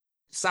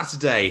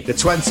Saturday, the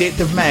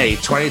 28th of May,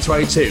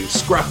 2022,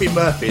 Scrappy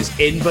Murphy's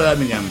in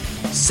Birmingham,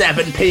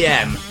 7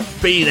 p.m.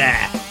 Be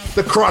there.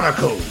 The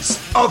Chronicles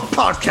of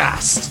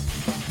Podcast.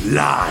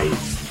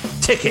 Live.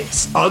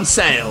 Tickets on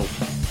sale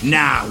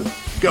now.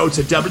 Go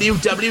to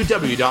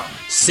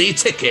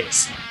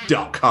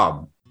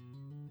www.ctickets.com.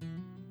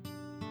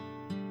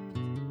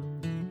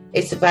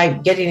 It's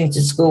about getting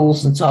into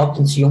schools and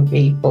talking to young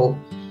people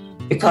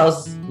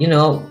because, you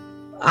know,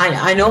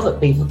 I know that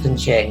people can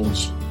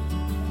change.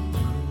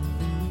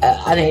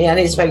 And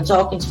it's about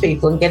talking to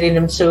people and getting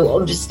them to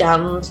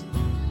understand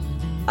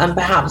and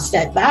perhaps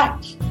step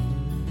back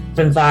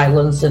from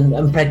violence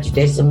and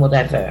prejudice and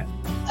whatever.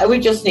 And we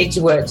just need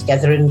to work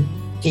together and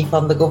keep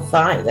on the good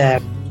fight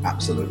there.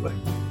 Absolutely.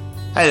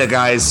 Hey there,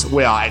 guys.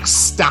 We are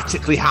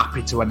ecstatically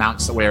happy to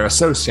announce that we are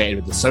associated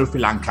with the Sophie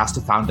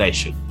Lancaster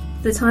Foundation.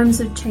 The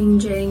times are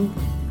changing,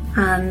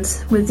 and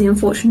with the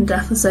unfortunate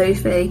death of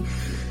Sophie,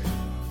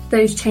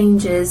 those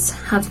changes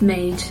have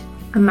made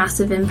a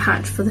massive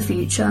impact for the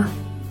future.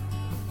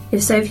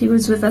 If Sophie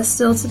was with us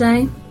still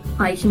today,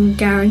 I can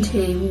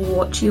guarantee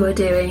what you are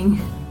doing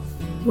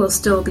will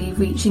still be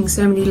reaching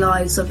so many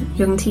lives of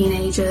young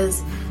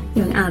teenagers,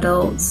 young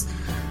adults,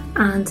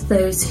 and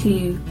those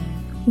who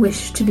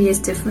wish to be as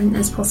different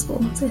as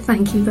possible. So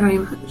thank you very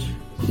much.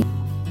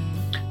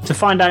 To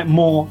find out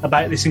more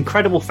about this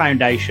incredible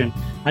foundation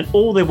and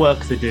all the work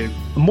they do,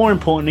 and more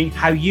importantly,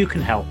 how you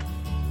can help,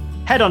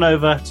 head on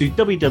over to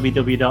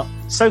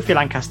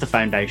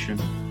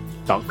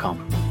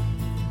www.sophielancasterfoundation.com.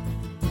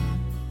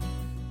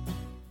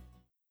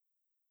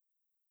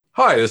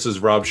 Hi, this is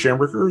Rob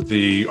Schamberger,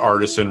 the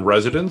artist in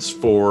residence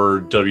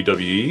for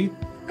WWE,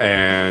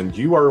 and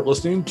you are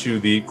listening to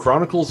the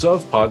Chronicles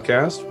of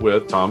Podcast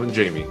with Tom and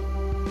Jamie.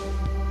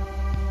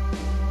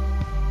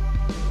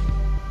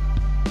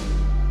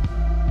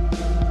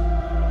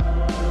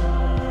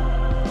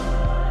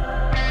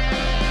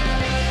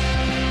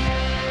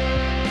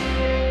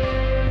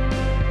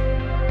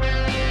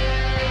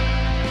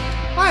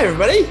 Hi,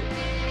 everybody.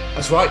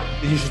 That's right.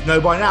 You should know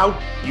by now.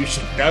 You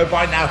should know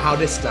by now how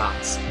this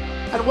starts.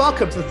 And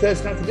welcome to the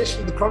Thursday night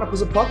edition of the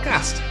Chronicles of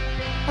Podcast.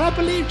 And I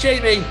believe,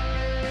 Jamie,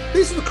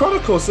 these are the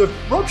Chronicles of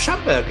Rob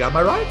Schamberger, am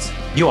I right?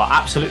 You are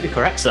absolutely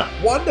correct, sir.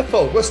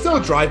 Wonderful. We're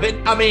still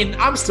driving.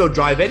 I'm still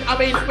driving.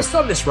 We're still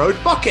on this road.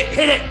 Fuck it.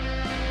 Hit it.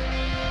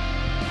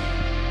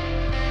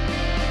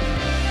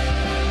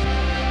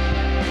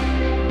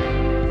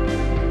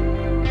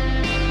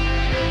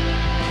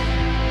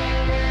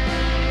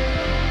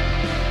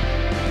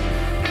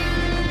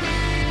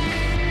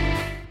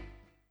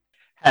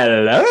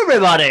 Hello,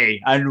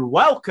 everybody, and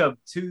welcome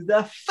to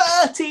the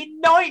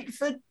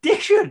 39th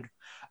edition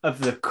of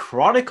the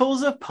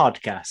Chronicles of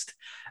Podcast.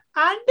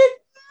 And these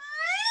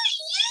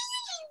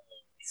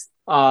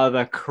are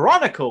the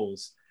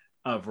Chronicles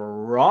of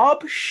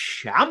Rob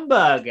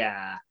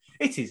Schamberger.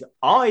 It is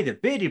I, the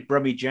bearded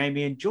Brummy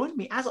Jamie, and join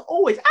me as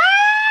always,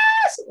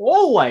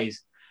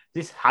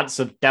 this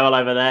handsome devil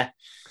over there.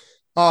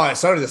 Oh,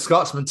 it's only the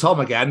Scotsman Tom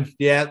again.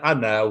 Yeah, I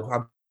know.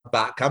 I'm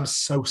back. I'm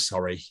so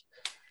sorry.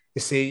 You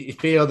see, you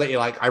feel that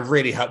you're like, I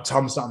really hope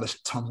Tom's on the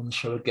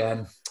show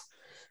again.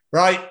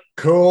 Right,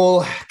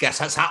 cool. Guess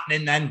that's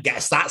happening then.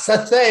 Guess that's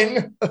a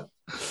thing.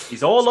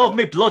 He's all over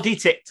me bloody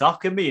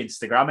TikTok and me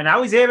Instagram, and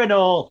now he's here and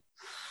all.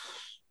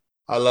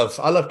 I love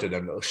doing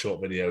them little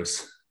short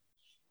videos.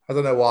 I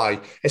don't know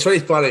why. It's really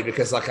funny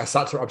because I'm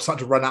starting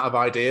to run out of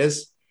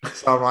ideas.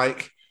 So I'm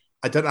like,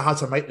 I don't know how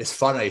to make this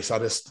funny. So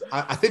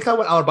I think I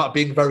went on about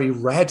being very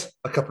red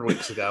a couple of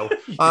weeks ago.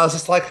 I was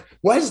just like,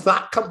 where's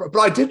that come from?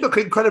 But I did look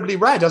incredibly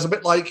red. I was a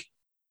bit like,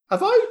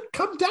 have I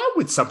come down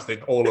with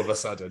something all of a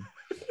sudden?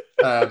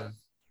 But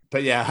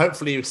yeah,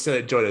 hopefully you still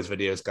enjoy those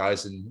videos,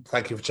 guys. And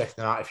thank you for checking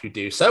them out if you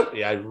do so.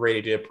 Yeah, I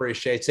really do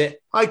appreciate it.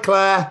 Hi,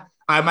 Claire.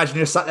 I imagine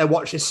you're sat there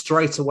watching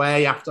straight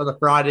away after the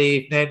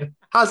Friday evening.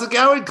 How's it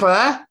going,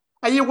 Claire?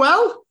 Are you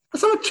well?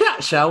 Let's have a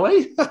chat, shall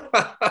we?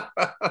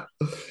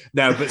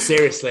 No, but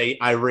seriously,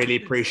 I really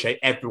appreciate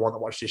everyone that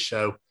watched this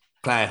show.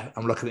 Claire,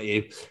 I'm looking at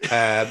you.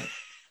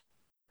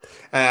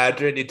 I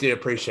really do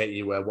appreciate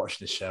you watching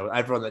this show.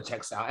 Everyone that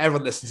checks it out,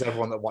 everyone listens,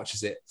 everyone that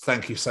watches it.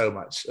 Thank you so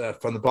much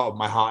from the bottom of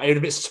my heart. Even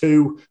if it's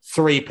 2,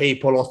 3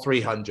 people or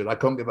 300, I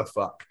can't give a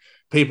fuck.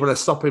 People are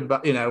stopping,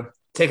 but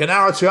take an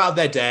hour or two out of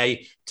their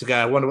day to go,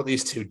 I wonder what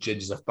these two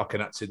gingers are fucking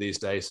up to these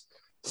days.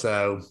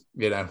 So,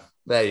 there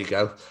you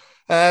go.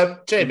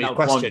 Jamie,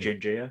 question.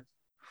 Ginger, yeah?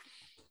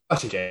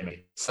 Question,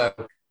 Jamie. So,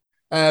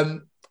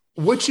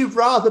 would you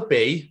rather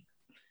be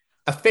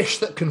a fish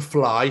that can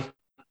fly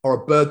or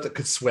a bird that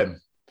could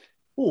swim?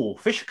 Oh,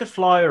 fish that could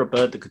fly or a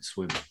bird that could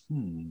swim?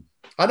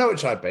 I know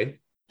which I'd be.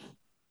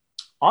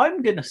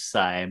 I'm going to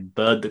say a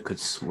bird that could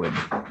swim.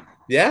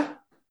 Yeah?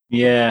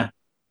 Yeah.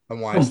 And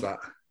why is that?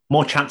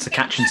 More chance of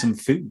catching some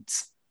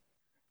foods.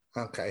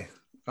 Okay,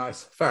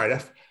 nice. Fair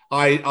enough.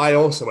 I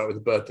also went with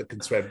a bird that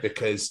can swim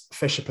because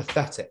fish are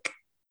pathetic.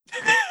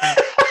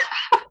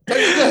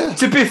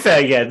 To be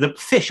fair, yeah, the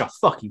fish are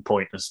fucking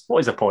pointless. What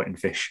is the point in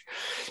fish?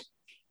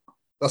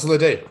 That's all they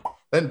do.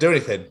 They don't do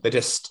anything. They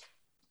just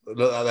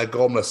look like they're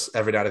gormless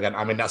every now and again.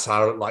 I mean, that's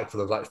how I look like for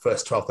the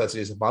first 12, 13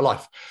 years of my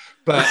life.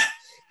 But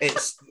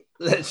it's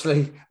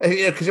literally,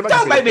 because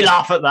don't make me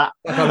laugh at that.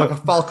 Like a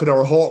falcon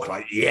or a hawk,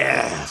 like,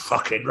 yeah,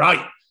 fucking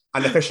right.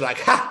 And the fish are like,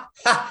 ha,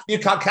 ha, you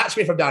can't catch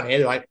me from down here.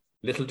 They're like,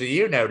 little do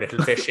you know,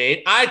 little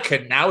fishy, I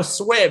can now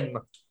swim.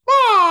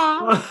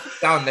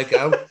 Down they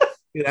go.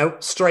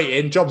 Straight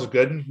in, jobs are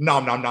good.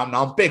 Nom, nom, nom,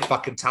 nom. Big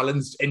fucking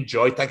talons.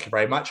 Enjoy. Thank you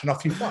very much. And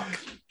off you fuck.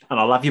 And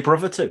I'll have your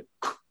brother too.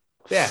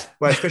 Yeah.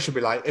 Whereas fish would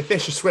be like, if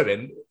fish are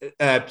swimming,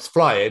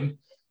 flying,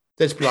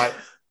 they'd just be like.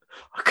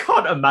 I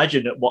can't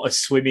imagine what a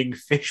swimming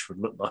fish would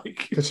look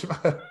like.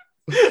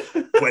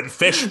 When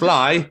fish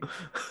fly.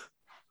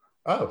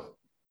 Oh.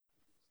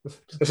 It's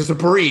just a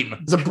bream.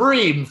 It's a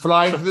bream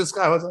flying through the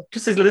sky. What's it?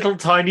 Just these little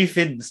tiny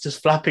fins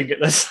just flapping at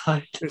the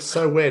side. It's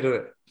so weird,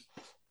 isn't it?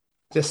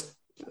 Just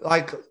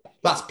like,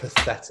 that's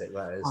pathetic,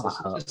 that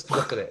is. Just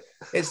look at it.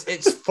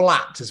 It's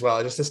flat as well.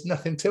 There's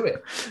nothing to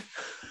it. Can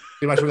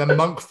you imagine with them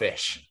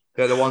monkfish?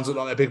 They're the ones that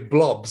look like they're big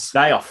blobs.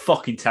 They are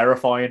fucking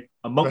terrifying.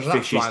 A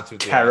monkfish is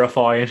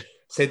terrifying.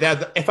 See,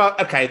 there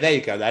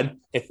you go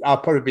then. I'll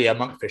probably be a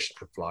monkfish that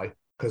could fly,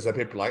 because then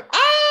people are like,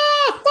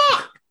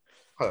 fuck!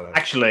 I don't know.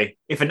 Actually,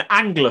 if an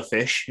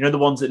anglerfish, the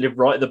ones that live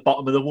right at the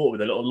bottom of the water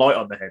with a little light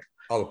on their head.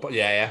 Oh,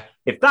 yeah.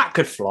 If that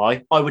could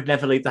fly, I would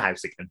never leave the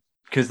house again,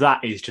 because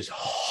that is just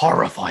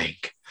horrifying.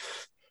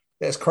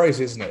 Yeah, it's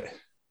crazy, isn't it?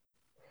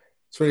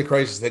 It's really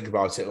crazy to think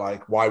about it,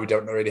 like why we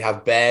don't really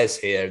have bears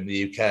here in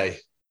the UK.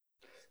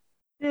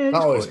 Yeah, that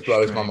always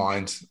blows my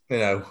mind.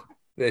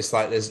 It's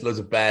like there's loads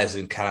of bears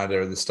in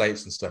Canada and the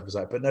States and stuff. It's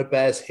like, but no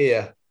bears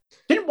here.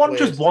 Didn't one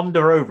just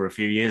wander over a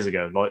few years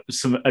ago? Like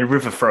a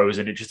river froze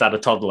and it just had a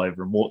toddle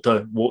over and walked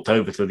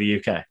over to the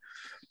UK.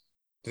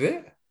 Did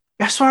it?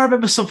 That's why I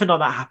remember something like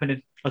that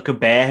happening. Like a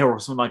bear or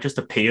something like just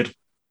appeared.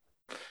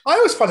 I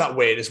always find that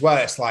weird as well.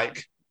 It's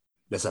like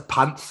there's a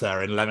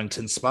panther in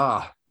Leamington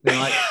Spa.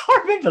 Like, I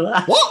remember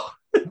that. What?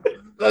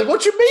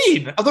 What do you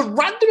mean? Are the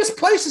randomest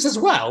places as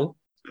well?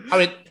 I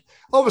mean,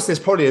 obviously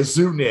there's probably a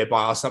zoo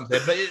nearby or something,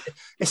 but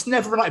it's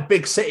never like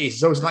big cities.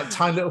 It's always like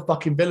tiny little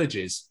fucking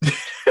villages.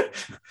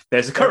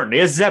 There's currently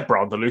a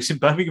zebra on the loose in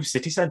Birmingham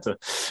city centre.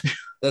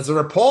 There's a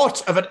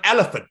report of an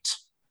elephant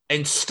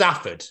in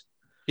Stafford.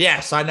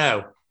 Yes, I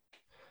know.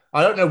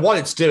 I don't know what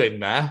it's doing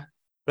there,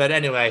 but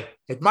anyway,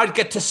 it might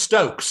get to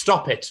Stoke.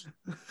 Stop it.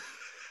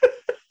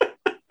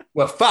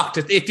 Well, fucked.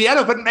 If the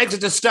elephant makes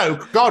it to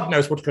Stoke, God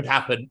knows what could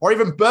happen. Or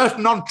even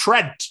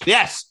Burton-on-Trent.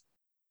 Yes,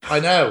 I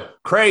know.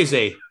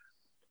 Crazy.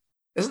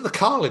 Isn't the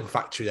Carling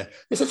factory there?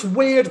 There's such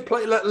weird,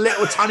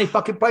 little tiny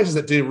fucking places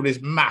that do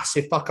these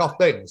massive fuck off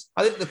things.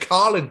 I think the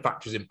Carling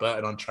factory's in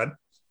Burton-on-Trent.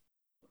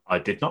 I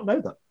did not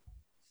know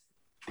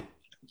that.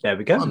 There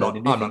we go. I'm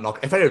not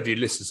knocking. If any of you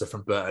listeners are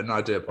from Burton,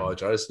 I do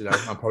apologise.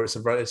 I'm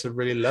probably it's a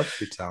really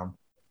lovely town.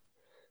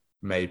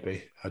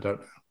 Maybe. I don't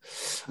know.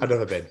 I've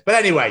never been. But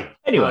anyway,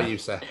 how are you,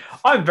 sir?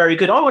 I'm very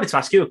good. I wanted to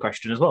ask you a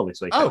question as well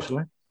this week,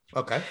 actually.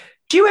 Okay.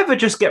 Do you ever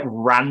just get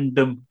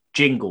random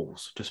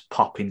jingles just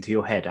pop into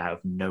your head out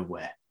of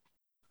nowhere?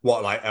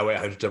 What, like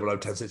 0800 00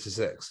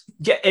 1066?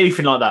 Yeah,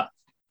 anything like that.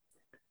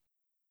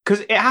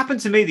 Because it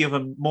happened to me the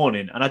other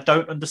morning and I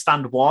don't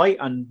understand why,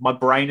 and my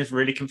brain has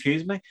really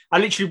confused me. I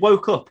literally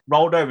woke up,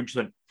 rolled over and just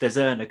went, there's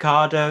an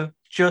avocado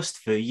just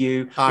for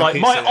you. Like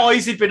my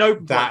eyes had been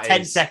open for like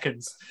 10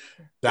 seconds.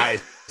 That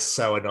is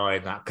so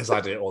annoying, that, because I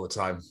do it all the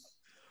time.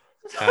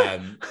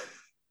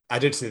 I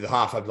did see the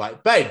half. I'm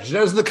like, babe, did you know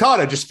there's an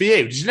avocado just for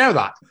you? Did you know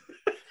that?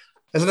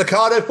 There's an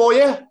avocado for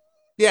you?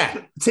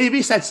 Yeah,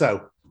 TV said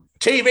so.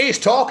 TV's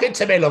talking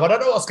to me, love. I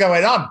don't know what's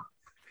going on.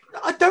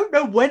 I don't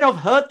know when I've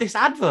heard this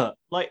advert.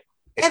 Like,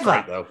 it's ever.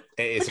 Great, though.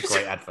 It is a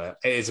great advert.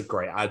 It is a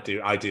great. I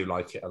do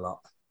like it a lot.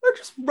 I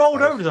just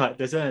rolled over like,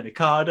 there's an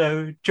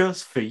avocado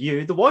just for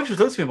you. The wife just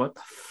looks at me and went, what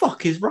the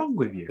fuck is wrong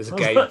with you? There's a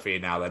game for you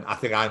now then. I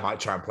think I might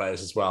try and play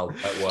this as well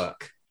at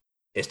work.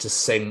 Is to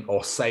sing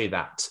or say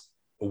that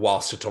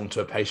whilst you're talking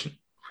to a patient.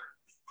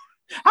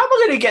 How am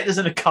I going to get there's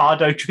an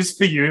avocado just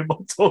for you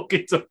while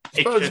talking to a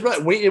patient?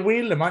 Like,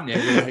 wheel them, aren't you?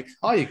 You're like,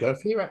 oh, you go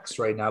for your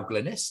x-ray now,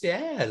 Glynis.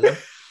 Yeah. Look.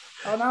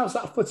 Oh, now is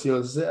that foot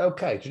yours? Is it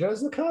okay? Do you know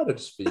there's an avocado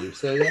just for you?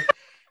 So, yeah.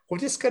 We're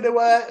just going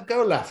to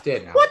go left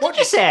in now. What did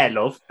you say,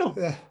 love? No.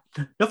 Yeah.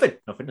 Nothing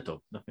at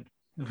all. Nothing.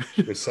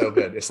 It's so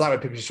good. It's like when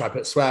people just try to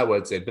put swear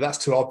words in, but that's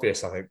too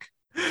obvious, I think.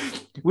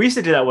 We used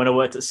to do that when I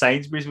worked at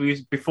Sainsbury's. We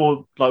used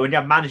before, like when you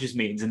have managers'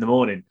 meetings in the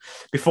morning,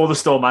 before the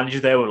store manager,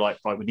 they were like,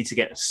 right, we need to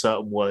get a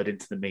certain word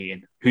into the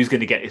meeting. Who's going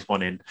to get this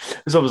one in?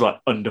 It was always like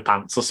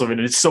underpants or something,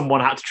 and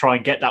someone had to try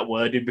and get that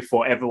word in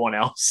before everyone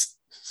else.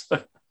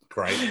 So,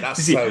 great.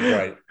 That's so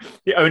great.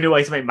 The only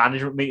way to make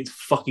management meetings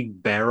fucking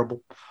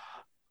bearable.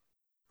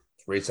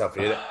 Retail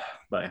for you.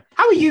 But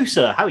how are you,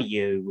 sir? How are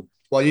you?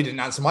 Well, you didn't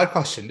answer my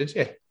question, did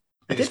you?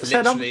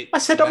 I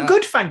said I'm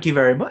good, thank you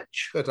very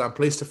much. Good, I'm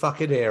pleased to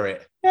fucking hear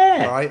it.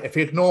 Yeah. All right, if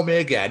you ignore me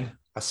again,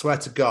 I swear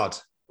to God.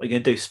 What are you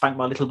going to do, spank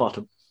my little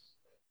bottom?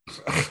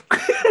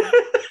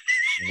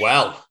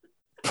 Well,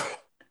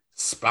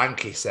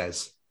 Spanky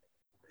says.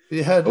 Have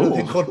you heard of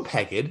anything called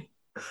pegging?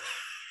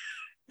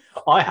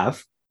 I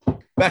have.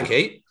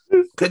 Becky,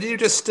 Could you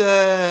just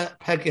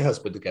peg your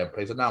husband again,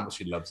 please? I know how much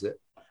he loves it.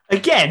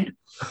 Again?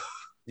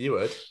 You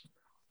would.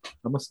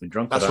 I must have been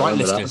drunk. That's right,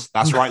 listeners.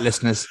 That's right,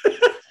 listeners.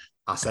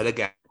 I said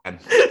again.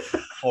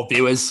 Or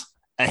viewers.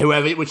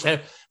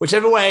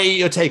 Whichever way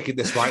you're taking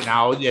this right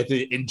now, you're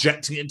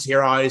injecting it into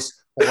your eyes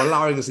or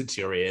allowing us into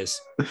your ears.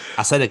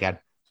 I said again.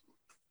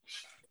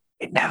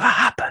 It never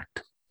happened.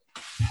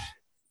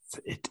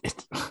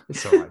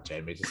 It's all right,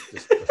 Jamie.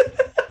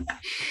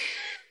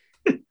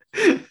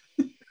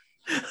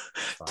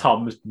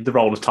 Tom, the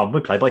role of Tom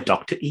was played by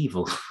Dr.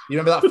 Evil. You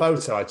remember that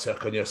photo I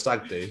took on your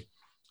stag do?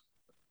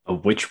 Oh,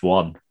 which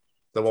one?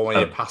 The one where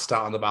you passed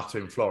out on the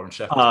bathroom floor in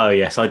Sheffield. Oh,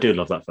 yes, I do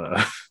love that photo.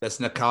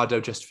 There's an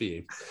Ocado just for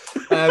you.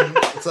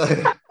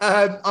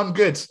 I'm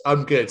good.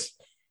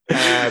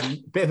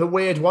 Bit of a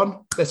weird one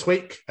this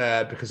week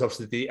because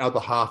obviously the other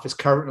half is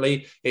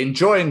currently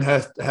enjoying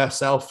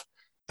herself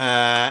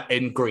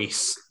in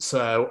Greece.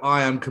 So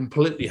I am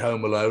completely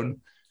home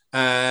alone.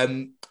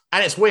 And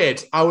it's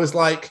weird. I was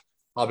like,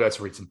 I'll be able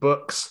to read some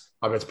books.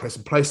 I'll be able to play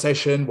some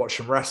PlayStation, watch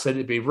some wrestling.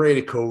 It'd be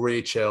really cool,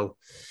 really chill.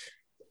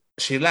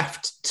 She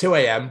left 2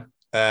 a.m.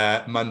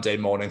 Monday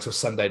morning, so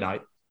Sunday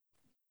night.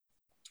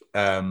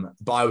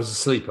 But I was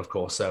asleep, of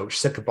course. So she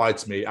said goodbye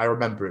to me. I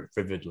remember it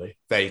vividly,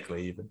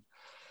 vaguely even.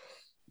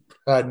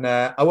 And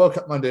I woke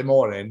up Monday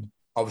morning.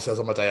 Obviously, I was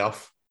on my day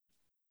off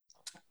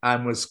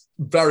and was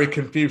very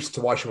confused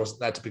to why she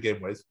wasn't there to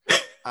begin with.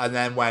 And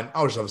then went,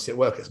 oh, she's obviously at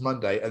work. It's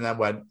Monday. And then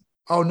went,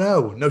 oh,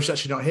 no, she's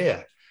actually not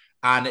here.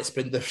 And it's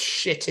been the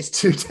shittest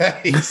 2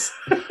 days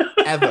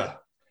ever.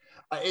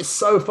 It's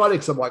so funny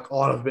because I'm like,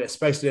 oh, I have a bit of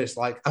space. It's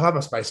like, I've had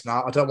my space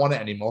now. I don't want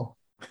it anymore.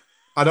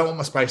 I don't want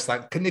my space.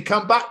 Like, can you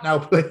come back now,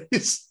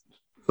 please?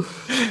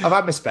 I've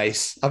had my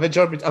space. I've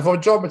enjoyed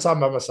my time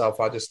by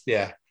myself. I just,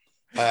 yeah.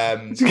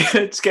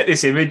 Just get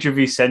this image of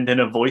you sending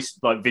a voice,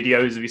 like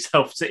videos of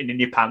yourself sitting in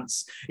your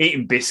pants,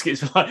 eating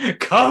biscuits, like,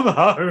 come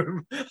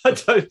home.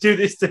 Don't do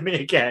this to me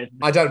again.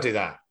 I don't do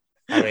that.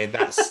 I mean,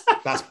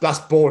 that's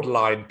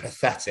borderline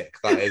pathetic.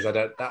 That is,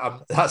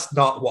 that's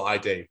not what I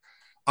do.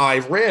 I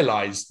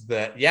realized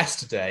that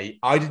yesterday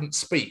I didn't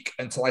speak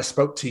until I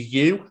spoke to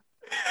you.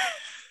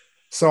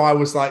 So I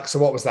was like, so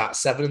what was that?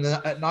 7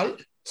 at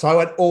night? So I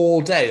went all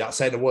day without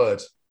saying a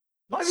word.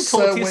 Not even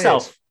talk to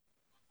yourself.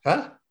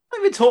 Huh? Not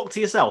even talk to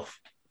yourself.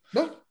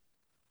 No.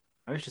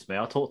 It's just me.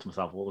 I talk to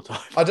myself all the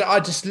time. I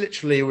just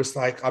literally was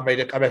like, I made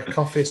a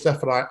coffee and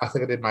stuff, and I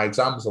think I did my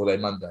exams all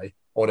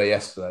day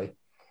yesterday.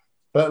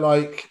 But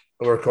like,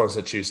 we're recording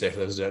on Tuesday for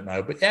those who don't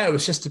know. But yeah, it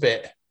was just a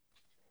bit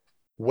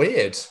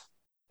weird.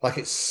 Like,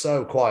 it's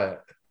so quiet.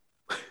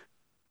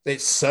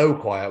 It's so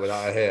quiet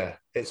without her here.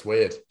 It's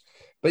weird.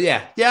 But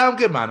yeah, I'm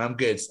good, man. I'm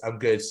good.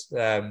 Just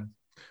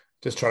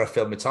trying to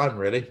fill my time,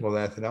 really, more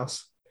than anything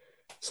else.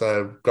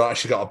 So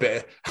got a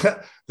bit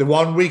of, the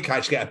 1 week I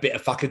actually get a bit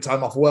of fucking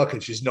time off work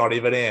and she's not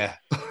even here.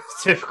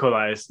 It's typical,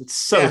 that is. It's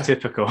so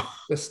typical.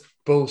 Just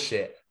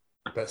bullshit.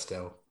 But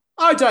still.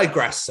 I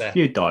digress, sir.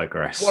 You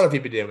digress. What have you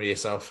been doing with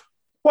yourself?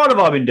 What have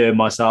I been doing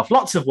myself?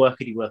 Lots of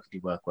workity work.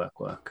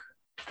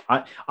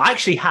 I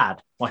actually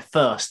had my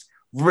first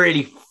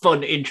really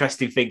fun,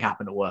 interesting thing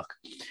happen at work.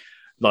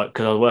 Like,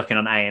 because I was working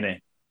on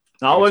A&E.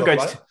 Now, I was going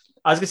to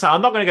say,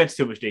 I'm not going to go into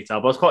too much detail,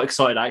 but I was quite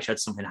excited. I actually had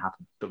something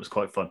happen that was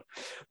quite fun.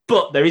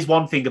 But there is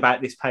one thing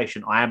about this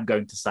patient I am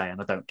going to say,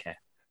 and I don't care.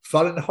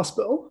 Fun in the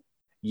hospital?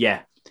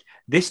 Yeah.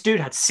 This dude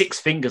had 6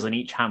 fingers on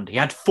each hand. He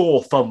had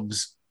 4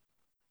 thumbs.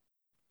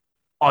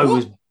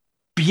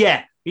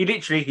 He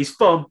literally, his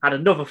thumb had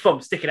another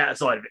thumb sticking out the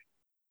side of it.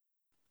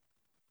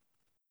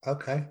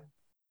 Okay.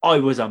 I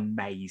was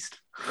amazed.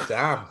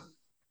 Damn.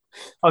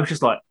 I was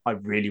just like, I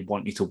really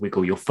want you to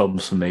wiggle your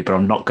thumbs for me, but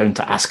I'm not going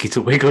to ask you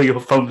to wiggle your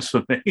thumbs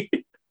for me.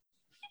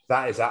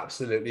 That is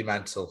absolutely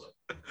mental.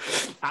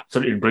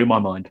 Absolutely blew my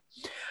mind.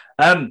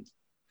 I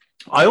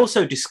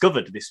also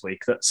discovered this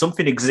week that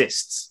something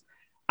exists.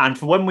 And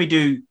for when we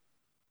do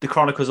the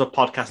Chronicles of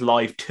Podcast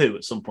Live 2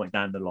 at some point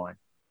down the line,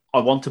 I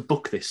want to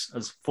book this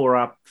as for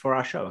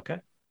our show, okay?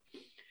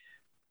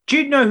 Do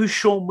you know who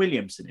Sean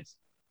Williamson is?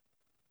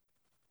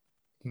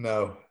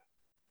 No.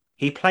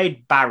 He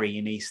played Barry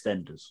in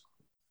EastEnders.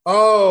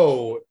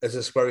 Oh, is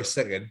this where he's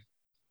singing?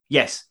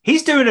 Yes.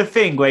 He's doing a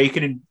thing where you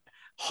can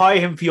hire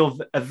him for your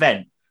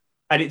event,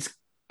 and it's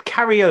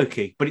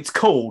karaoke, but it's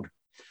called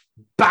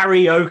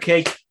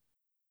Barryoke.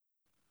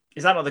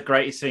 Is that not the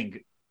greatest thing?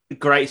 The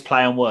greatest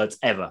play on words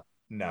ever?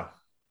 No.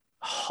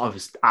 I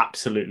was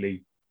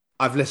absolutely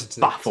I've listened to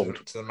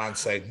the man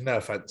saying, no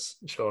offense,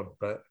 Sean,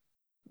 but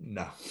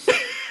no.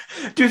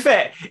 To be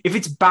fair, if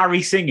it's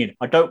Barry singing,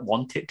 I don't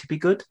want it to be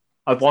good.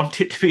 I want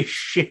it to be as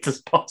shit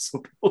as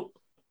possible.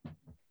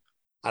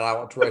 And I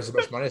want to raise as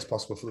much money as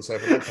possible for the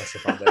Save the Lancaster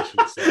Foundation.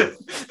 So.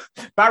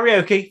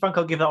 Barryoke, I think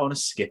I'll give that one a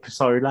skip.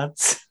 Sorry,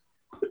 lads.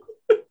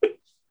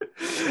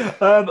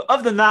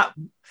 Other than that,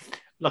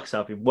 like I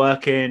said, I've been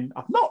working.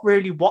 I've not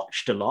really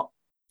watched a lot.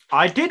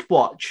 I did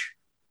watch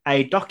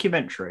a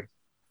documentary,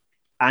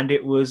 and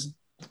it was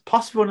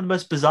possibly one of the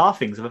most bizarre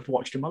things I've ever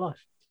watched in my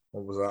life.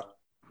 What was that?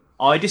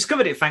 I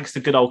discovered it thanks to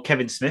good old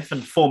Kevin Smith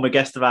and former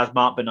guest of ours,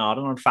 Mark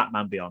Bernardon on Fat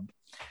Man Beyond.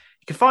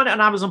 You can find it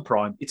on Amazon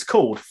Prime. It's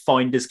called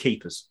Finders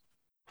Keepers.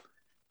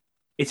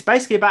 It's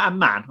basically about a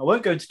man. I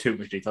won't go into too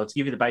much detail to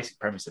give you the basic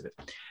premise of it.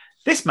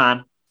 This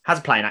man has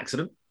a plane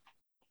accident,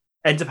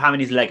 ends up having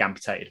his leg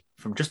amputated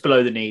from just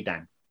below the knee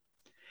down.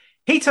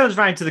 He turns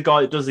around to the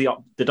guy that does the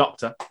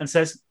doctor and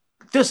says,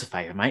 "Do us a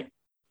favour, mate.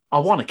 I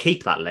want to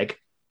keep that leg.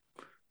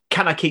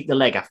 Can I keep the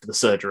leg after the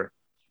surgery?"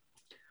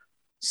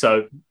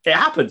 So it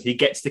happens. He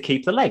gets to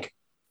keep the leg.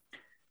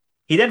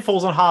 He then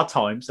falls on hard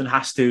times and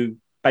has to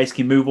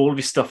basically move all of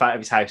his stuff out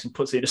of his house and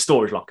puts it in a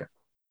storage locker.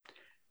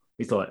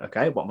 He's like,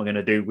 okay, what am I going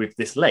to do with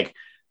this leg?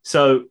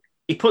 So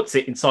he puts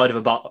it inside of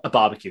a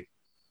barbecue.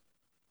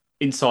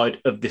 Inside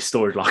of this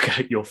storage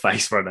locker. Your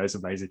face, Rono, is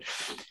amazing.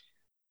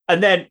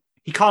 And then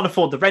he can't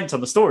afford the rent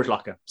on the storage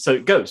locker. So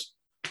it goes.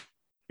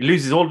 He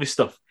loses all of his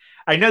stuff.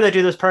 I know they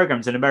do those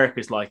programs in America.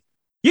 It's like,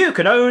 you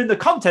can own the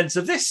contents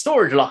of this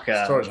storage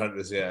locker. Storage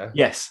hunters, yeah.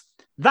 Yes,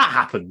 that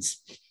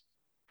happens.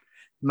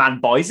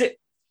 Man buys it,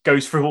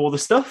 goes through all the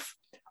stuff,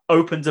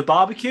 opens a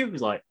barbecue.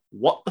 He's like,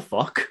 what the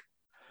fuck?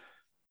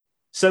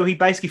 So he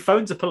basically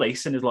phones the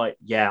police and is like,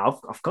 yeah,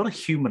 I've got a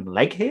human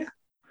leg here.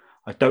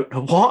 I don't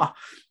know what.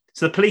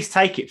 So the police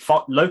take it,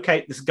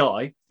 locate this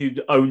guy who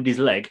owned his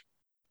leg,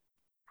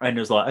 and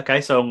was like, okay,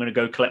 so I'm going to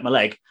go collect my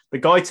leg. The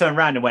guy turned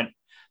around and went,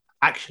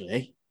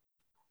 actually,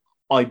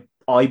 I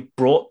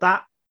brought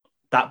that.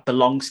 That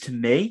belongs to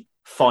me.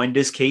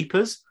 Finders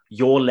keepers.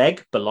 Your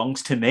leg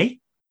belongs to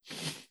me.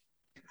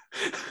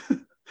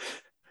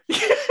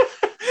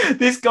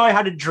 This guy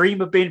had a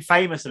dream of being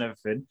famous and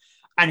everything.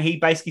 And he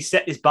basically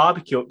set this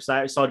barbecue up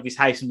outside of his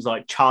house and was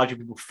like charging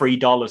people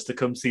 $3 to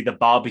come see the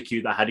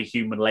barbecue that had a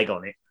human leg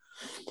on it.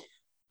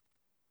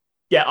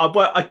 Yeah,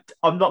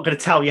 I'm not going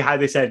to tell you how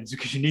this ends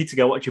because you need to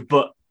go watch it.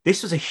 But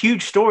this was a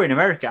huge story in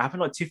America. It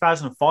happened like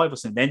 2005 or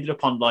something. They ended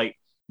up on like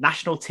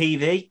national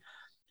TV.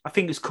 I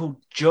think it's called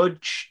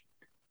Judge.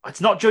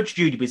 It's not Judge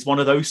Judy, but it's one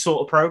of those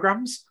sort of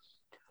programs.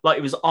 Like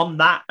it was on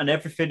that and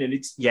everything. And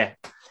it's, yeah,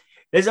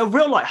 there's a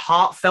real like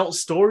heartfelt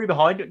story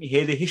behind it. And you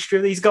hear the history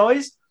of these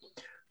guys.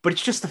 But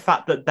it's just the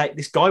fact that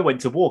this guy went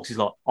to walks. He's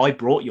like, I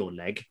brought your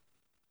leg.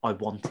 I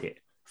want it.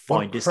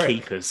 Finders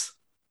keepers.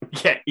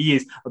 Yeah, he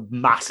is a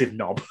massive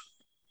knob.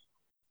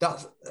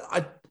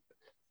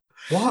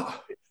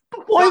 What?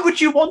 Why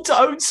would you want to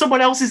own someone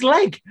else's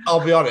leg?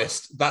 I'll be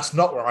honest, that's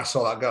not where I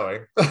saw that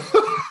going.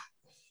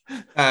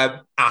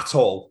 At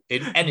all,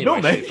 in any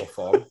way, shape, or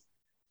form.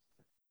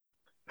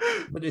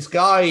 But this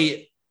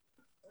guy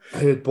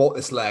who had bought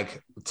this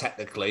leg,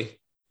 technically,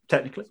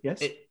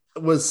 yes, it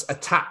was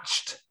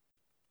attached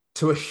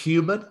to a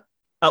human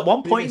at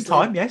one point in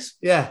time. Yes,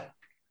 yeah.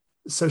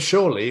 So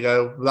surely you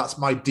go, that's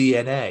my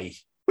DNA.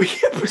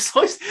 Yeah,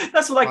 precisely.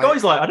 That's what that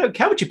guy's like. I don't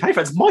care what you pay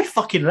for it. It's my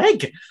fucking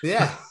leg.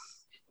 Yeah.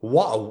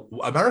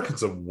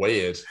 Americans are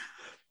weird.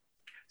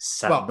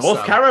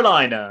 North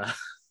Carolina.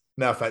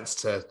 No offense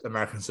to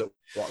Americans that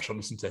watch and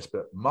listen to this,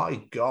 but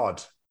my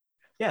God.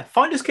 Yeah,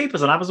 Finders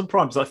Keepers on Amazon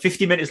Prime. It's like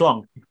 50 minutes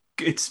long.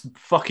 It's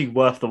fucking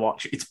worth the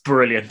watch. It's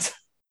brilliant.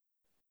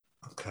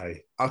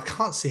 Okay. I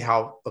can't see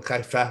how.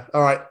 Okay, fair.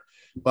 All right.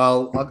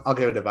 Well, I'll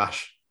give it a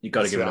bash. You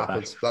got to give it a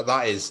bash.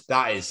 That is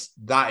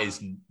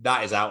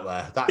out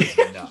there. That is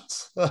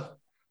nuts.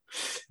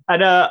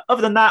 And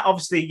other than that,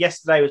 obviously,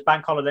 yesterday was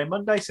Bank Holiday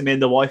Monday, so me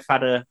and the wife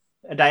had a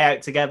day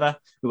out together.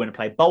 We went to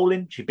play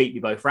bowling. She beat me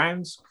both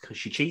rounds because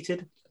she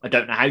cheated. I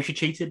don't know how she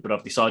cheated, but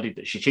I've decided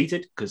that she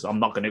cheated because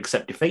I'm not going to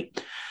accept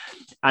defeat.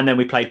 And then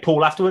we played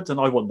pool afterwards, and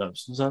I won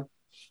those. So,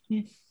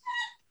 yeah.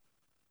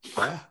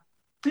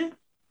 Yeah.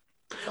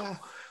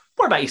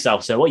 What about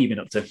yourself, sir? What have you been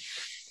up to?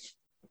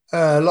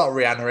 A lot of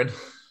Rihanna-ing.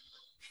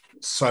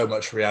 So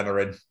much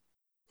Rihanna-ing.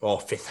 Or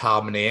Fifth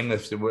Harmony-ing,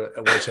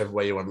 whichever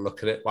way you want to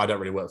look at it. Well, I don't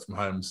really work from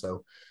home,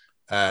 so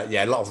a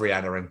lot of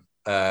Rihanna-ing.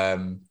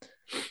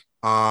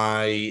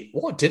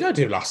 What did I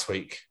do last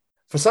week?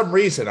 For some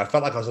reason, I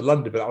felt like I was in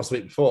London, but that was the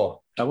week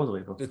before. That was the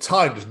week before. The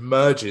time just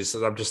merges,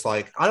 and I'm just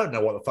like, I don't know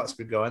what the fuck's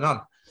been going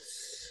on.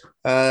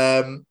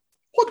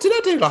 What did I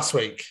do last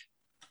week?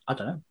 I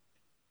don't know.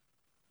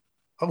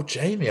 Oh,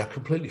 Jamie, I've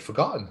completely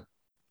forgotten.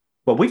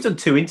 Well, we've done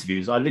 2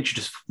 interviews. I literally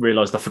just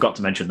realised I forgot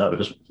to mention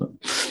those.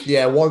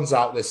 Yeah, one's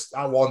on this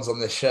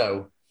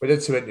show. We did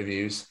 2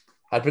 interviews.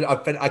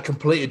 I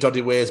completed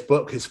Doddy Weir's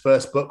book, his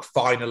first book,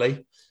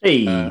 finally.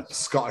 Hey.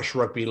 Scottish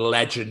rugby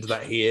legend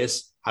that he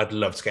is. I'd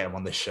love to get him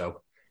on this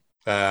show.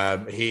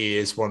 He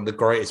is one of the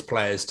greatest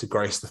players to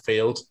grace the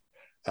field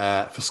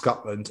for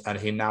Scotland, and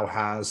he now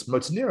has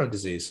motor neuron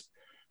disease.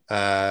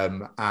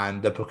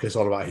 And the book is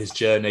all about his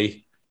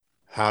journey,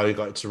 how he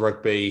got into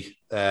rugby,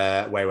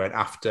 where he went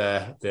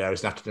after.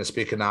 He's an actor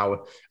speaker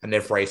now, and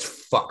they've raised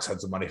fuck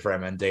tons of money for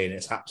MND, and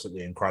it's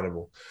absolutely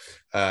incredible.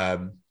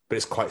 But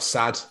it's quite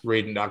sad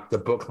reading the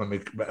book. When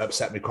it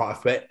upset me quite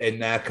a bit in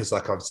there because,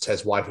 like, I was to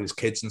his wife and his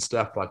kids and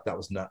stuff. Like, that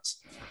was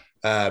nuts.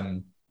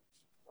 And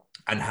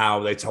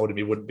how they told him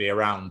he wouldn't be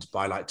around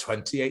by like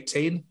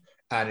 2018,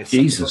 and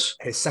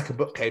his second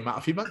book came out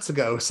a few months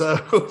ago. So.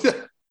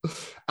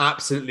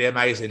 Absolutely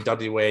amazing.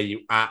 Doddy Weir,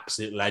 you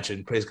absolute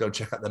legend. Please go and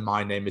check out the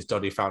My Name is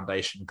Doddy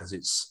Foundation because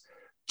it's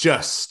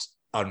just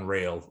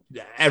unreal.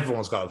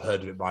 Everyone's got to have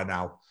heard of it by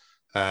now.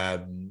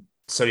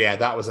 So yeah,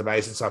 that was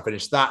amazing. So I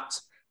finished that.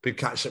 Been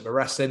catching up with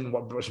wrestling,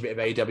 watched a bit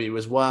of AW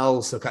as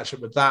well. So catch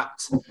up with that.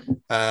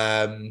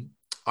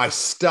 I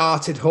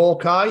started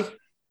Hawkeye.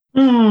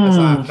 As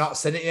I have not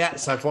seen it yet.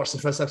 So I've watched the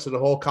first episode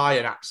of Hawkeye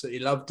and absolutely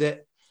loved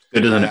it.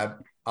 Good, isn't it?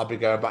 I'll be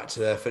going back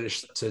to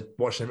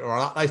watching a bit more on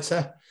that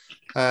later.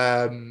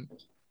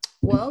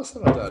 What else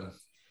have I done?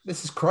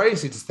 This is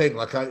crazy to think.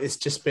 Like, it's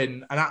just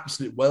been an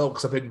absolute whirl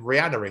because I've been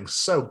Rihannaing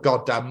so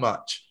goddamn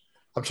much.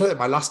 I'm trying to think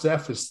my last day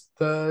was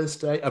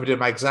Thursday. I've been doing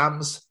my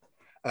exams.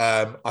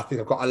 I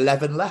think I've got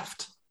 11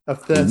 left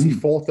of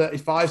 34,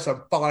 35. So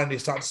I'm finally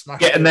starting to smash.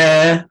 Getting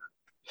there.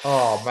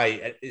 Oh,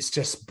 mate, it's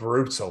just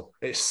brutal.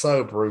 It's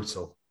so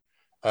brutal.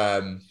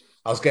 I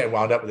was getting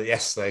wound up with it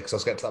yesterday because I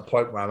was getting to that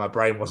point where my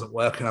brain wasn't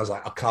working. I was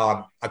like, I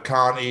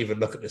can't even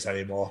look at this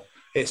anymore.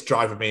 It's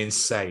driving me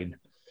insane.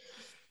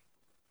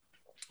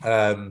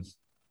 I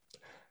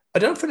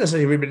don't think there's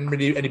been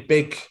really any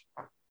big.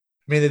 I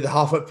mean, the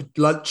half up for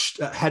lunch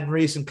at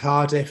Henry's in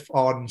Cardiff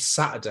on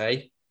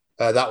Saturday.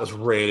 That was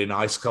really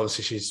nice because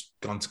obviously she's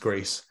gone to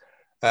Greece.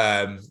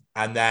 And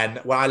then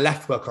when I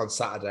left work on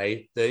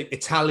Saturday, the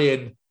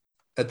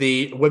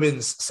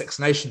women's Six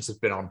Nations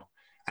have been on,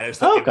 and it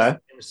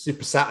was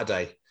Super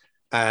Saturday,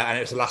 and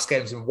it was the last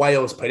games in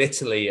Wales played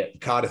Italy at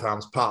Cardiff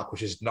Arms Park,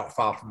 which is not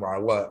far from where I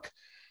work.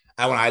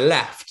 And when I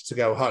left to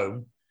go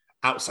home,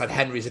 outside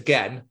Henry's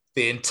again,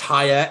 the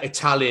entire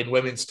Italian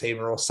women's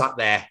team are all sat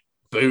there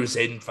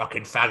boozing,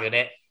 fucking fagging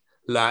it.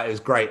 Like, it was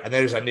great, and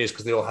there was no news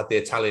because they all had the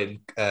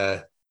Italian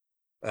gear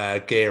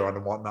on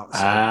and whatnot.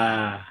 So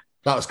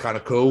that was kind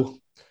of cool.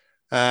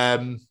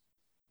 And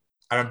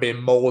I'm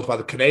being mauled by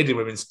the Canadian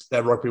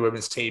rugby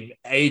women's team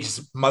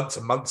months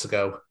and months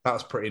ago. That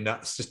was pretty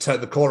nuts. Just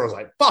turned the corner. I was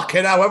like,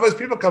 fucking hell, where those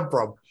people come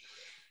from?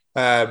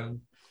 But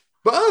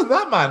other than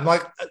that, man,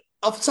 like,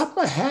 off the top of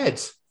my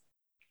head,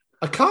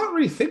 I can't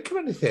really think of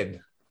anything.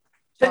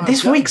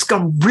 This week's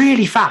gone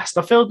really fast.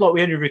 I feel like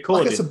we only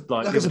recorded it's a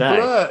blur.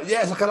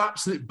 Yeah, it's like an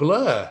absolute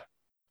blur.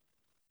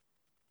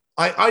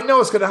 I know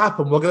what's going to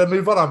happen. We're going to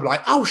move on. I'm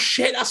like, oh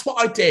shit, that's what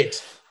I did.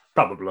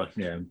 Probably,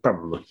 yeah,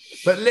 probably.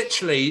 But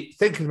literally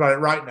thinking about it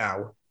right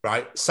now,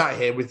 right, sat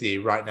here with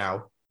you right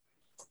now,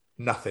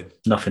 nothing.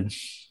 Literally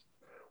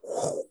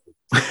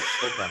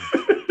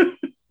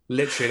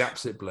an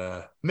absolute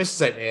blur.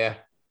 Mrs. ain't here.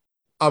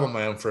 I'm on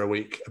my own for a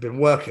week. I've been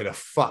working a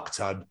fuck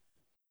ton.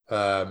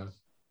 And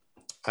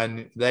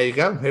there you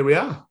go. Here we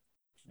are.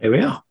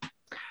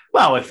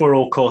 Well, if we're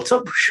all caught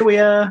up, shall we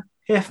hear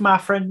from our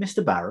friend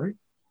Mr. Barry?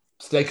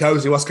 Stay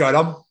cozy. What's going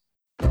on?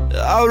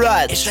 All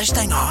right. Is this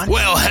thing on?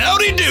 Well,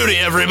 howdy doody,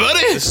 everybody.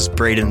 This is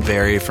Braden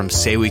Berry from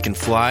Say We Can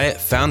Fly,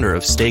 founder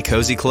of Stay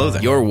Cozy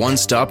Clothing, your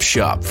one-stop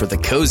shop for the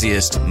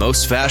coziest,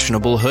 most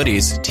fashionable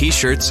hoodies,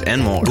 t-shirts,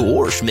 and more.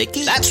 Gosh,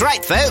 Mickey. That's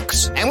right,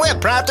 folks. And we're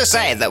proud to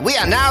say that we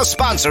are now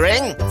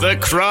sponsoring the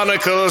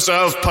Chronicles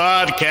of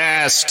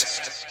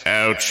Podcast.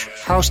 Ouch.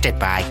 Hosted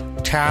by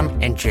Tom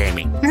and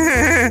Jamie.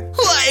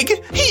 Like,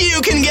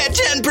 you can get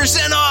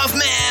 10% off,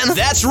 man!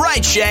 That's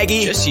right,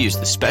 Shaggy! Just use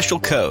the special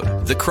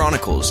code, The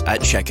Chronicles,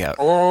 at checkout.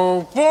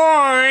 Oh,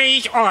 boy!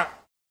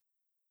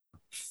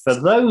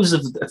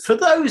 For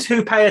those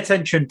who pay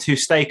attention to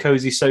Stay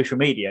Cozy social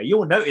media,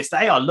 you'll notice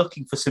they are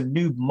looking for some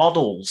new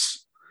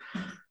models.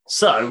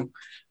 So,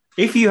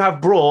 if you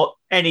have brought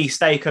any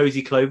Stay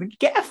Cozy clothing,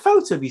 get a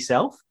photo of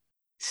yourself,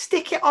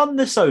 stick it on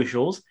the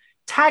socials,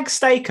 tag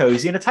Stay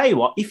Cozy, and I tell you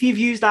what, if you've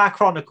used our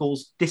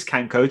Chronicles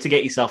discount code to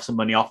get yourself some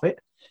money off it,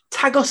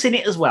 tag us in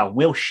it as well.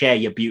 We'll share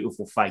your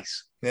beautiful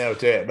face. Yeah, we'll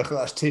do it. Look at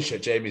that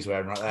t-shirt Jamie's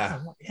wearing right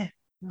there. Yeah.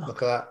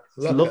 Look at that.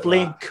 It's lovely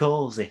and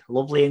cozy.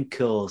 Lovely and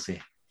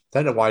cozy.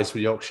 Don't know why it's for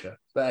Yorkshire.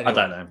 But anyway. I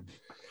don't know.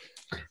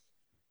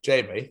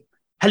 Jamie.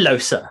 Hello,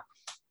 sir.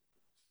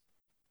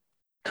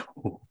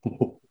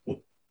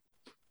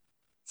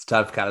 It's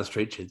time for Callum's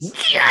Treachings.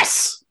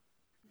 Yes!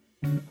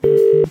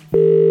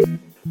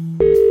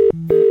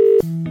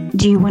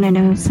 Do you want to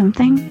know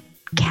something?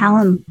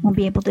 Callum will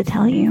be able to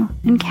tell you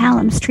in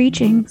Callum's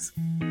Treachings.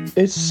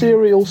 Is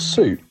cereal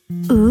soup?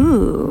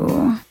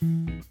 Ooh.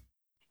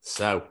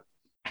 So,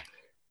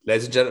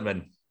 ladies and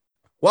gentlemen,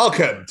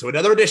 welcome to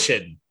another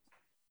edition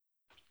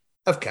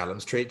of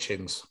Callum's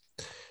Treachings.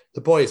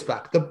 The boy is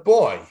back. The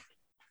boy,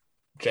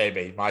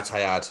 Jamie, might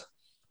I add,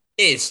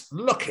 is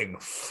looking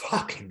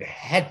fucking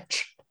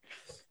hench.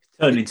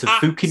 Turned into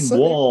fucking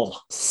wall.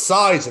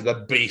 Size of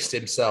the beast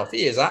himself.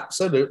 He is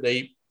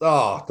absolutely...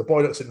 Oh, the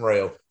boy looks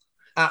unreal.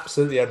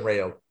 Absolutely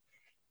unreal.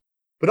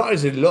 But not only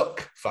does he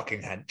look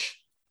fucking hench,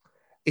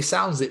 he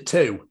sounds it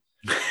too.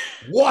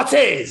 What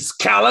is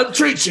Callum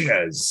teaching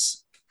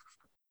us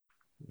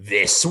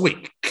this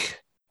week?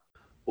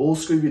 All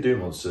Scooby-Doo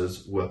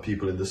monsters were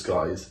people in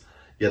disguise,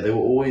 yet they were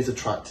always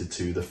attracted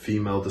to the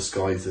female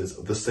disguises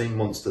of the same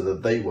monster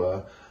that they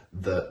were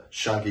that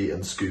Shaggy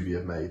and Scooby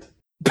have made.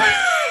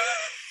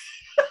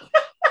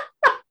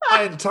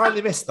 I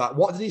entirely missed that.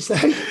 What did he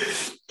say?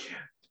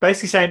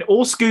 Basically saying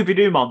all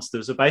Scooby-Doo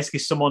monsters are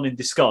basically someone in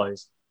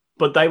disguise,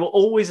 but they were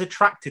always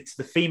attracted to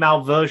the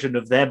female version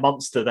of their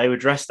monster they were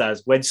dressed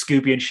as when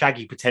Scooby and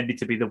Shaggy pretended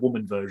to be the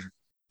woman version.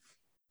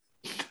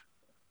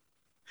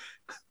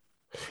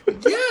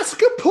 Yeah, that's a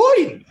good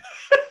point.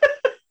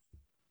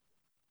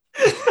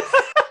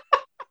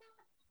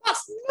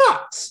 That's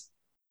nuts.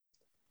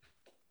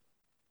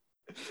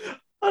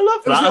 I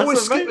love that.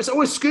 It was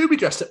always Scooby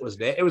dressed up,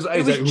 wasn't it? It was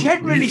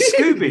generally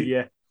Scooby,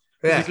 yeah.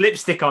 Yeah. His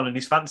lipstick on and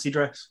his fancy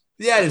dress.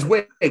 Yeah, his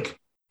wig.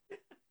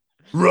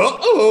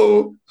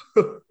 Oh,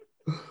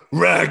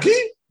 Raggy.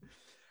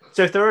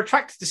 So if they're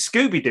attracted to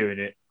Scooby doing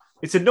it,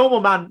 it's a normal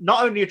man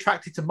not only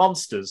attracted to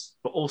monsters,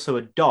 but also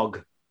a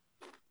dog.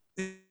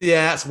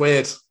 Yeah, that's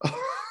weird.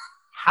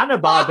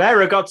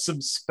 Hanna-Barbera got some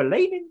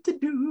splaining to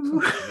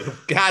do.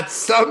 Got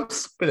some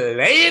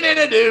splaining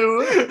to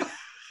do.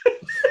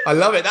 I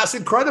love it. That's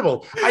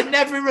incredible. I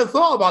never even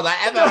thought about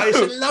that ever. I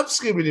used to love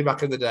Scooby-Doo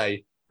back in the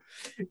day.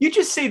 You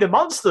just see the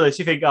monsters,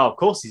 you think, oh, of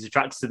course he's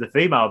attracted to the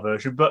female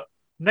version, but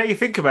now you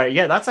think about it,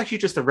 yeah, that's actually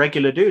just a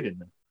regular dude in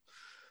there.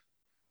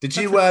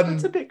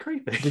 That's a bit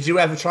creepy. Did you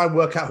ever try and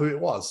work out who it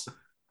was?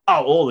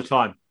 Oh, all the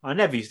time. I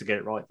never used to get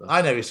it right, though.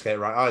 I never used to get it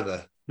right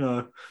either.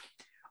 No.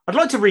 I'd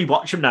like to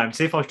rewatch them now and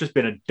see if I've just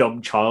been a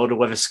dumb child or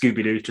whether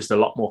Scooby-Doo is just a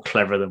lot more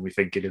clever than we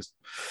think it is.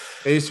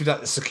 It used to be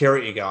like the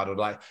security guard or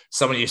like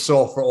someone you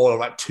saw for all of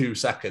like 2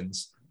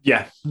 seconds.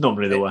 Yeah,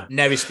 normally they were.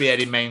 Never used to be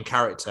any main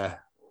character.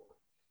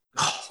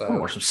 So, I want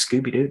to watch some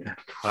Scooby-Doo now.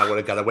 I would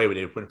have got away with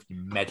it with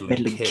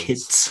meddling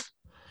kids.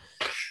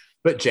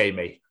 But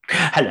Jamie.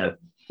 Hello.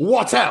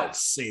 What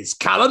else is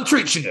Callum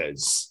teaching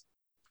us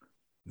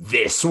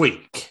this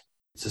week?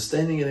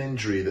 Sustaining an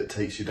injury that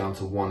takes you down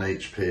to 1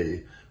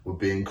 HP would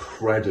be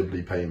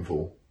incredibly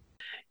painful.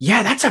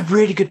 Yeah, that's a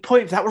really good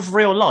point. If that was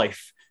real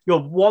life,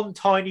 you're one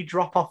tiny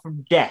drop off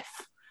from death.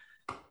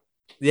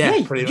 Yeah,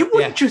 pretty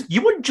much.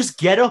 You wouldn't just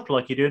get up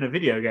like you do in a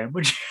video game,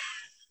 would you?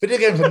 Video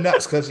games are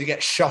nuts because you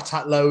get shot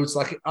at loads.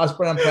 Like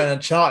when I'm playing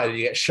Uncharted,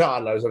 you get shot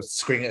at loads. The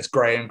screen gets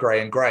grey and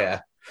grey and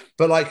greyer.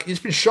 But like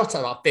you've been shot at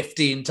about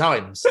 15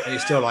 times, and you're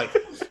still like,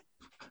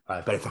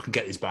 I better fucking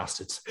get these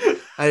bastards.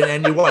 And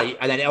then you wait,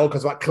 and then it all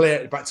comes back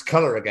to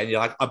colour again. You're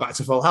like, I'm back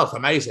to full health.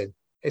 Amazing.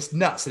 It's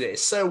nuts, isn't it?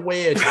 It's so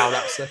weird how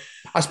that's.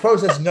 I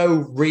suppose there's no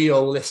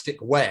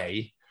realistic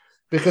way,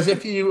 because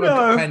if you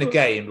are playing a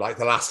game like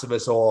The Last of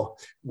Us or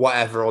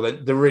whatever, or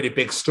the really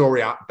big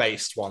story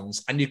based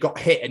ones, and you got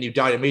hit and you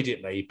died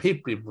immediately,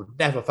 people would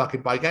never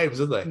fucking buy games,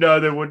 would they? No,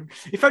 they wouldn't.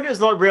 In fact, it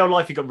was like real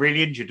life. You got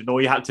really injured, and all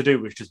you had to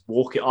do was just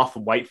walk it off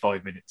and wait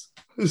 5 minutes.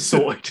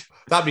 Sorted.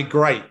 That'd be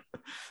great.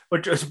 Or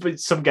just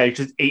some games,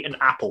 just eat an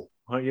apple.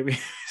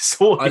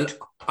 Sorted.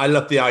 I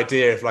love the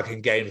idea of like in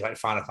games like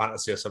Final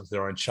Fantasy or something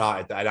or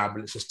Uncharted that an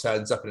ambulance just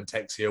turns up and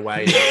takes you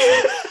away.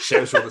 And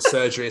shows you all the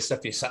surgery and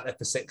stuff. You sat there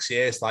for 6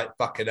 years, like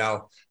fucking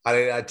hell.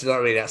 I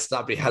don't really.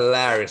 That'd be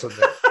hilarious.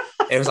 Wouldn't it?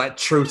 It was like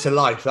true to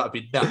life. That'd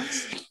be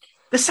nuts. At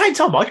the same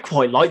time, I'd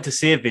quite like to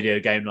see a video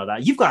game like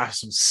that. You've got to have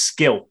some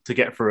skill to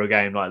get through a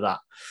game like that.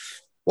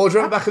 Well, do you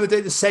remember back in the day,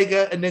 the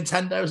Sega and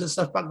Nintendos and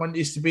stuff back when it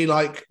used to be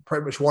like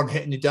pretty much one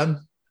hit and you're done?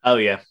 Oh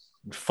yeah.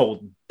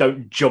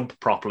 Don't jump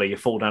properly, you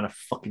fall down a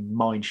fucking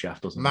mine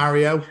shaft or something.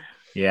 Mario.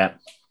 Yeah.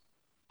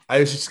 I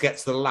used to get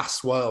to the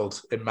last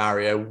world in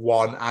Mario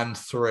 1 and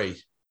 3.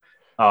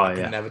 Oh, I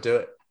could never do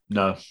it.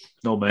 No,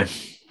 man.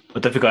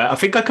 I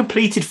think I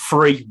completed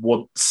 3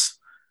 once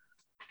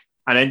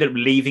and I ended up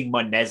leaving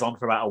my NES on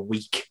for about a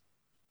week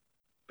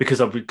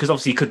because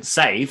obviously you couldn't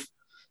save.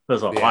 I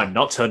was like, I'm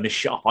not turning this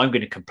shit off. I'm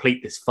going to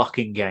complete this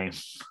fucking game.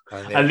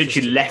 I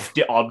literally left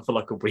it on for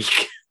like a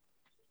week.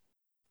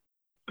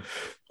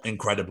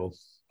 Incredible.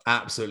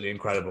 Absolutely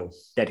incredible.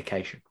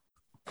 Dedication.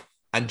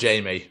 And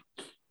Jamie,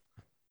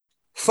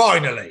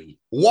 finally,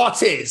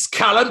 what is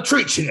Callum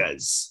teaching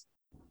us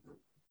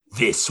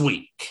this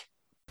week?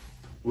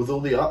 With all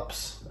the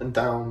ups and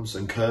downs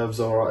and curves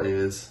our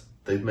ears,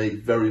 they've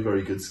made very,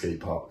 very good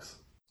skate parks.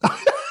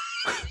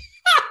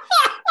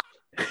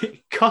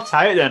 Cut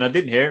out then. I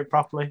didn't hear it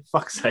properly.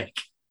 Fuck's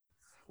sake.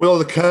 With all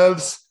the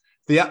curves,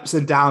 the ups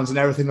and downs and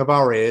everything of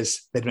our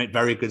ears, they'd make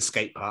very good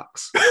skate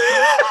parks.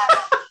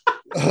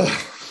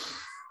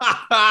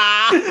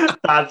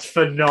 That's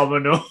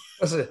phenomenal.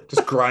 That's it,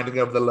 just grinding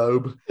over the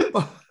lobe.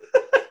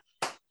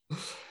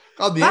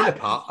 On the inner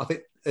part, I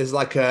think is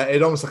like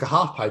it's almost like a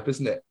half pipe,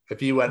 isn't it?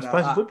 If you went,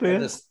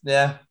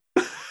 yeah.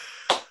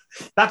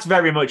 That's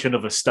very much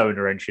another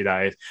stoner entry.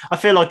 That is. I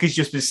feel like he's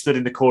just been stood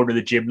in the corner of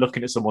the gym,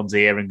 looking at someone's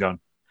ear, and gone,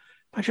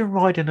 "Imagine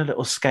riding a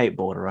little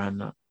skateboard around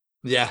that."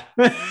 Yeah,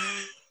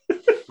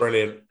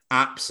 brilliant,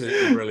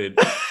 absolutely brilliant.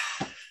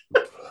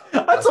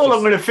 That's all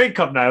I'm going to think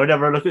of now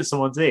whenever I look at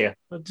someone's ear.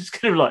 I'm just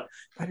going to be like,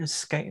 I'm just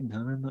skating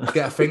down.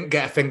 Get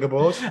a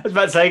fingerboard. I was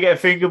about to say, get a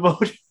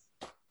fingerboard.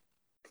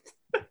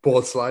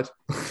 Board slide.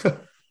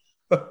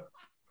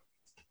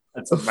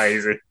 That's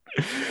amazing.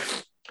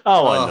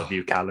 Oh, I love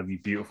you, Callum, you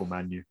beautiful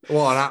man, you.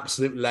 What an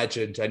absolute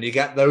legend. And you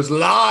get those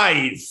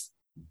live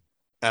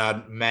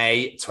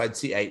May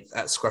 28th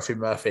at Scruffy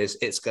Murphy's.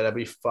 It's going to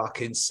be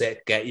fucking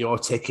sick. Get your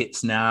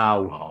tickets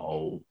now.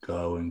 Oh,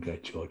 go and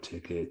get your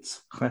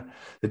tickets. How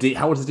would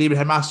the Demon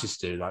Headmasters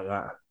do like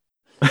that?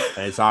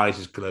 And his eyes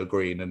just glow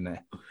green, and they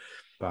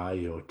buy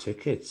your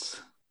tickets.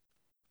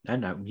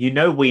 No. You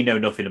know we know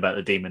nothing about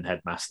the Demon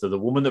Headmaster. The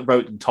woman that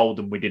wrote them told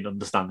them we didn't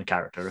understand the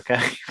character,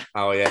 okay?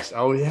 Oh, yes.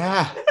 Oh,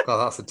 yeah.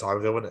 God, that's the time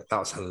ago, wasn't it? That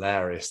was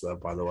hilarious, though,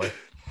 by the way.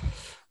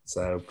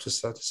 So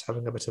just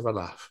having a bit of a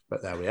laugh.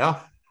 But there we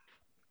are.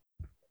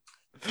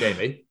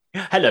 Jamie.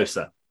 Hello,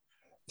 sir.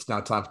 It's now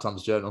time for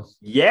Tom's Journal.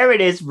 Yeah,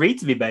 it is. Read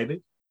to me,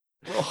 baby.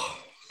 Oh,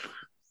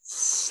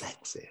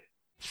 sexy.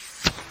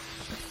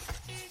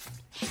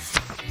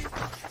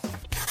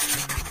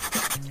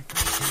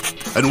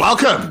 And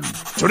welcome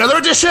to another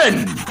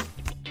edition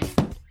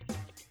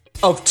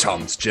of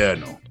Tom's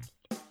Journal.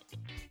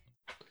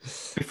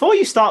 Before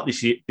you start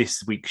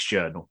this week's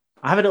journal,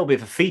 I have a little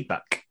bit of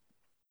feedback.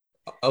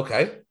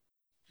 Okay.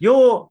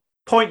 Your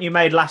point you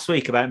made last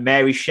week about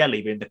Mary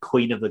Shelley being the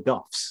Queen of the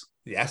Goths.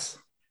 Yes.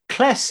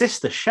 Claire's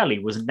sister Shelley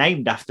was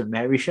named after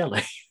Mary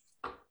Shelley.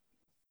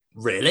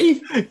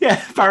 Really?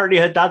 Yeah, apparently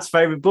her dad's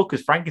favourite book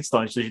was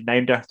Frankenstein, so she's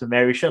named after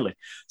Mary Shelley.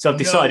 So I've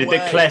decided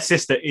that Claire's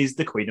sister is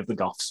the Queen of the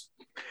Goths.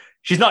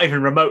 She's not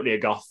even remotely a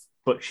goth,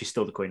 but she's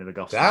still the Queen of the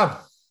Goths. Damn.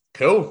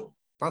 Cool.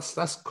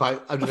 That's quite...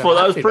 I thought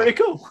that was pretty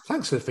cool.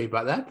 Thanks for the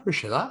feedback there.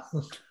 Appreciate that.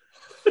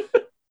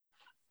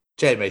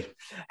 Jamie.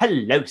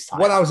 Hello,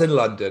 Simon. When I was in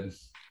London,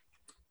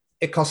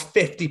 it cost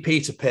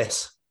 50p to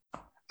piss.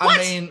 I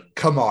mean,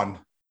 come on.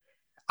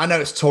 I know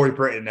it's Tory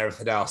Britain and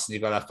everything else, and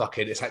you've got to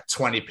fucking... It's like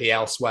 20p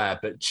elsewhere,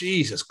 but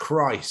Jesus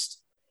Christ.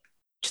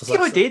 Just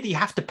the idea that you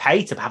have to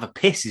pay to have a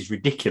piss is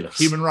ridiculous.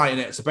 Human right,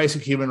 innit? It's a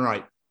basic human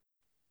right.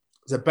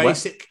 It's a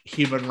basic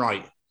human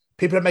right.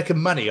 People are making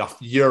money off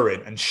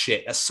urine and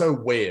shit. That's so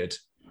weird.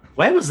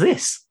 Where was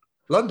this?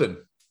 London.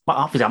 What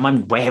office am I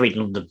wearing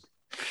London?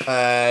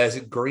 Is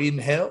it Green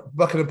Hill?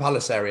 Buckingham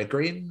Palace area.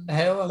 Green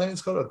Hill, I think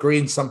it's called. A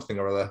Green something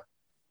or other.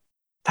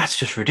 That's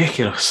just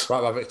ridiculous.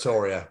 Right by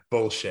Victoria.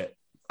 Bullshit.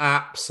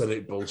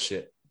 Absolute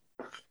bullshit.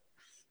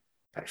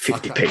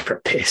 50p for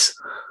a piss.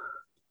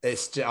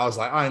 I was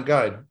like, I ain't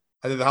going.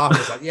 And then the half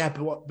was like, yeah,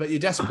 but what? But you're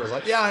desperate. I was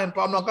like, yeah,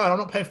 but I'm not going. I'm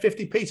not paying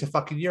 50p to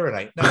fucking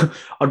urinate. No.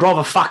 I'd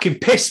rather fucking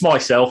piss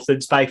myself than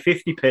pay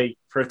 50p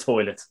for a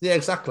toilet. Yeah,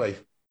 exactly.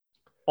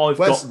 I've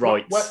got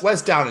rights.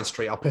 Where's Downing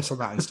Street? I'll piss on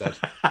that instead.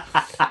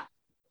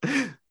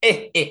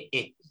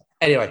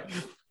 Anyway.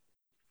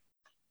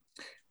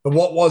 But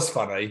what was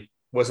funny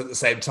was at the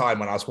same time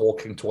when I was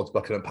walking towards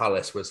Buckingham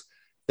Palace was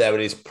there were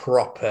these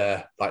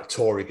proper like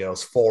Tory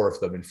girls, 4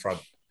 of them in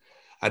front.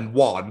 And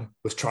one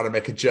was trying to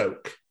make a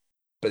joke,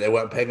 but they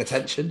weren't paying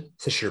attention.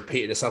 So she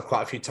repeated herself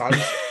quite a few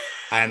times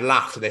and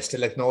laughed, and they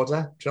still ignored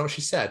her. Do you know what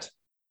she said?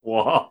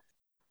 What?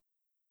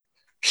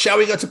 Shall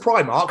we go to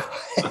Primark?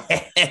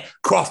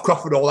 Croft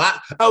and all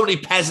that. Only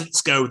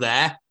peasants go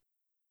there.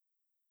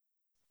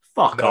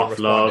 Fuck off,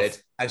 love.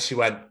 And she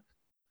went,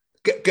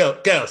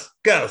 girls.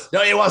 You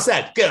know what I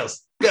said?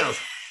 Girls.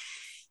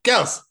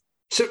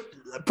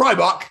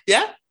 Primark,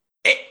 yeah?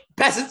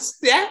 Peasants,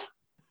 yeah?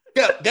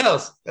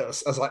 Girls. I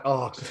was like,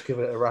 oh, just give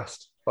it a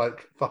rest.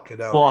 Like, fucking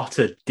hell. What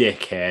a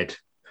dickhead.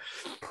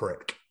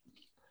 Prick.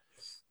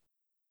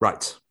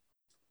 Right.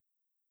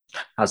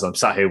 As I'm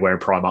sat here wearing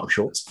Primark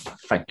shorts.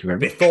 Thank you very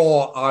much.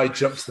 Before I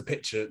jumped to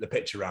the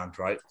picture round,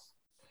 right?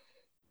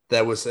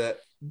 There was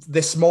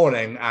this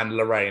morning, and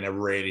Lorraine are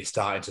really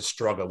starting to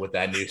struggle with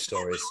their news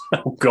stories.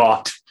 Oh,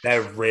 God.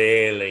 They're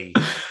really,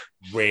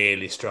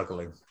 really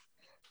struggling.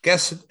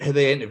 Guess who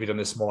they interviewed on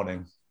this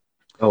morning?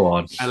 Go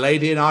on. A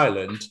lady in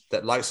Ireland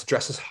that likes to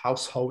dress as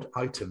household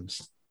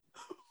items.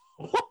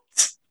 What?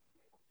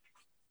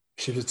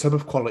 She was a tub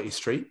of Quality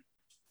Street.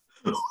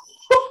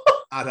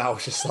 And I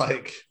was just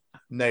like,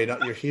 no, you're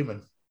not. You're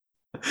human.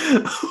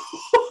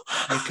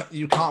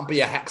 You can't be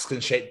a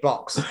hexagon-shaped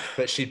box.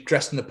 But she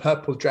dressed in a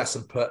purple dress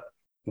and put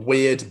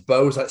weird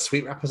bows like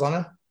sweet wrappers on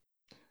her.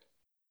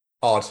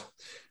 Odd.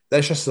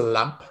 Then she was a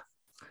lamp.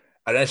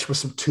 And then she was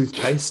some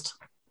toothpaste.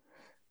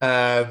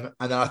 And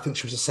then I think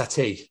she was a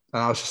settee.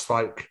 And I was just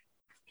like...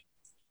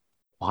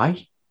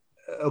 Why?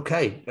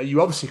 Okay.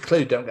 You obviously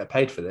clearly don't get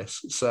paid for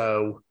this.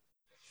 So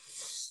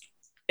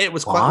it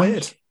was quite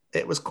weird.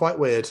 It was quite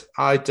weird.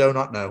 I do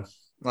not know.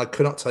 I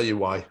could not tell you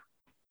why.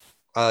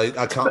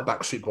 I can't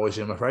Backstreet Boys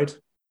you, I'm afraid.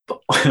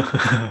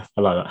 I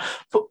like that.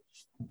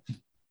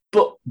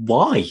 But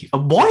why?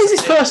 And why is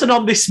this person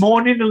on This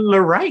Morning in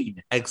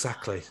Lorraine?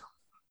 Exactly.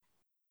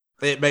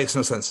 It makes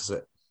no sense, does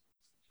it?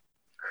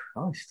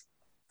 Christ.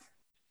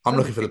 I'm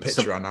looking for the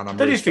picture right now.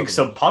 Don't you think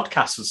some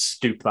podcasts would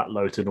stoop that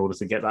low in order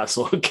to get that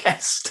sort of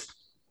guest?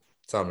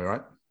 Tell me,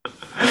 right?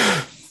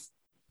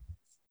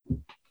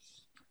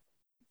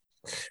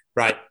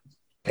 Right.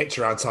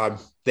 Picture round time.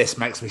 This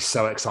makes me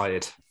so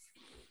excited.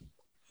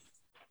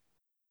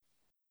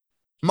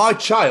 My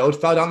child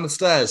fell down the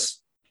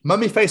stairs.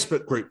 Mummy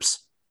Facebook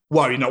groups.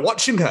 Why are you not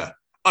watching her?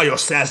 Are your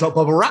stairs not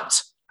bubble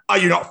wrapped? Are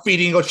you not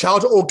feeding your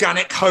child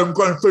organic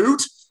homegrown food?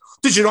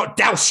 Did you not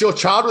douse your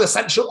child with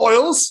essential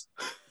oils?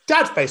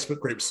 Dad Facebook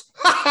groups.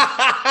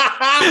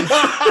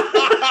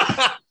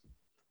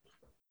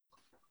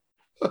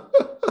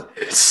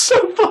 It's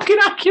so fucking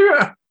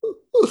accurate.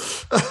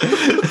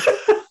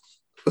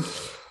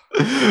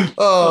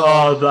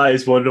 Oh, that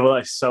is wonderful.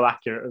 That is so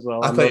accurate as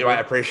well. I thought you might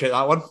appreciate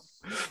that one.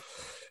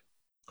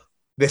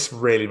 This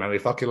really made me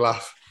fucking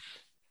laugh.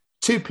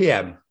 2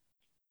 p.m.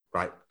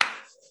 Right.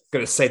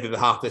 Going to save the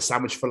half of this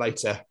sandwich for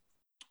later.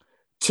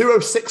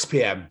 2:06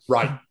 p.m.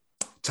 Right.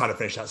 Time to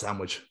finish that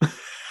sandwich.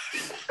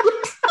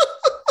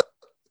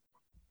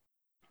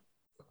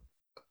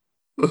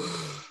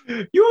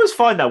 You always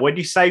find that when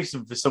you save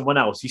some for someone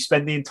else, you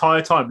spend the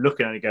entire time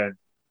looking at it going,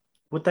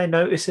 would they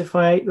notice if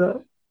I ate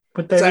that?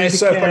 Would they really It's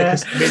so care? funny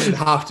because me and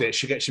half it,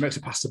 she makes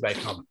a pasta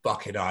bacon. I'm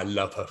fucking, I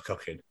love her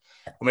cooking.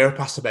 When we have a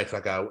pasta bacon,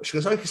 I go, she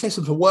goes, oh, you can save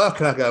some for work.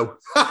 And I go,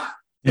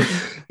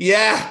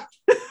 yeah,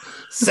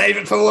 save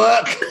it for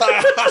work.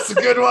 That's a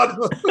good one.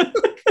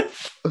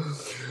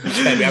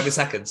 Maybe have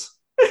seconds.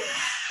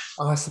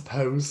 I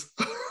suppose.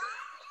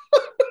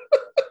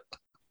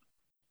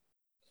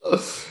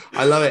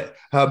 I love it.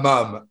 Her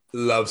mum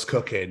loves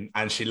cooking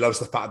and she loves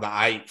the fact that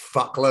I eat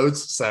fuckloads.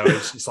 So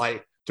she's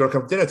like, do you want to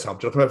come for dinner, Tom?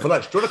 Do you want to come over for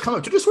lunch? Do you want to come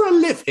up? Do you just want to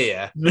live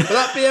here? Will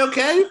that be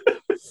okay?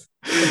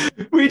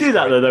 We do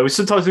that though.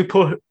 Sometimes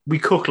we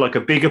cook like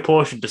a bigger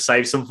portion to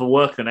save some for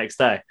work the next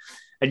day.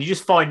 And you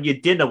just find your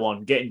dinner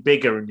one getting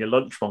bigger and your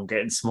lunch one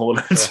getting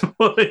smaller and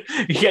smaller.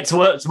 You get to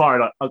work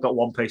tomorrow, like, I've got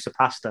one piece of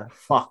pasta.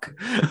 Fuck.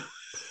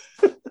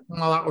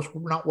 Well, that was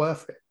not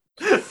worth it.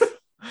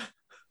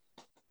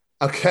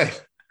 Okay.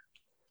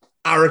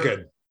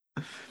 Arrogant.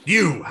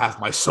 You have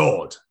my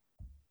sword.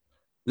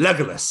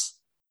 Legolas.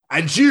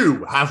 And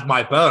you have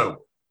my bow.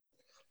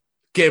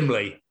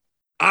 Gimli.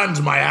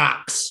 And my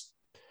axe.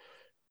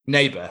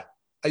 Neighbour.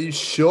 Are you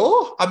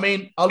sure? I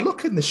mean, I'll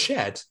look in the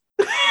shed.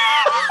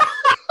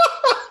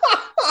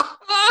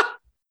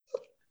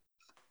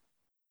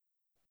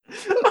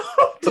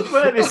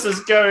 Where this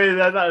is going,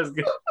 that was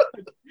good.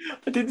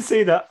 I didn't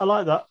see that. I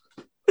like that.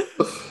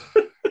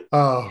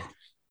 Oh.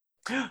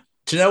 Do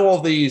you know all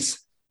these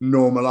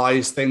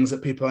normalized things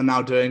that people are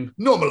now doing?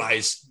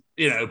 Normalize,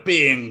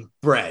 being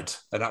bred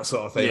and that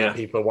sort of thing. Yeah.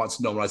 People want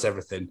to normalize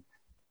everything.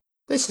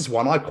 This is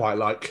one I quite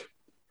like.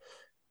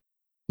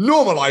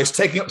 Normalize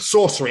taking up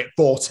sorcery at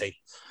 40.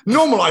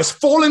 Normalize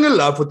falling in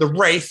love with the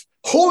wraith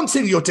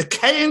haunting your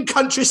decaying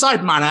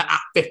countryside manor at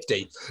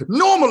 50.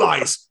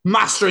 Normalize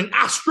mastering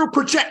astral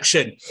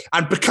projection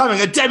and becoming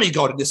a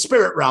demigod in the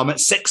spirit realm at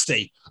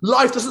 60.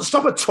 Life doesn't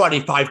stop at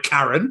 25,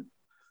 Karen.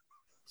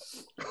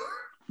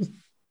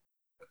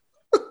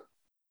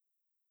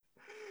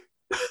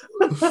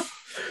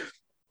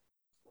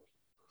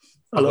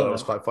 I thought that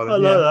was quite funny. I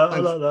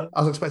like that.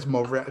 I was expecting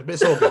more reaction, but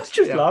it's all good.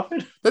 Just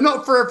laughing. They're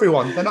not for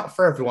everyone. They're not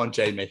for everyone,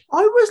 Jamie.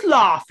 I was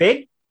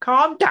laughing.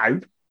 Calm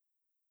down.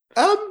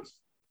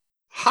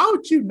 How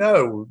do you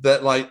know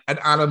that an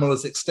animal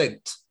is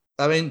extinct?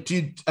 I mean,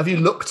 have you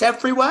looked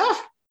everywhere?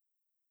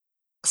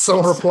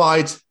 Someone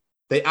replied,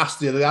 they asked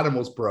the other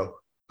animals, bro.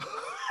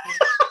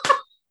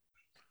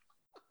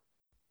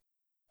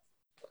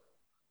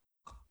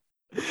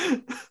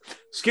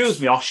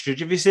 Excuse me, ostrich,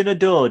 have you seen a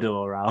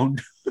dodo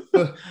around?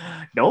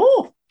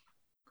 No.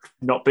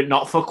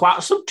 Not for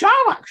quite some time,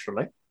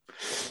 actually.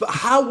 But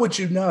how would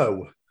you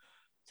know?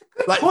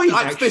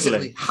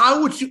 Physically,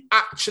 how would you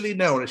actually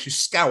know unless you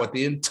scoured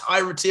the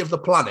entirety of the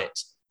planet?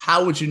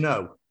 How would you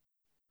know?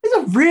 It's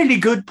a really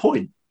good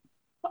point.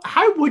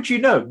 How would you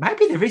know?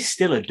 Maybe there is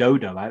still a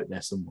dodo out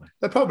there somewhere.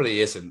 There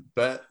probably isn't,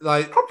 but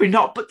probably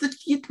not. But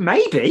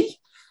maybe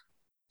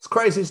it's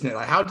crazy, isn't it?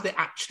 How do they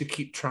actually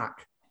keep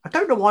track? I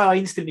don't know why I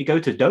instantly go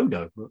to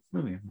dodo. But,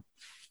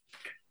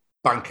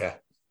 Banker.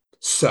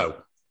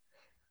 So,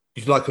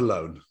 you'd like a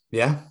loan,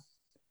 yeah?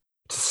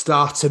 To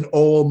start an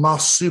all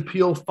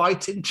marsupial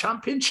fighting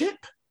championship?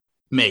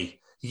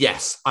 Me.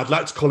 Yes, I'd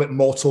like to call it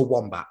Mortal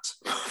Wombat.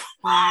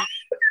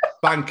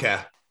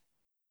 Banker.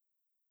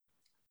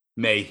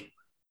 Me.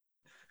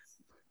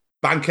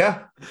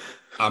 Banker.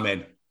 I'm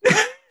in.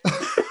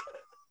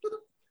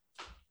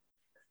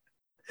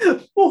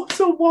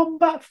 Mortal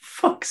Wombat, for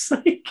fuck's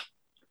sake.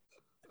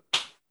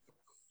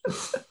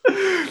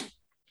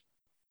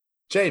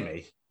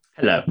 Jamie.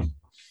 Hello.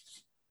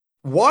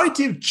 Why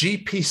do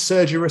GP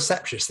surgery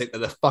receptionists think they're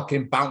the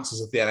fucking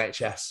bouncers of the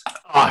NHS?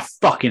 I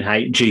fucking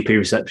hate GP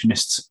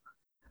receptionists.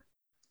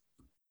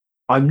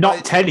 I'm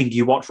not telling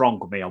you what's wrong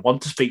with me. I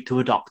want to speak to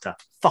a doctor.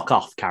 Fuck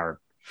off, Karen.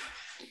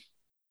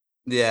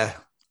 Yeah.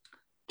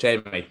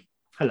 Jamie.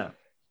 Hello.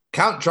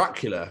 Count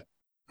Dracula,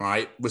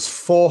 right, was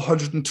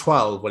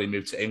 412 when he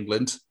moved to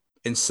England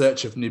in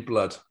search of new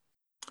blood.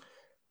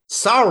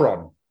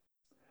 Sauron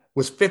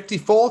was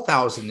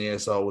 54,000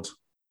 years old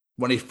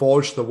when he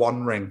forged the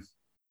One Ring.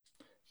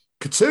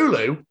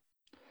 Cthulhu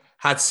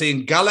had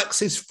seen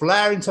galaxies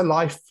flare into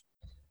life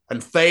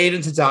and fade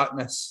into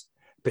darkness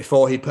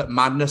before he put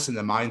madness in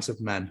the minds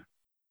of men.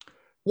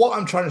 What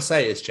I'm trying to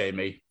say is,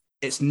 Jamie,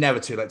 it's never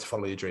too late to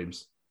follow your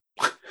dreams.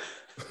 That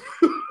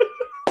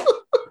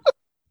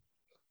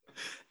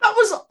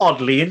was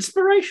oddly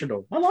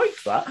inspirational. I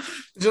liked that.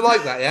 Did you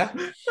like that, yeah?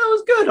 That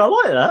was good. I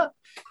like that.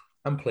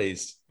 I'm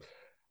pleased.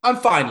 And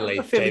finally,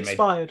 I feel Jamie.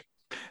 inspired.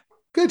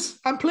 Good.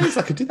 I'm pleased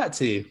I could do that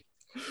to you.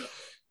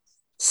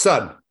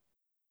 Son.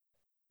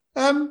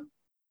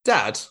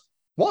 Dad,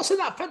 What's in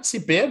that fancy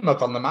beer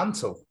mug on the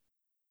mantle?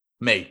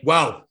 Me.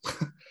 Well,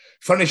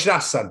 funny you should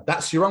ask, son.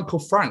 That's your Uncle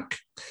Frank.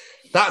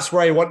 That's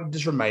where he wanted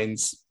his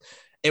remains.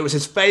 It was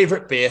his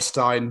favourite beer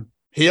stein.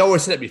 He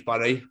always said it'd be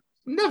funny.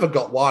 Never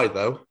got why,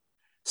 though.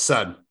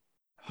 Son,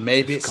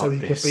 maybe it's so he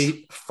could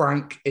be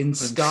Frank in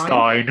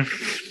Stein.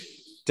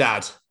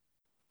 Dad,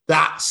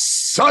 that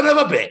son of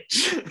a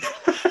bitch.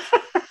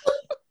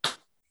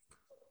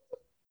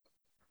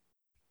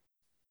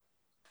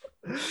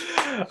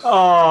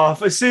 Oh,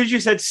 as soon as you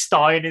said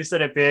Stein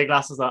instead of beer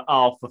glass, I was like,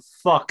 oh, for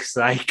fuck's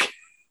sake.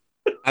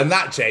 And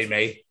that,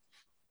 Jamie,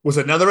 was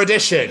another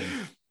edition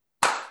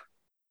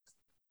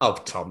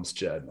of Tom's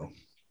Journal.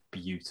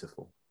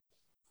 Beautiful.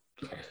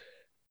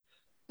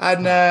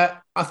 And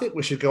I think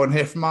we should go and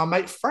hear from our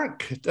mate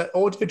Frank, the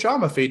audio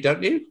drama feed,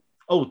 don't you?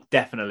 Oh,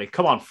 definitely.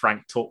 Come on,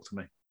 Frank, talk to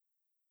me.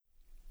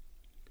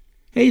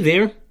 Hey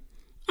there.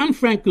 I'm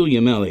Frank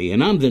Guglielmelli,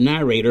 and I'm the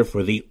narrator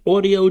for the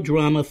audio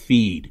drama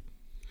feed,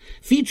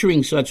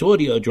 featuring such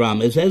audio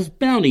dramas as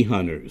Bounty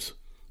Hunters,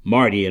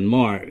 Marty and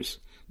Mars,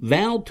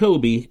 Val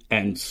Toby,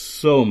 and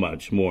so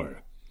much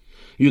more.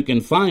 You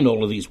can find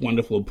all of these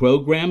wonderful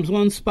programs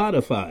on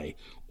Spotify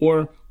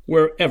or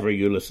wherever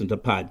you listen to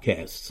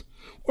podcasts.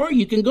 Or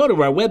you can go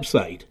to our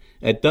website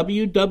at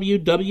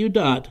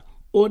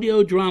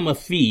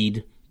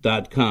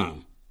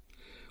www.audiodramafeed.com.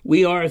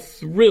 We are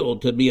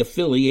thrilled to be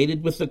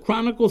affiliated with the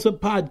Chronicles of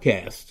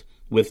Podcast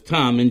with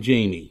Tom and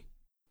Jamie.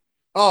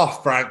 Oh,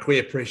 Frank, we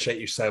appreciate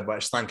you so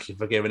much. Thank you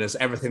for giving us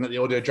everything at the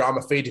audio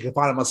drama feed. You can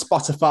find them on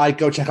Spotify.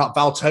 Go check out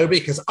Val Toby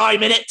because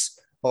I'm in it.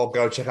 Or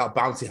go check out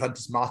Bounty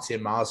Hunters, Marty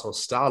and Mars, or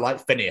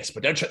Starlight Phineas.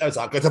 But don't check those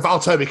out. Go to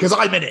Val Toby because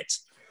I'm in it.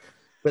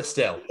 But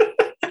still.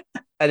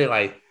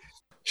 Anyway,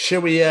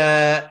 should we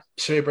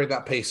bring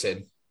that piece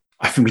in?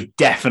 I think we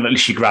definitely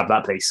should grab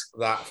that piece.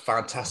 That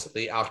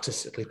fantastically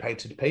artistically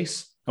painted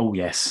piece. Oh,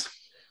 yes.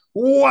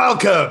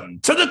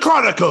 Welcome to the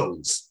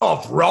Chronicles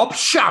of Rob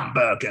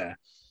Schamberger.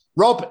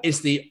 Rob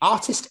is the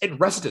artist in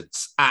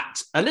residence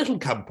at a little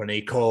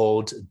company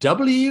called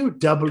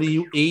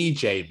WWE,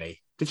 Jamie.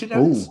 Did you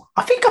know this?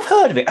 I think I've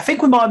heard of it. I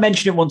think we might have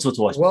mentioned it once or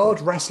twice. World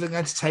Wrestling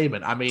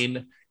Entertainment. I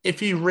mean,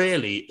 if you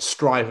really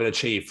strive and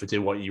achieve to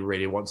do what you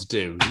really want to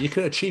do, you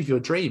can achieve your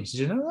dreams.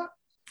 Did you know that?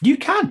 You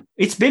can.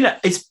 Let's be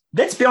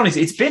honest,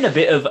 it's been a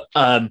bit of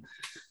I'm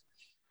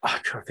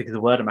trying to think of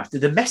the word I'm after.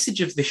 The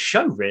message of this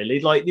show,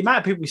 really, like the amount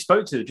of people we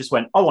spoke to just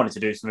went, I wanted to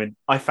do something.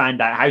 I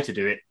found out how to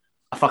do it.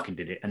 I fucking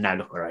did it. And now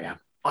look where I am.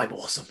 I'm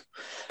awesome.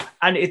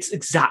 And it's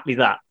exactly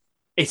that.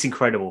 It's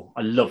incredible.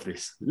 I love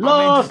this.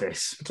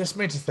 This. Just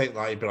me to think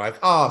that you'd be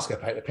like, I was going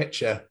to paint a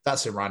picture.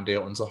 That's in Randy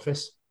Orton's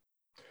office.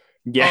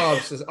 Yeah.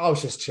 I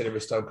was just chilling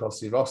with Stone Cold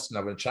Steve Austin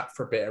having a chat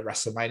for a bit at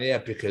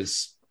WrestleMania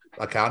because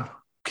I can.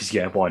 Because,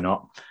 yeah, why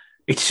not?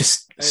 It's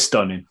just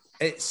stunning.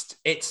 It's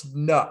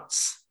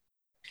nuts.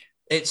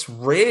 It's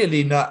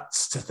really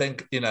nuts to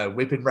think,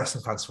 we've been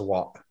wrestling fans for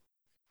what?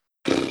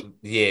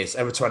 Years,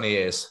 over 20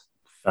 years.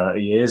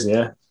 30 years,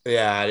 yeah.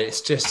 Yeah,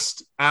 it's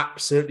just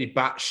absolutely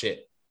batshit.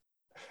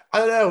 I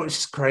don't know, it's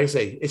just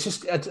crazy. It's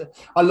just,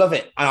 I love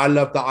it. And I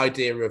love the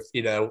idea of,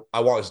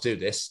 I wanted to do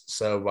this,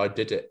 so I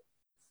did it.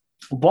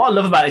 What I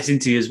love about this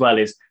interview as well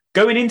is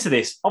going into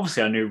this,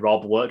 obviously I knew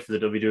Rob worked for the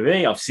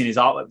WWE. I've seen his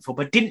artwork before,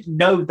 but didn't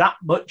know that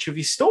much of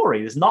his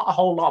story. There's not a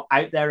whole lot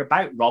out there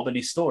about Rob and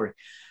his story.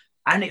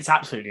 And it's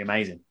absolutely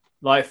amazing.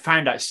 Like,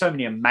 found out so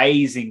many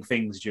amazing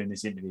things during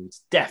this interview.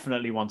 It's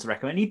definitely one to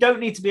recommend. You don't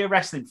need to be a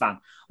wrestling fan.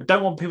 I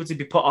don't want people to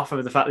be put off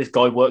over the fact this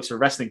guy works for a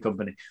wrestling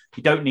company.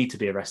 You don't need to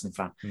be a wrestling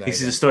fan. No,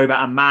 this is a story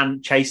about a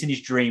man chasing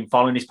his dream,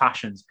 following his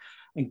passions,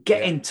 and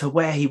getting to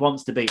where he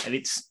wants to be. And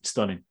it's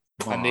stunning.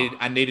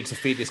 I needed to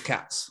feed his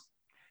cats.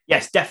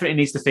 Yes, definitely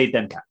needs to feed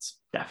them cats.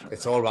 Definitely.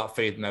 It's all about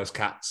feeding those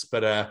cats. But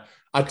to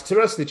be honest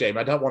with you, Jamie,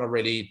 I don't want to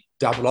really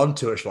dabble on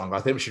too much longer. I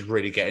think we should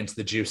really get into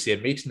the juicy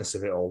and meatiness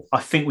of it all.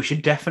 I think we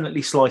should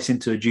definitely slice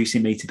into a juicy,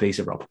 meaty piece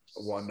of Rob.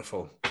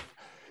 Wonderful.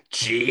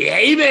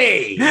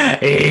 Jamie!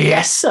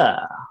 Yes,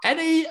 sir.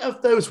 Any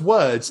of those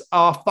words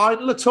are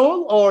final at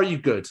all, or are you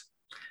good?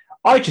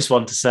 I just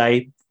want to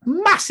say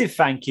massive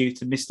thank you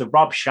to Mr.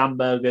 Rob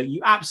Schamberger.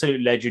 You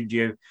absolute legend,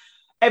 you.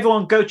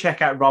 Everyone go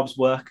check out Rob's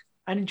work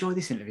and enjoy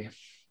this interview.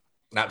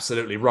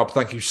 Absolutely. Rob,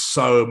 thank you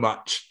so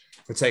much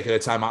for taking the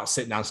time out,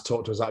 sitting down to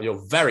talk to us out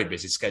your very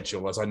busy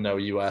schedule, as I know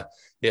you are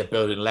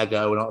building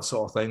Lego and that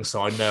sort of thing.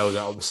 So I know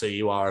that obviously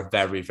you are a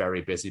very,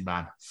 very busy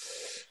man.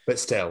 But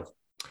still,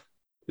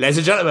 ladies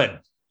and gentlemen,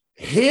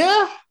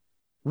 here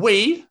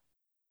we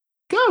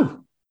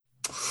go.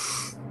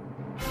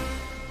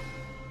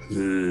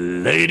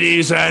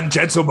 Ladies and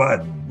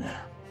gentlemen,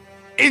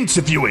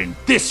 interviewing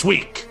this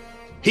week,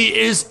 he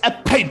is a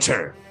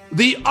painter,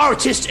 the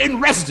artist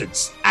in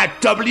residence at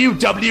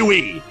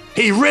WWE.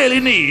 He really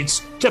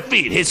needs to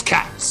feed his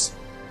cats.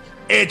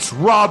 It's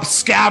Rob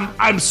Schamberger.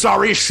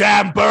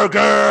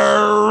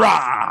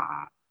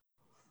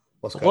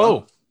 What's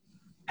going on?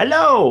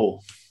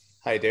 Hello.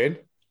 How you doing?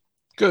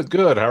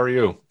 Good. How are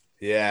you?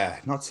 Yeah,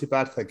 not too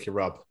bad. Thank you,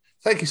 Rob.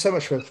 Thank you so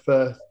much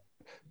for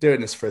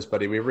doing this for us,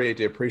 buddy. We really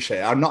do appreciate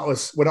it. We're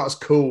not as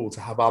cool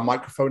to have our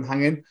microphone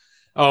hanging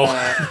Oh,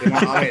 You know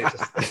what I mean? It's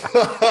just-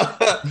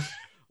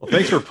 well,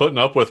 thanks for putting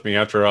up with me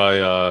after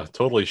I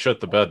totally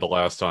shit the bed the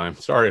last time.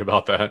 Sorry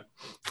about that.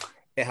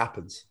 It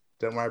happens.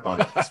 Don't worry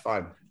about it. It's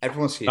fine.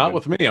 Everyone's human. Not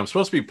with me. I'm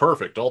supposed to be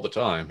perfect all the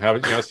time.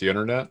 Haven't you asked the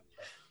internet?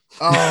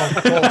 Oh,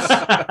 of course.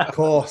 Of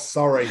course.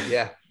 Sorry.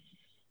 Yeah.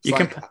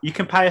 You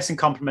can pay us in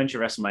complimentary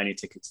WrestleMania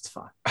tickets. It's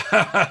fine.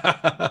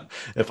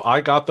 If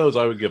I got those,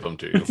 I would give them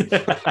to you.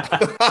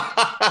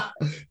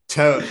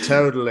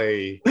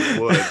 Totally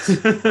would.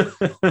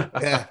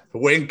 Yeah.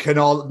 Wink and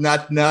all.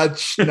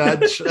 Nudge.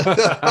 As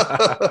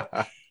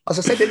I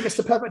said, didn't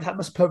Mr. Perfect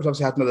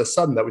obviously had another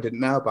son that we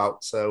didn't know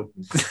about. So.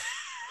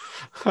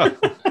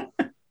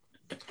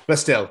 But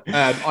still,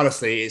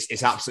 honestly,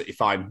 it's absolutely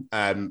fine.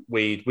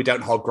 We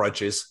don't hold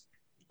grudges.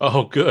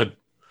 Oh, good.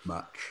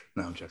 Much.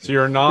 No, I'm joking. So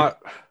you're not.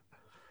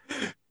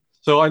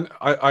 So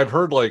I've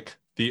heard like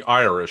the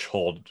Irish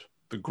hold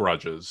the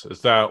grudges.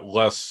 Is that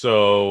less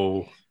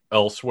so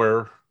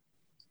elsewhere?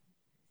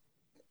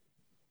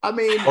 I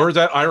mean, or is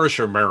that Irish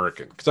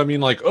American? Because I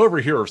mean, like over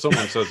here, if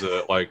someone says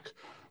that like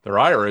they're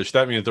Irish,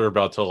 that means they're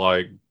about to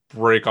like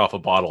break off a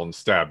bottle and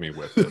stab me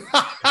with it.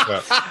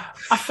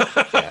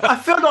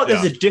 I feel like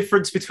there's a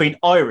difference between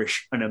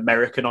Irish and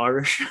American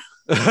Irish.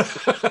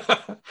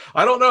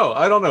 I don't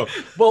know.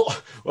 Well,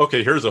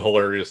 okay, here's a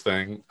hilarious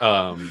thing.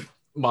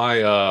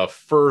 My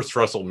first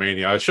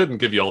WrestleMania, I shouldn't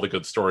give you all the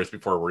good stories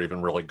before we're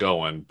even really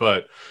going,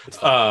 but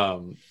I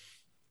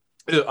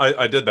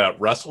did that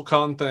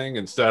WrestleCon thing.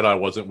 Instead, I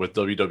wasn't with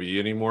WWE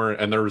anymore,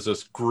 and there was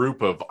this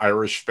group of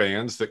Irish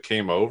fans that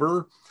came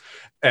over,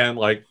 and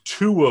like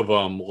two of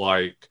them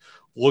like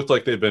looked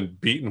like they'd been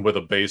beaten with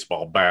a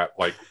baseball bat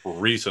like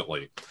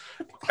recently,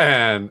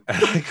 and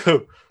I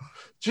go,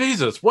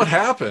 Jesus, what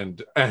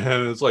happened?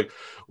 And it's like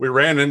we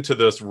ran into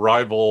this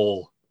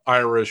rival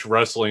Irish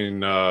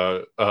wrestling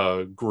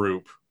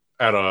group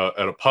at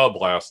a pub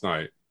last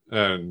night,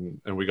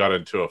 and we got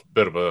into a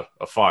bit of a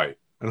fight.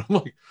 And I'm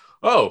like,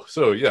 oh,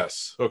 so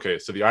yes, okay,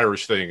 so the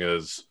Irish thing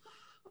is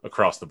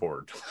across the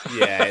board.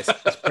 Yeah,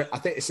 I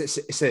think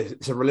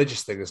it's a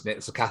religious thing, isn't it?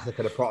 It's a Catholic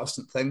and a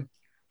Protestant thing.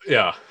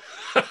 Yeah.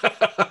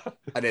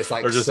 And it's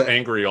like they're just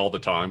angry all the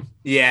time.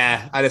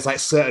 Yeah, and it's like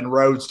certain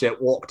roads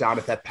don't walk down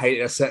if they're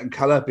painted a certain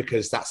color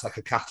because that's like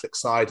a Catholic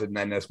side, and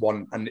then there's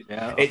one, and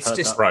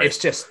it's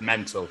just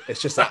mental.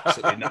 It's just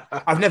absolutely not.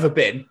 I've never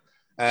been.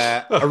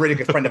 A really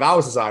good friend of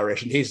ours is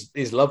Irish, and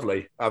he's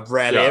lovely. I've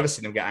rarely ever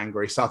seen him get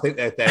angry. So I think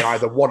they're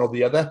either one or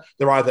the other.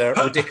 They're either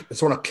ridiculous,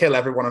 they want to kill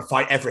everyone and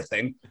fight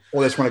everything,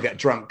 or they just want to get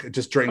drunk,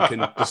 just drink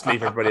and just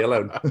leave everybody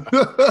alone.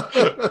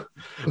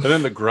 And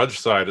then the grudge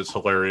side is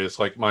hilarious.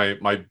 Like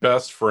my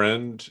best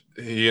friend,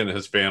 he and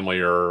his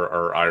family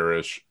are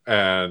Irish,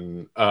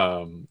 and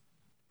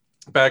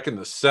back in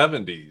the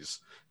 70s,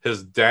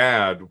 his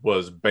dad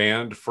was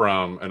banned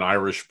from an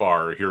Irish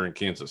bar here in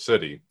Kansas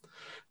City.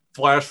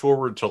 Flash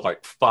forward to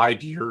like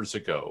 5 years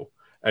ago,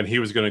 and he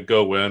was going to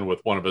go in with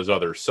one of his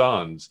other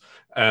sons,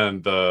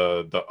 and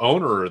the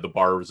owner of the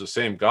bar was the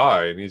same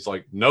guy, and he's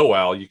like, no,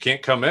 Al, you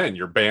can't come in,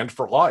 you're banned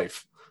for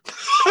life.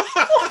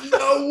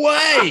 No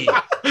way.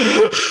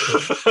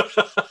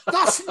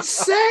 That's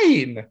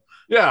insane.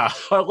 Yeah,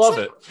 I love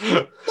it.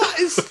 That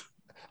is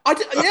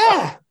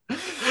yeah.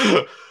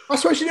 I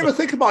suppose you never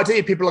think about it, do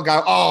you? People will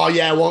go, oh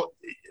yeah, well,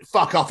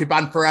 fuck off, you're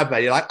banned forever.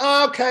 You're like,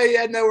 oh, okay,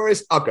 yeah, no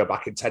worries. I'll go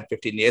back in 10,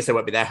 15 years. They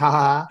won't be there.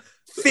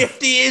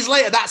 50 years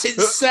later, that's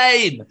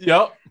insane.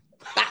 Yep.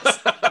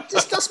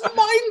 That's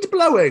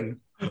mind-blowing.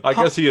 I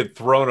guess he had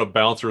thrown a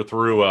bouncer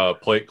through a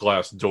plate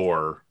glass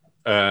door,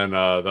 and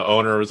the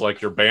owner was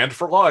like, you're banned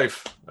for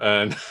life,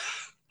 and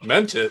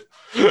meant it.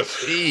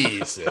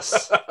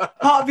 Jesus.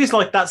 Part of you's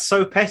like, that's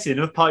so petty, and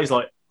the other part is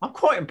like, I'm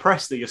quite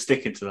impressed that you're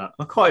sticking to that.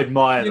 I quite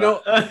admire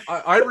that.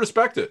 I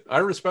respect it.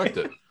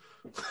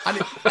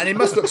 And he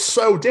must look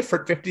so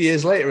different 50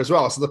 years later as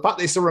well. So the fact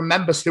that he still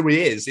remembers who he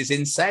is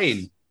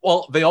insane.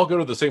 Well, they all go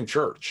to the same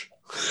church.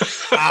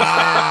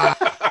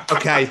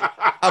 Okay.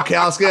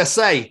 I was going to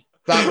say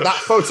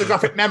that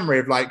photographic memory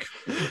of like,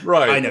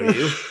 right, I know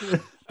you,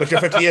 but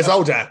you're 50 years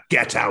older.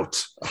 Get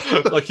out.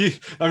 Like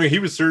he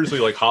was seriously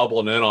like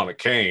hobbling in on a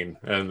cane,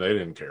 and they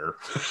didn't care.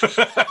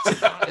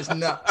 That is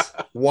nuts.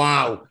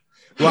 Wow.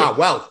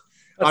 Well.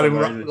 I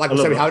mean, like I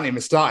said, we haven't even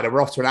started, and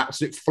we're off to an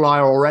absolute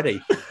flyer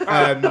already.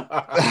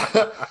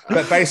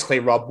 But basically,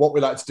 Rob, what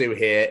we like to do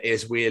here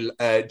is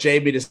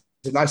Jamie does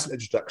a nice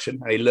introduction,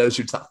 and he lures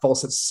you to that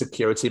false sense of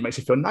security, makes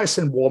you feel nice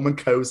and warm and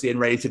cozy and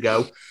ready to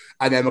go.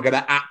 And then we're going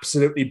to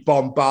absolutely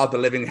bombard the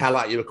living hell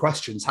out of you with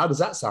questions. How does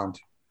that sound?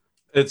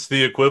 It's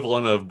the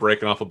equivalent of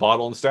breaking off a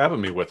bottle and stabbing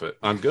me with it.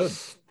 I'm good.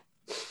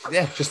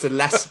 Yeah, just a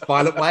less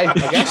violent way, I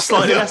guess.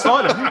 Slightly less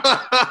violent.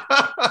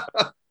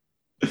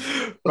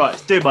 Right,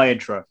 let's do my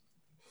intro.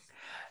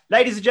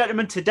 Ladies and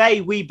gentlemen,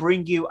 today we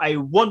bring you a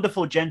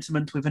wonderful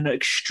gentleman with an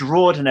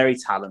extraordinary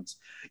talent.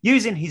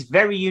 Using his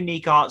very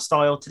unique art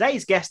style,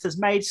 today's guest has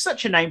made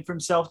such a name for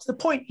himself to the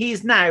point he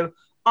is now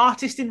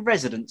artist in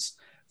residence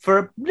for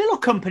a little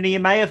company you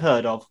may have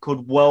heard of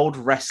called World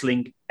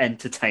Wrestling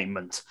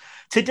Entertainment.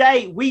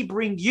 Today we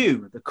bring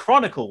you the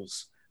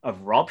Chronicles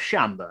of Rob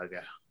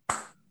Schamberger.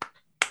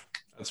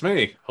 It's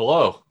me.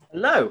 Hello.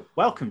 Hello.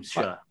 Welcome,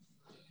 sir.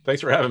 Thanks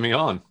for having me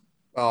on.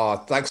 Oh,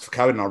 thanks for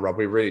coming on, Rob.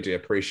 We really do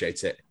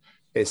appreciate it.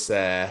 It's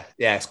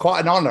it's quite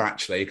an honor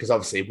actually, because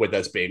obviously with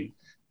us being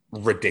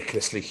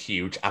ridiculously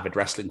huge avid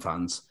wrestling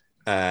fans,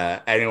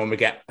 anyone we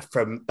get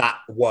from that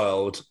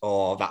world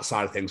or that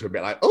side of things would be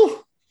like,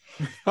 oh,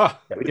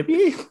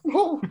 WWE.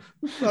 Oh.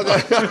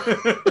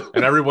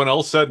 And everyone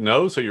else said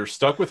no, so you're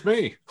stuck with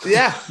me.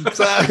 Yeah.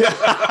 So,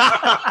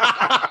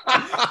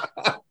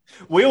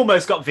 we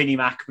almost got Vinnie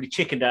Mac, but he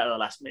chickened out at the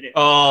last minute.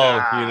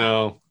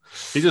 Oh,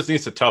 he just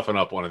needs to toughen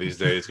up one of these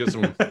days. Get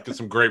some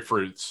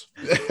grapefruits.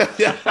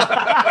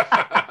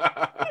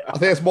 I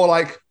think it's more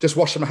like just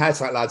wash my hair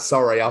tight, lads.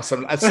 Sorry, I'll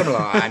similar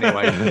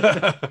anyway.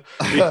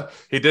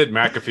 he did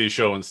McAfee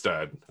show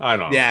instead. I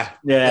don't know.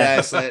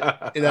 Yeah.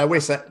 So, we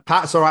said,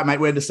 Pat's all right,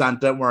 mate. We understand.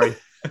 Don't worry.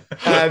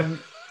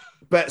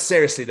 But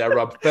seriously, though,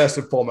 Rob. First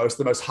and foremost,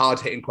 the most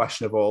hard-hitting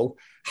question of all: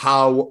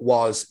 how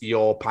was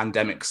your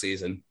pandemic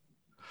season?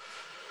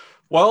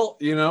 Well,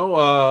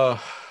 I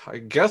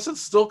guess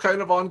it's still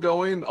kind of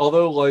ongoing.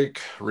 Although,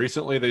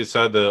 recently they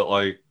said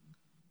that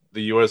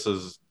the U.S.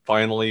 is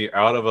finally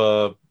out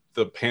of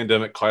the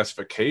pandemic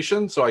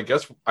classification, so I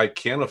guess I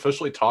can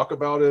officially talk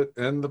about it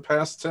in the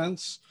past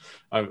tense.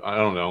 I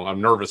don't know.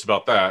 I'm nervous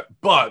about that,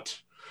 but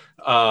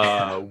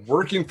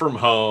working from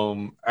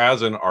home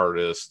as an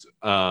artist,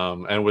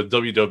 and with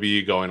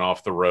WWE going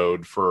off the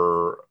road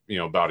for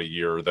about a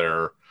year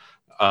there,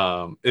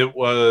 it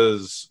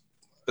was,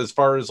 as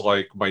far as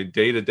my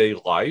day-to-day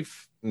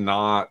life,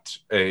 not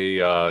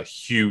a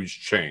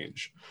huge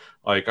change.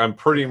 I'm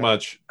pretty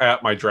much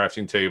at my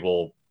drafting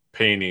table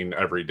painting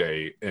every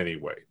day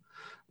anyway.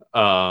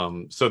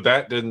 So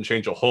that didn't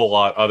change a whole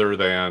lot, other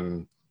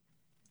than,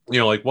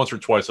 once or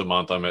twice a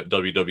month I'm at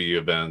WWE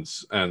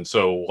events. And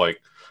so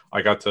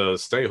I got to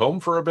stay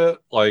home for a bit.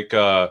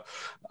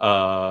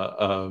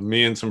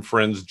 Me and some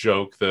friends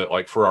joke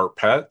that for our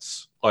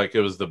pets, it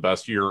was the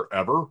best year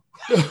ever.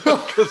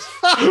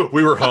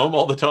 We were home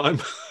all the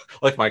time.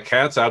 My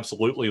cats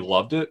absolutely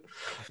loved it.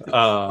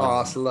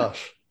 That's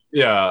lush.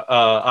 Yeah.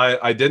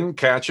 I didn't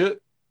catch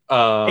it.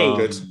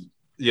 Good.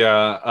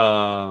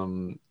 Yeah.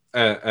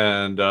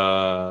 And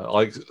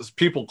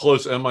people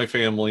close in my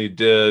family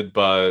did,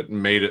 but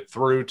made it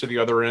through to the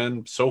other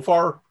end so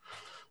far.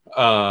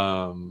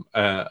 So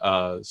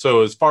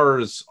as far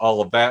as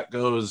all of that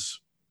goes,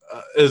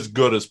 as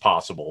good as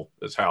possible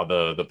is how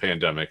the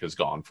pandemic has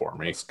gone for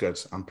me. That's good.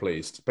 I'm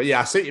pleased. But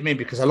yeah, I see what you mean,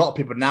 because a lot of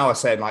people now are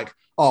saying when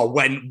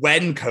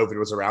COVID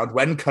was around,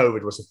 when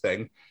COVID was a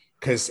thing,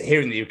 because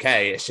here in the UK,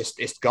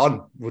 it's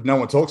gone. No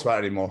one talks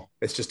about it anymore.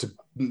 It's just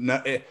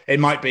it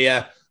might be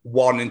a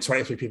 1 in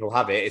 23 people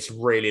have it. It's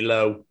really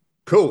low.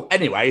 Cool.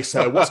 Anyway,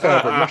 so what's going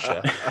on in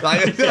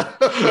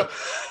Russia?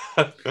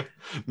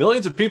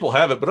 Millions of people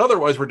have it, but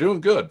otherwise we're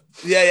doing good.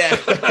 Yeah.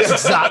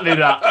 Exactly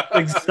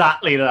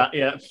that.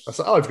 Yeah. I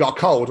said, you've got a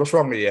cold. What's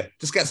wrong with you?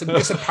 Just get some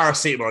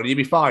paracetamol and you'll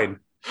be fine.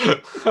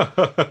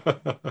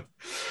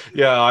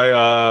 Yeah,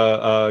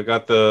 I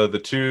got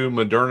the 2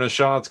 Moderna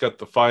shots, got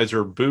the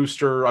Pfizer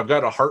booster. I've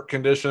got a heart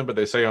condition, but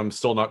they say I'm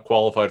still not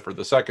qualified for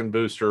the second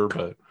booster,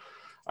 but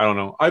I don't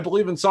know. I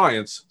believe in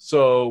science.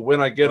 So when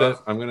I get it,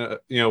 I'm going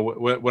to,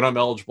 when I'm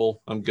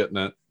eligible, I'm getting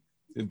it.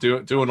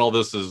 Doing all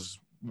this as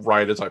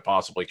right as I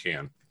possibly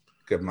can.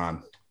 Good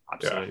man.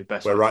 Absolutely. Yeah.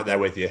 We're right there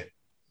with you.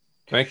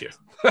 Thank you.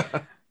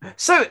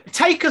 So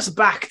take us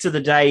back to the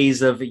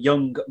days of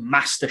young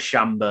Master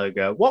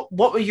Schamberger. What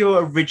were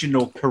your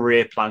original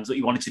career plans that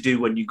you wanted to do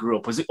when you grew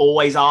up? Was it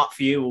always art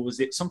for you, or was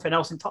it something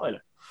else entirely?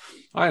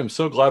 I am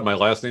so glad my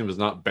last name is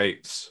not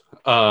Bates.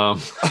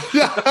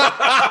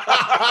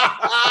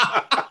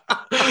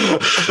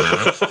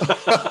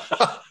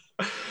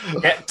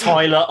 Get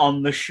Tyler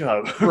on the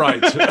show.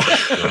 Right.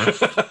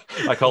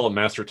 I call him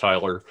Master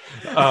Tyler.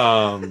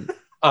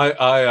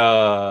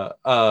 I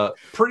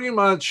pretty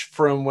much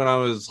from when I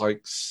was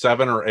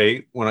 7 or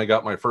 8, when I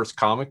got my first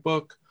comic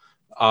book,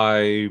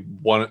 I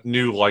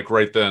knew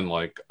right then,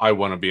 I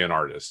want to be an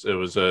artist. It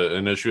was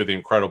an issue of the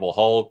Incredible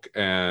Hulk,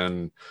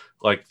 and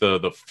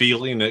the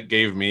feeling it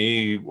gave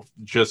me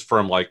just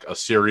from a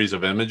series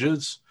of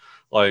images,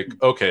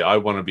 okay, I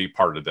want to be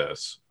part of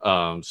this.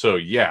 So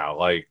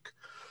yeah,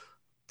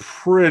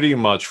 pretty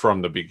much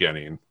from the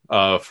beginning,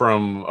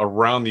 from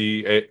around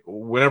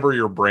whenever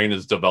your brain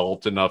is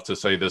developed enough to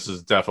say this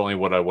is definitely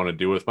what I want to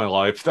do with my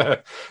life,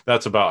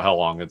 that's about how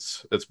long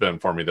it's been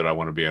for me that I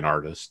want to be an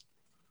artist.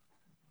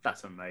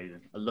 That's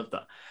amazing. I love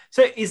that.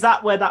 So is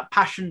that where that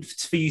passion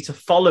for you to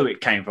follow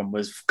it came from,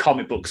 was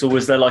comic books, or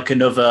was there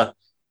another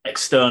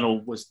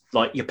external, was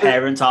your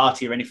parents'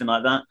 arty or anything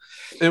like that?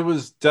 It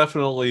was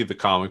definitely the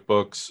comic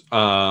books.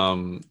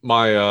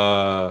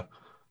 My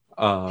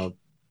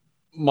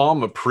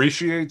mom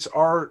appreciates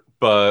art,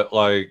 but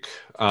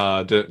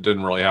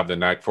didn't really have the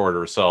knack for it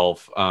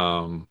herself.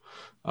 That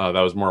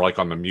was more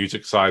on the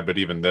music side, but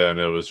even then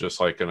it was just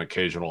an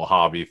occasional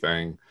hobby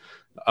thing.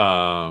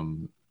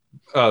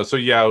 So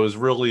yeah, it was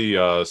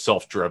really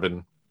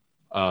self-driven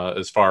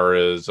as far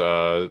as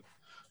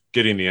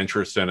getting the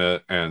interest in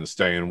it and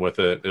staying with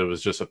it. It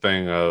was just a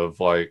thing of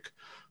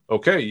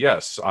okay,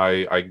 yes,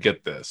 I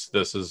get this.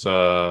 This is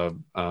a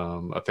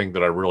thing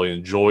that I really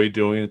enjoy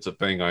doing. It's a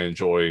thing I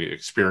enjoy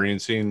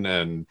experiencing,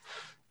 and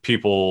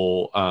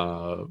people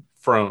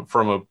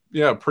from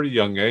a pretty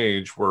young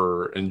age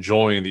were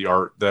enjoying the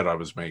art that I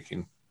was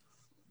making.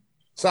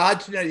 So how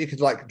do you know you could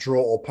like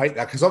draw or paint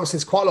that? Because obviously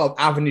there's quite a lot of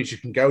avenues you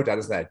can go down,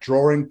 isn't there?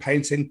 Drawing,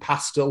 painting,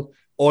 pastel,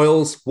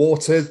 oils,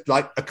 water,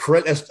 like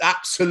acrylic. There's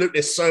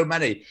absolutely so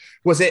many.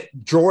 Was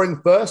it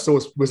drawing first, or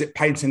was it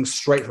painting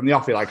straight from the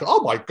off? You're like,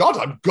 oh my God,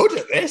 I'm good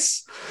at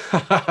this.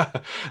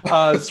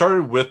 It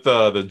started with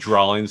the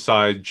drawing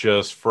side,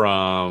 just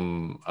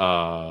from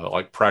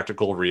like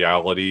practical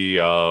reality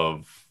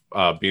of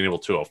being able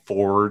to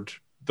afford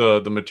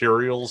the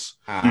materials.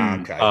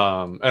 Okay.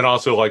 And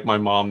also like my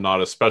mom not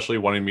especially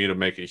wanting me to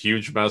make a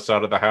huge mess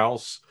out of the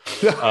house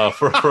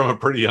from a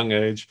pretty young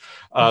age.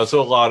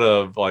 So a lot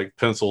of like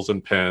pencils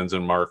and pens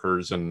and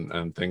markers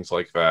and things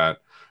like that.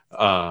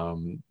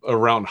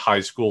 Around high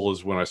school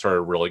is when I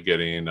started really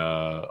getting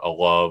a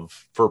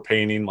love for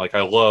painting. Like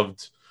I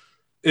loved,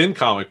 in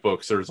comic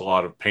books, there's a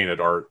lot of painted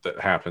art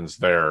that happens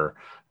there.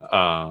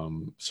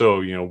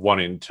 So,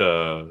 wanting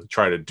to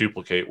try to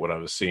duplicate what I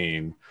was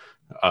seeing,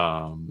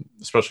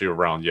 especially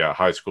around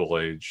high school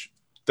age,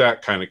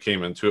 that kind of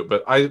came into it.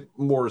 But I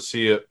more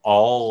see it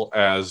all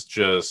as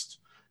just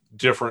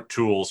different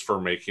tools for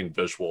making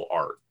visual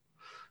art.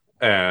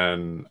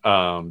 And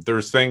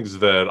there's things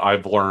that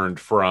I've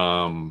learned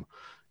from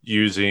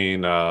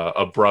using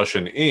a brush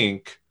and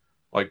ink,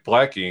 like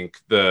black ink,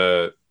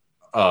 that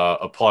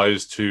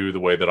applies to the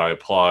way that I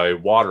apply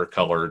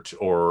watercolor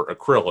or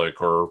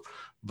acrylic, or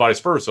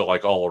vice versa,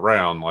 like all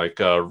around. Like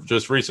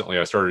just recently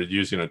I started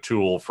using a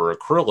tool for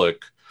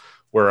acrylic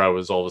where I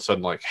was all of a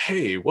sudden like,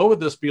 hey, what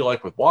would this be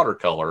like with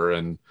watercolor?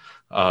 And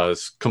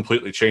it's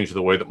completely changed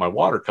the way that my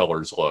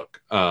watercolors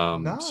look.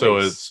 Nice. So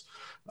it's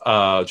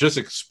just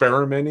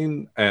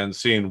experimenting and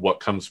seeing what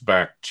comes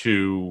back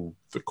to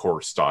the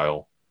core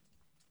style.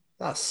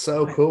 That's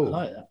so cool.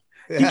 I like that.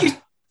 Yeah.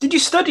 Did you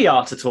study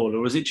art at all, or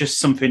was it just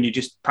something you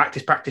just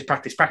practice? I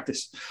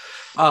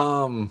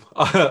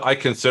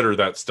consider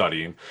that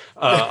studying.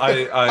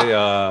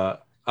 I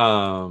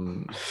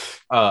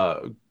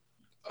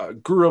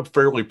grew up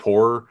fairly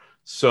poor,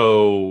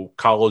 so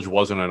college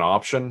wasn't an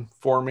option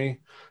for me.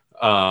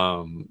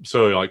 So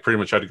like pretty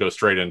much had to go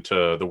straight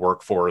into the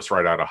workforce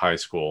right out of high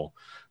school.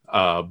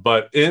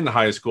 But in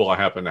high school, I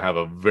happened to have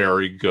a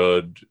very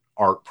good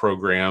art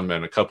program,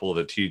 and a couple of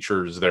the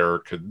teachers there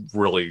could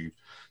really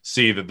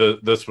see that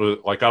this was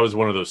like, I was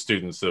one of those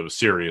students that was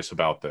serious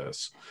about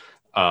this.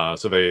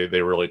 So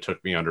they really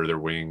took me under their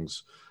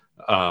wings.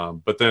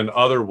 But then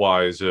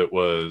otherwise it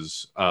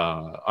was,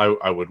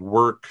 I would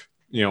work,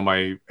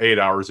 my 8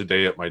 hours a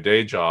day at my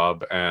day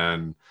job,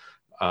 and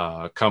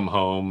come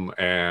home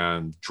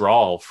and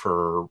draw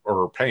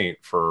or paint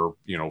for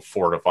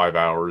 4 to 5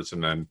 hours,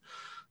 and then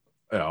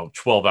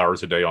 12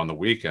 hours a day on the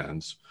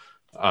weekends.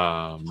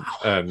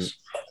 And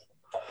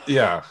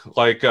yeah,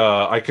 like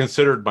I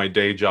considered my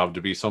day job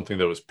to be something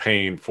that was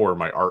paying for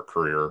my art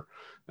career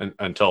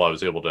until I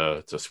was able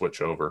to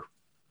switch over.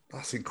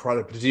 That's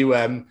incredible. Did you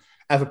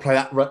ever play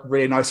that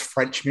really nice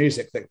French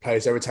music that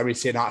plays every time you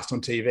see an artist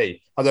on TV?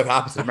 I don't know if it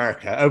happens in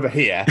America. Over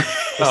here,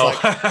 it's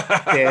like,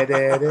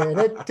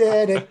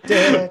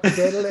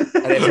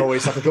 and it's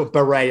always like a little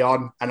beret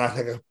on, and I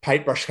think a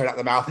paintbrush coming out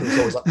the mouth, and it's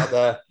always like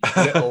the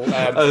little.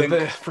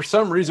 For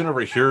some reason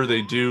over here,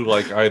 they do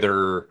like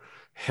either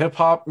hip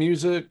hop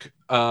music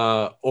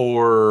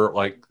or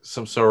like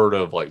some sort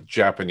of like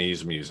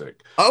Japanese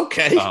music.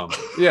 Okay.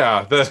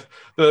 Yeah,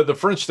 the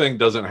French thing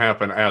doesn't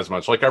happen as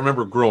much. Like I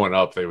remember growing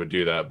up, they would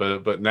do that,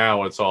 but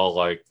now it's all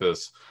like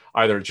this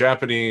either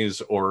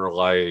Japanese or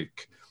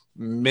like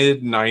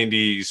mid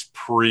 90s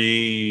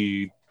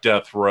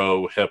pre-death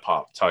row hip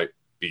hop type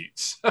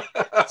beats.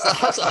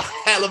 That's a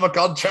hell of a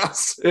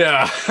contrast.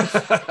 Yeah.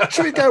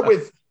 Should we go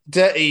with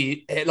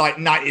dirty like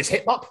 90s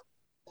hip hop?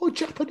 Or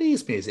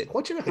Japanese music?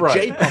 What do you reckon?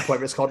 Right. J-pop,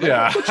 whatever it's called.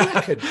 Yeah. What do you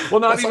reckon? Well,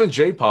 not That's even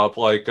J-pop,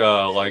 like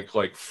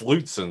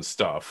flutes and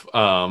stuff.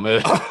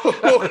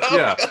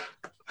 Yeah.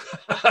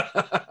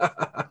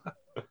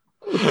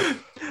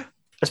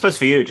 I suppose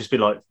for you, it'd just be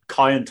like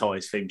Kai and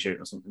Tai's theme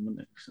tune or something,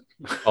 wouldn't it?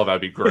 Oh,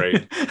 that'd be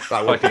great. If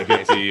I could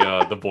get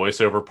the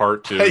voiceover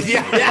part too.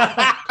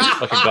 Yeah.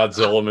 Like a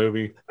Godzilla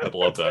movie. I'd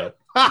love that.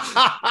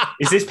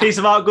 Is this piece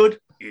of art good?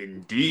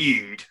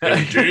 Indeed.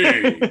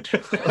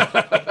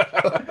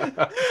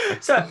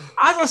 So,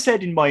 as I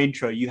said in my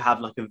intro, you have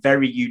like a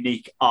very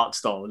unique art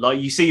style. Like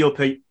you see your art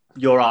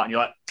and you're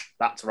like,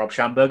 that's a Rob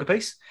Schamberger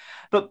piece.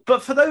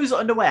 But for those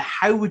unaware,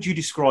 how would you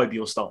describe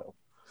your style?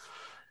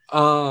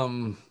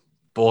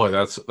 Boy,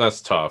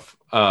 that's tough.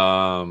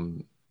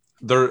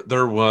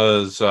 There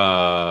was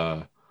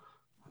I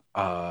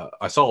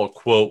saw a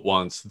quote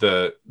once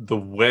that the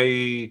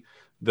way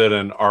that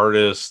an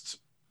artist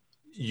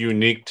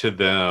unique to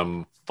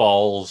them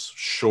falls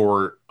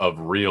short of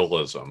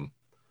realism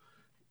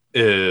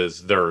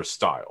is their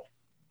style.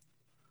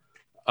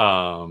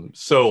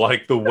 So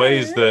like the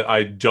ways that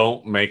I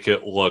don't make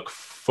it look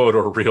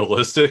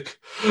photorealistic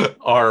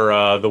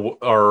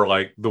are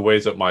like the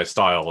ways that my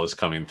style is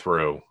coming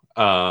through.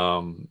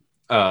 And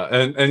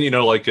you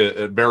know, like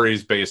it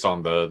varies based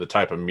on the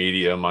type of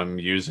medium I'm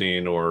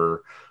using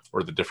or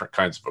the different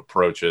kinds of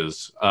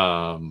approaches.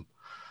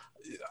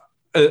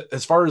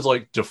 As far as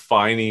like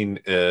defining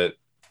it,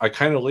 I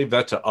kind of leave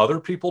that to other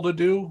people to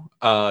do.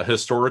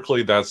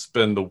 Historically, that's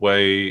been the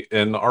way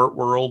in the art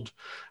world.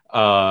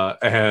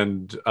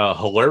 And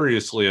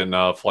hilariously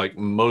enough, like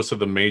most of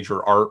the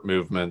major art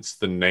movements,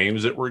 the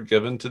names that were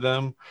given to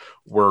them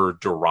were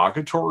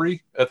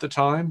derogatory at the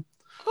time.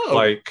 Oh.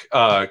 Like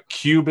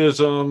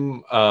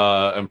Cubism,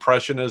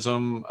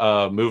 Impressionism,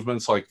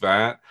 movements like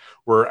that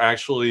were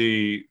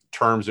actually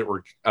terms that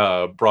were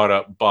brought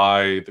up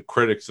by the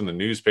critics in the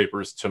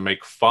newspapers to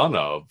make fun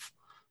of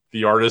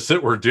the artists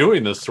that were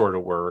doing this sort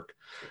of work.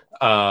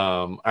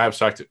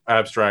 Abstract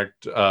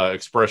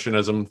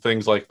expressionism,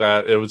 things like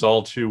that. It was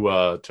all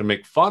to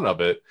make fun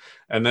of it.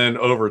 And then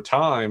over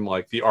time,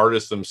 like the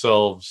artists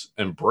themselves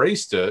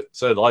embraced it,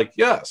 said like,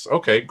 yes,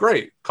 okay,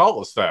 great,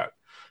 call us that.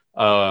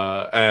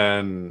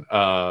 And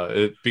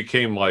it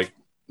became like,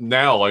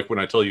 now, like when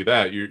I tell you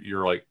that,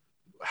 you're like,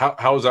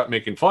 how is that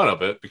making fun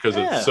of it? Because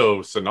it's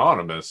so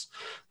synonymous.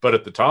 But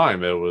at the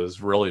time, it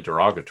was really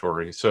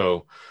derogatory.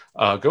 So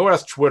go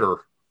ask Twitter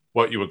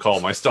what you would call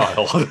my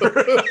style.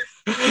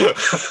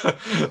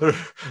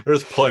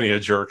 There's plenty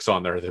of jerks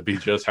on there that'd be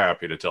just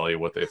happy to tell you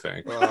what they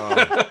think.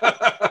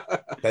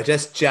 They're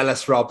just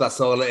jealous, Rob. That's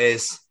all it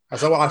is.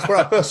 When I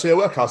first saw your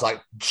work, I was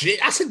like, gee,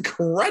 that's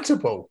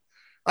incredible.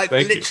 Like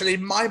literally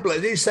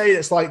mind-blowing. You say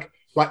it's like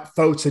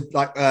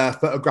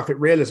photographic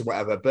realism,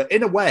 whatever, but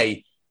in a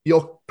way,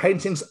 your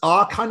paintings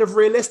are kind of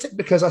realistic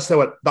because I still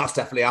went, that's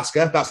definitely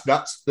Asker.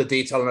 That's the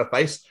detail on her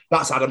face.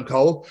 That's Adam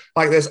Cole.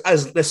 Like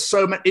there's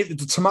so many.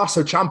 The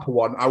Tommaso Ciampa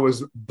one, I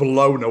was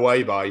blown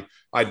away by.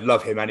 I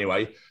love him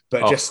anyway,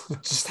 but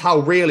just how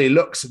real he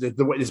looks,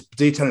 the way his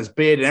detail, his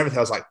beard and everything.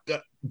 I was like,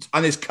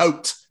 and his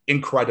coat,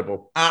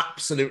 incredible,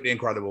 absolutely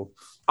incredible.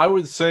 I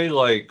would say,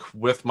 like,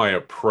 with my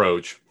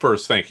approach,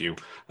 first, thank you.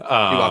 You're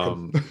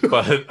welcome.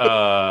 But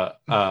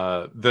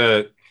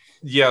that,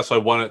 yes, I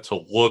want it to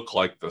look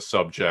like the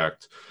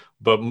subject,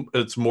 but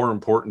it's more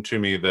important to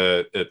me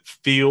that it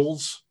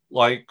feels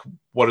like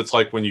what it's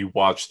like when you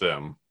watch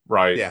them,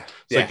 right? Yeah.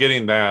 So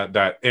getting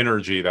that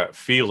energy, that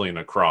feeling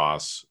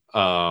across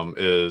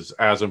is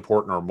as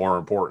important or more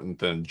important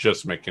than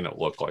just making it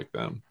look like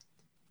them.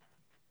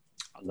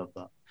 I love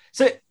that.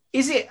 So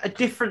is it a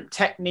different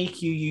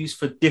technique you use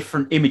for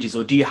different images,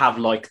 or do you have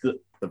like the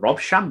Rob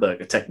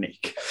Schamberger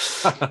technique?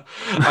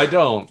 I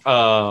don't.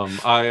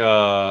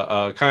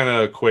 I kind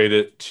of equate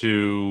it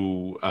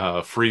to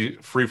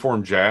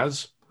freeform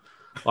jazz.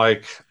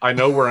 Like I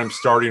know where I'm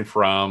starting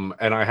from,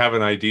 and I have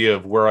an idea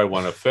of where I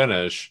want to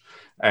finish,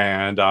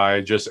 and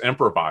I just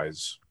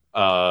improvise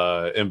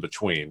in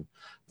between.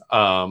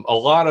 A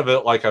lot of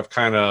it, like I've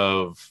kind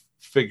of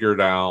figured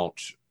out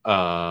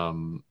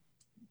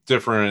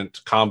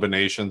different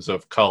combinations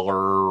of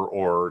color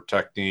or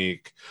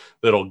technique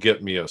that'll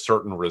get me a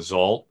certain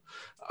result.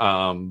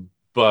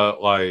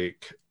 But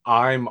like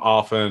I'm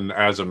often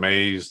as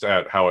amazed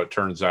at how it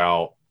turns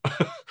out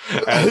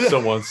as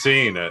someone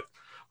seeing it.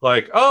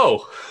 Like,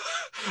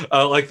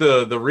 like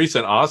the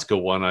recent Oscar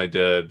one I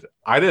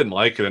didn't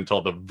like it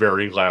until the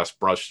very last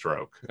brush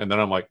stroke. And then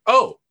I'm like,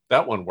 oh,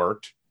 that one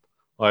worked.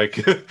 Like,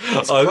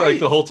 like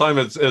the whole time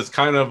it's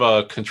kind of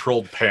a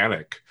controlled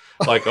panic.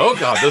 Like, oh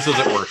God, this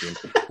isn't working.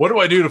 What do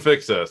I do to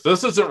fix this?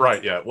 This isn't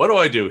right yet. What do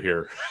I do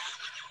here?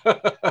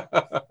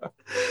 Oh,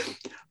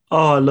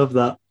 I love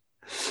that.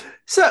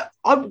 So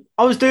I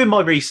was doing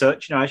my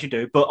research, as you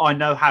do, but I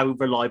know how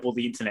reliable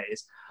the internet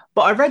is.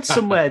 But I read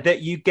somewhere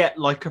that you get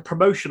like a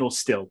promotional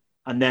still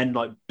and then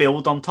like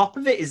build on top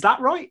of it. Is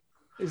that right?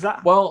 Is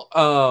that? Well,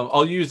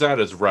 I'll use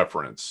that as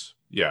reference.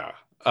 Yeah.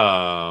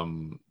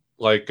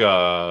 Like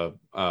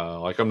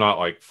I'm not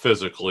like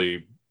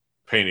physically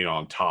painting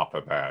on top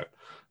of that.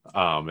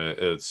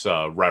 It's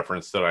a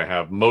reference that I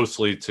have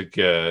mostly to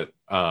get,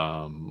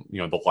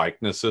 the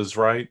likenesses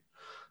right.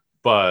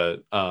 But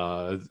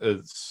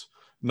it's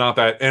not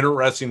that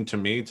interesting to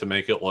me to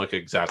make it look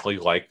exactly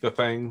like the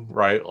thing,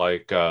 right?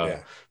 Like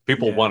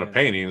people want a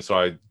painting, so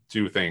I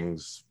do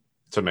things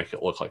to make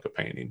it look like a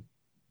painting.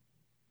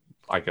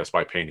 I guess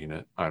by painting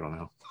it, I don't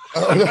know.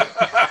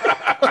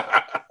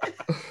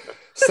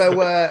 So,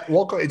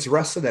 what got into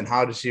wrestling then?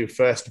 How did you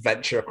first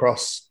venture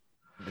across?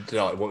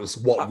 What was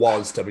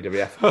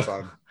WWF at the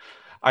time?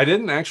 I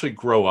didn't actually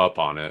grow up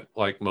on it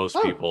like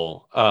most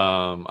people.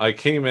 I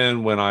came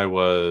in when I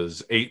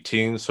was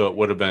 18, so it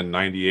would have been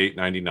 98,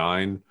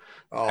 99.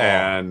 Oh.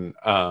 And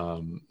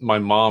my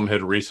mom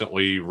had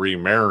recently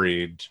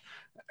remarried,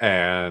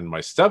 and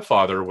my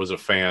stepfather was a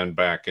fan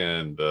back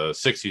in the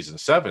 60s and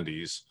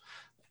 70s.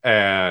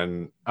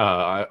 And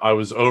I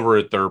was over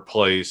at their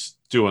place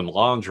doing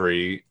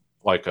laundry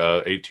like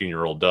a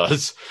 18-year-old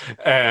does.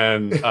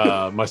 And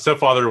my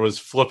stepfather was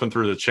flipping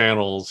through the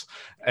channels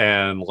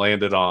and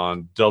landed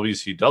on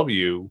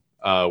WCW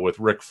with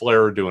Ric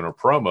Flair doing a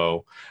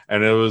promo,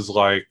 and it was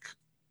like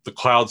the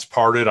clouds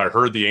parted. I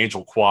heard the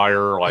angel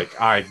choir. Like,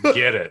 I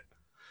get it.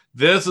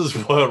 This is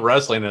what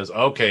wrestling is.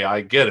 Okay,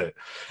 I get it.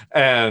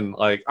 And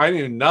like, I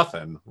knew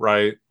nothing,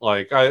 right?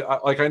 Like,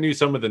 I knew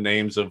some of the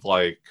names of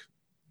like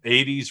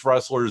 80s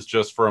wrestlers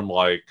just from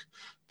like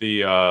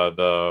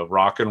the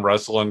Rock and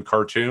Wrestling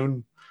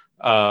cartoon.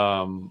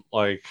 But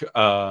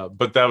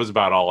that was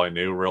about all I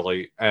knew,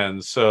 really.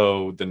 And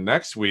so the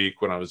next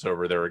week when I was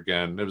over there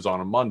again, it was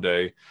on a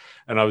Monday,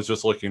 and I was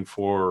just looking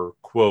for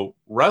quote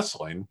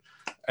wrestling,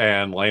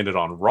 and landed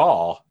on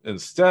Raw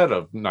instead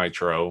of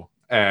Nitro.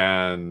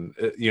 And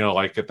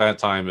like at that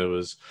time it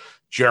was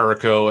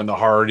Jericho and the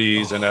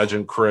Hardys and Edge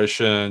and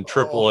Christian,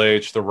 Triple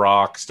H, The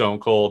Rock, Stone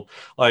Cold.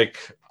 Like,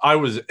 I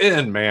was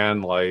in,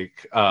 man.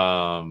 Like,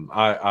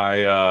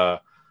 I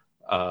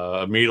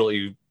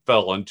immediately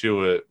fell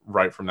into it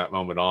right from that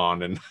moment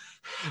on. And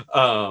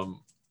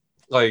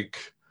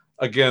like,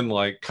 again,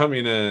 like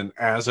coming in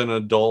as an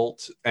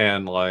adult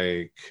and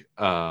like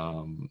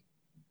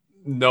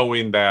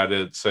knowing that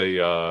it's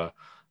a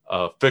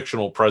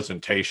fictional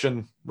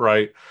presentation,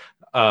 right?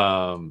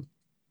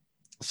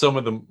 Some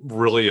of the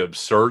really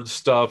absurd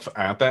stuff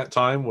at that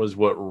time was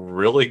what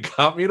really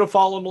got me to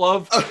fall in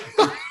love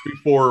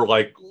before,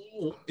 like,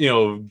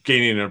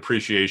 gaining an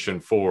appreciation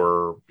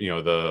for,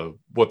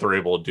 what they're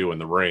able to do in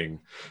the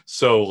ring.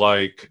 So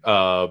like,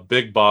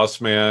 Big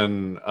Boss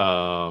Man,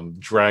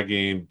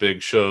 dragging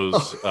Big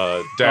Show's,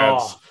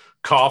 dad's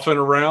coffin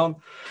around.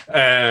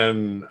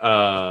 And,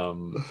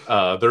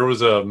 there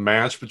was a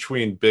match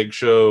between Big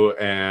Show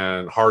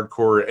and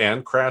Hardcore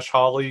and Crash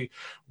Holly,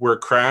 where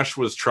Crash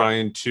was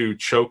trying to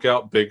choke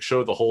out Big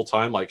Show the whole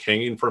time, like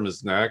hanging from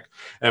his neck,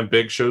 and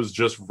Big Show's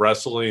just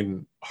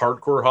wrestling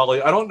Hardcore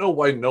Holly. I don't know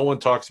why no one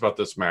talks about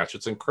this match.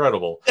 It's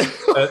incredible.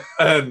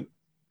 and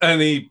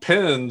he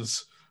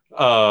pins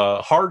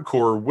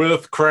Hardcore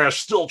with Crash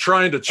still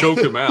trying to choke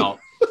him out.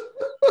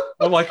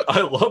 I'm like,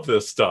 I love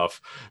this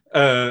stuff.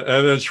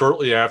 And then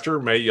shortly after,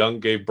 Mae Young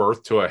gave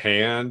birth to a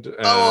hand,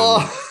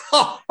 and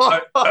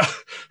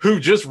who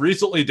just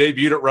recently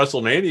debuted at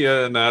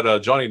WrestleMania in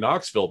that Johnny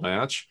Knoxville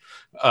match.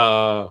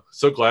 So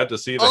glad to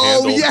see the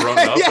handle grown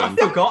up and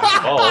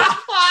involved.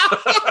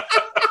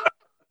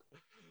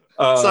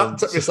 So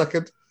took me a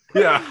second.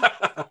 Yeah.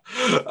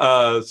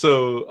 That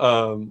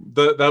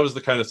was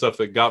the kind of stuff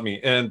that got me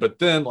in. But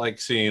then,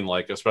 like, seeing,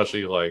 like,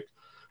 especially like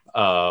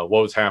what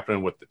was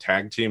happening with the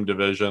tag team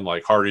division,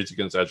 like Hardy's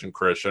against Edge and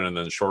Christian, and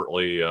then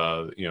shortly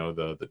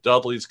the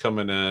Dudleys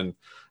coming in,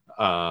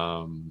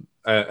 and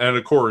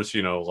of course,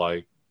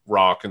 like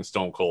Rock and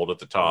Stone Cold at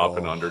the top,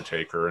 and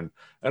Undertaker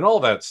and all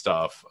that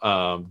stuff.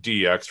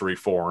 DX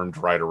reformed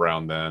right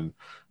around then.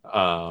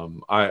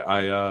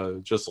 I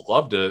just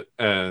loved it,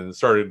 and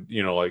started,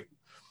 like,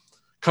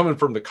 coming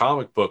from the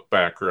comic book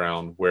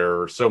background,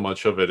 where so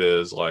much of it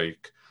is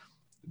like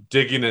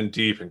digging in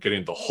deep and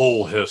getting the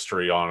whole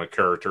history on a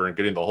character, and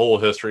getting the whole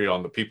history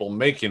on the people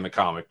making the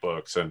comic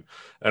books, and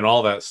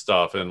all that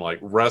stuff. And like,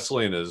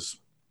 wrestling is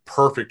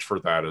perfect for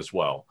that as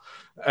well.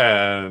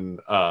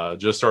 And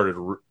just started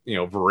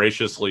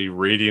voraciously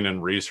reading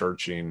and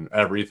researching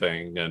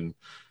everything. And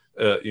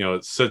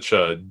it's such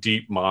a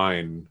deep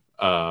mind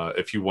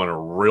if you want to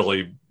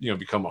really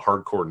become a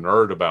hardcore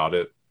nerd about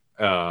it,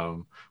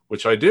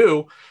 which I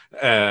do.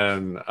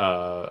 And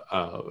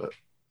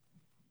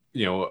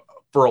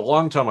for a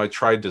long time, I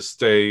tried to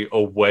stay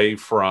away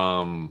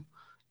from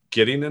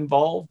getting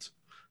involved.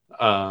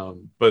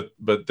 But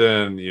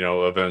then,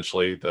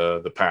 eventually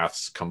the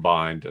paths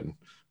combined, and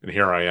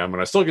here I am,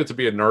 and I still get to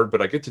be a nerd,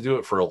 but I get to do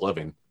it for a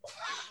living.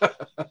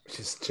 Which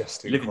is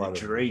just incredible. Living the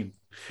dream.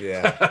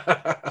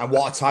 Yeah. And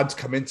what a time to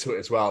come into it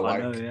as well.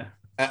 Like, I know, yeah.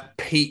 At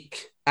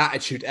peak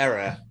Attitude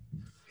Era,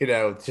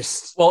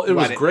 just... Well, it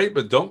was great,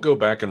 but don't go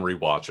back and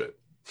rewatch it.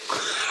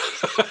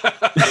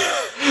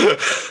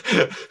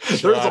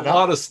 There's a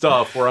lot of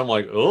stuff where I'm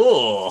like,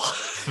 oh,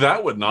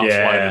 that would not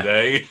fly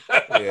today.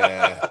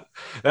 Yeah.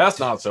 That's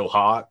not so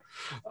hot.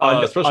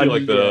 Especially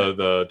like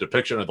the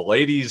depiction of the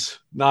ladies,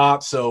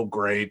 not so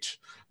great.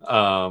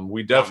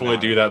 We definitely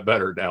do that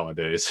better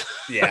nowadays.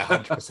 Yeah,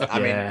 100%. I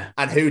mean,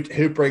 and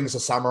who brings a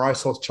samurai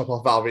sword to chop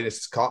off Val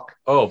Venus's cock?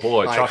 Oh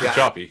boy, like,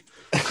 choppy.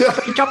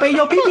 Choppy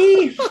your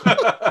pee.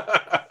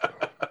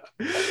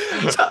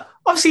 So,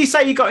 obviously, you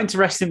say you got into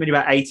wrestling when you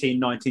were 18,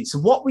 19. So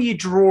what were you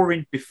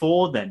drawing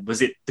before then?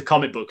 Was it the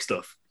comic book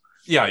stuff?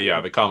 Yeah,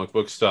 the comic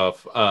book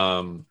stuff.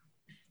 And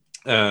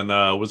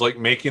was like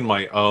making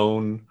my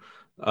own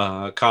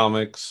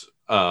comics,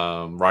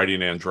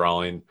 writing and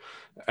drawing.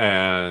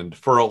 And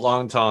for a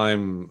long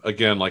time,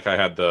 again, like, I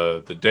had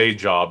the day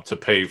job to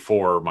pay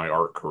for my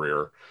art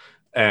career.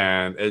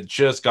 And it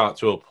just got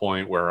to a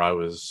point where I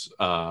was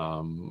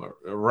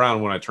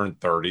around when I turned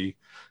 30.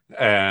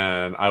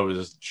 And I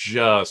was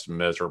just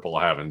miserable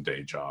having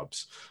day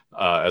jobs,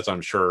 as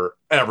I'm sure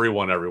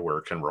everyone everywhere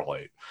can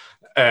relate.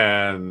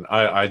 And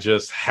I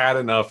just had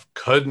enough,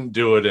 couldn't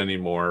do it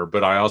anymore.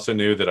 But I also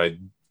knew that I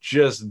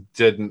just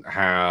didn't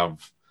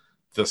have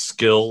the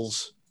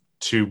skills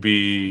to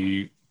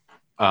be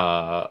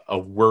a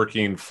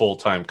working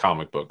full-time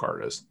comic book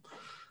artist.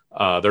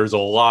 There's a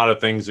lot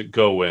of things that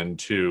go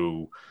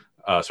into,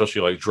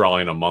 especially like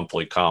drawing a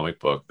monthly comic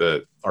book,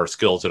 that are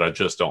skills that I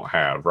just don't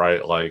have,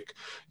 right? Like,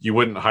 you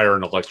wouldn't hire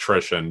an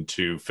electrician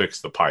to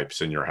fix the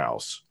pipes in your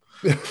house.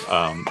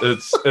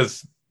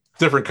 It's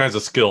different kinds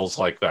of skills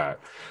like that.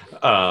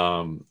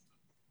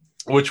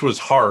 Which was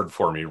hard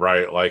for me,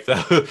 right? Like,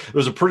 that it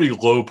was a pretty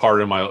low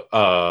part of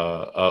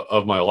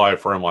my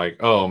life where I'm like,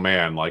 oh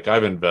man, like,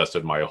 I've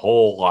invested my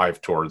whole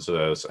life towards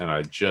this and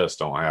I just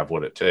don't have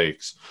what it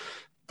takes.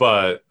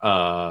 But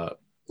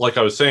like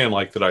I was saying,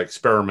 like, that I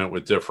experiment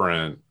with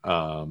different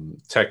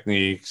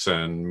techniques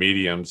and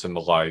mediums and the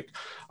like.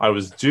 I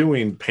was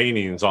doing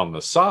paintings on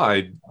the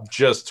side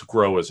just to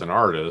grow as an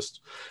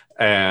artist.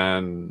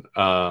 And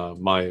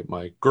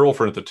my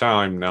girlfriend at the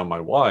time, now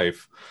my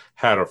wife,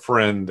 had a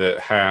friend that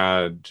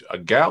had a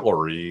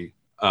gallery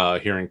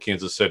here in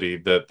Kansas City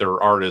that their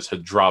artist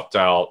had dropped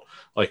out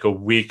like a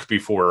week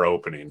before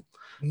opening.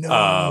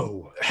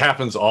 No.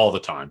 Happens all the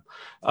time.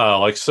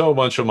 Like, so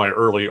much of my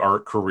early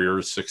art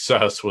career's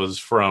success was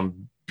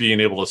from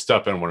being able to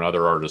step in when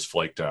other artists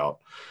flaked out.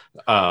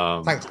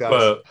 Thanks, guys.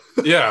 But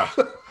yeah.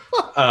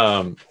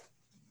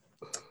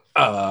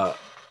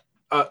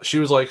 She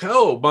was like,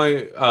 oh,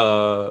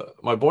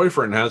 my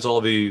boyfriend has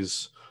all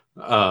these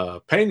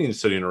paintings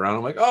sitting around.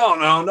 I'm like,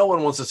 oh no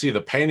one wants to see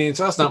the paintings.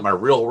 That's not my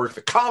real work.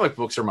 The comic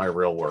books are my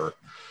real work.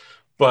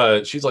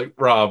 But she's like,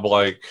 Rob,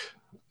 like,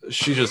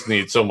 she just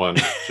needs someone.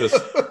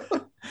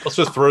 Let's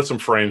just throw some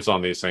frames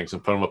on these things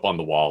and put them up on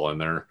the wall in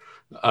there.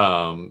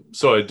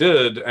 So I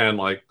did, and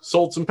like,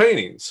 sold some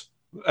paintings.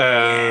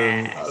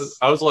 And yes.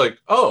 I was like,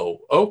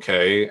 oh,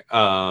 okay.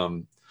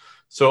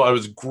 So I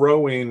was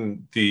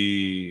growing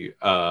the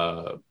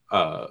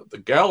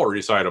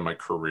gallery side of my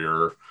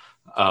career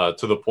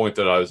to the point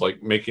that I was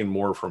like making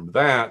more from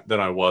that than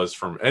I was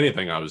from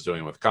anything I was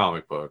doing with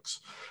comic books.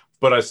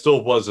 But I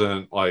still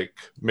wasn't like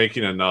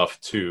making enough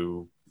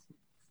to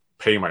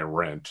pay my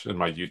rent and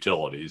my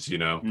utilities,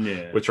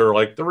 which are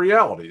like the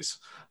realities.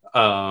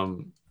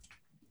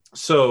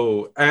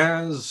 So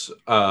as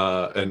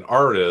an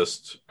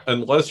artist,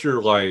 unless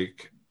you're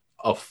like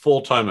a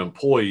full-time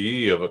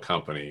employee of a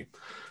company,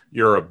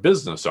 you're a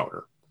business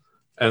owner.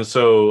 And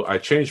so I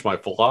changed my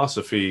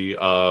philosophy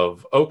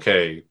of,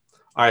 okay,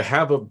 I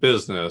have a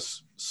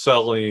business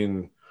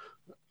selling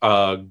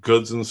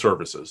goods and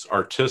services,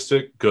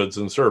 artistic goods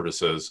and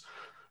services.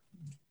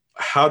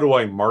 How do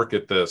I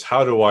market this?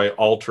 How do I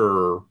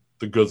alter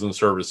the goods and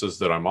services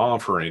that I'm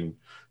offering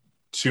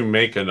to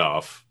make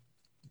enough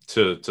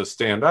to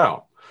stand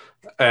out?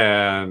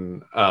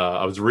 And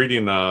I was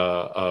reading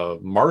a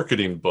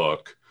marketing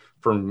book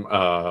from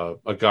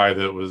a guy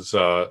that was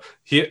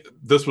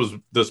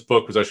this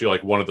book was actually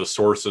like one of the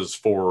sources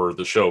for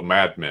the show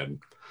Mad Men,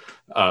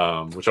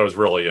 which I was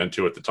really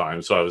into at the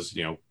time. So I was,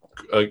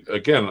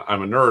 again,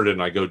 I'm a nerd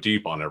and I go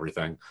deep on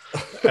everything.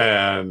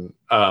 And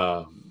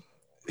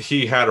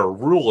he had a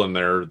rule in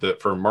there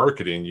that for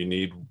marketing, you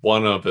need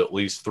one of at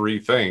least three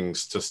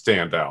things to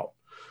stand out.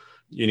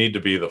 You need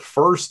to be the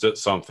first at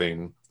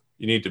something,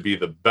 you need to be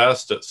the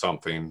best at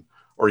something,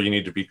 or you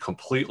need to be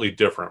completely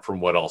different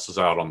from what else is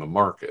out on the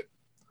market.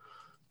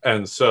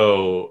 And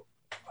so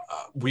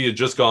we had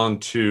just gone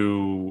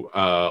to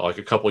like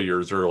a couple of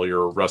years earlier,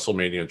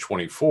 WrestleMania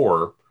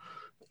 24.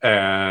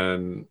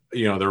 And,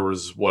 there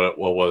was what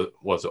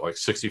was it, like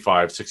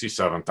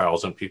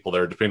 67,000 people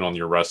there, depending on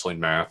your wrestling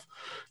math.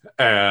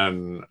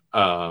 And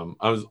I'm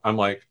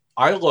like,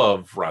 I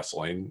love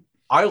wrestling.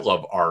 I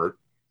love art.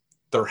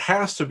 There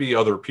has to be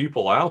other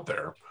people out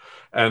there.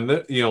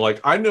 And, like,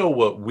 I know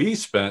what we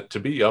spent to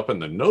be up in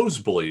the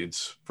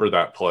nosebleeds for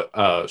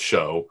that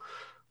show.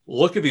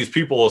 Look at these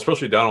people,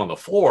 especially down on the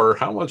floor.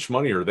 How much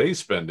money are they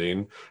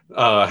spending?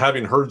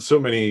 Having heard so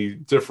many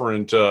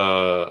different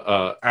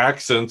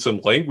accents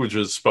and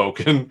languages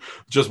spoken,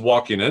 just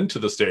walking into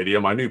the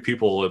stadium, I knew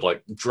people had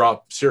like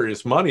dropped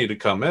serious money to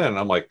come in.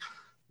 I'm like,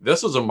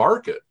 this is a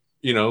market,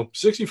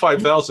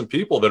 65,000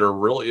 people that are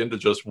really into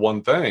just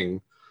one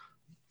thing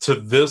to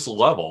this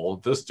level,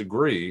 this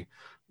degree.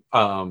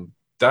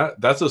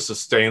 That's a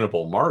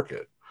sustainable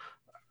market,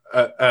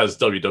 as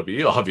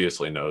WWE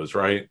obviously knows,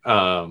 right?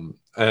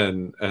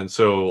 And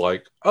so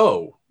like,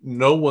 oh,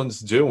 no one's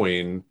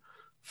doing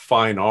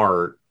fine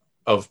art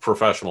of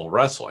professional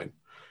wrestling.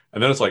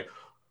 And then it's like,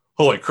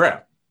 holy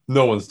crap,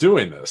 no one's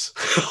doing this.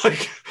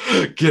 Like,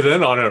 get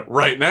in on it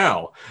right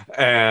now.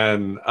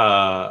 And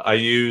I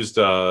used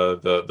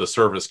the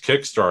service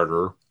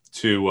Kickstarter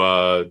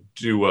to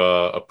do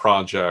a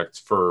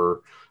project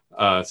for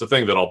it's a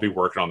thing that I'll be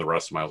working on the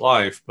rest of my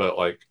life, but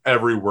like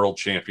every world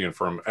champion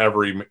from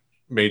every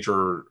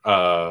major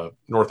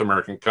North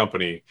American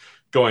company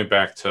going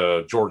back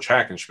to George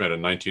Hackenschmidt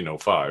in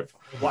 1905.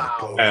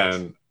 Wow.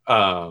 And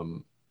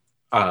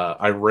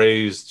I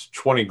raised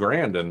 20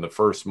 grand in the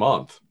first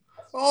month.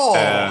 Oh,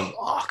 and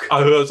fuck.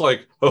 I was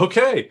like,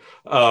 okay,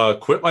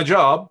 quit my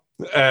job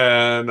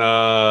and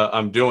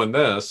I'm doing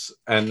this.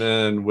 And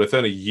then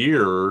within a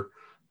year,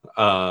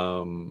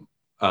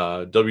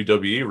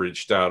 WWE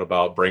reached out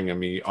about bringing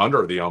me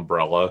under the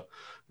umbrella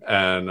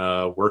and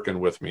working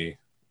with me.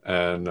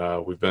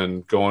 And we've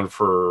been going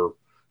for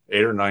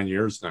 8 or 9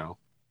 years now.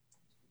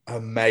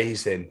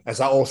 Amazing. Is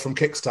that all from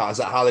Kickstarter? Is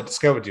that how they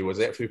discovered you? Was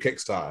it through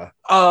Kickstarter?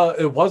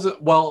 It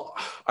wasn't. Well,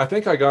 I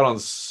think I got on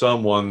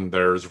someone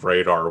there's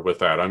radar with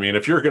that. I mean,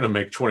 if you're going to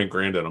make 20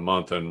 grand in a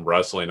month in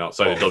wrestling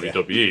outside of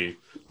WWE,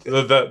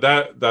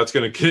 that's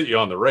going to get you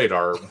on the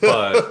radar.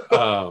 But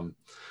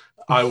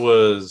I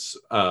was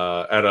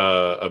at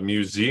a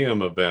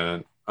museum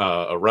event,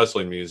 a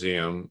wrestling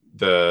museum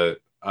that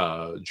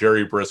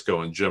Jerry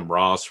Briscoe and Jim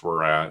Ross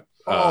were at.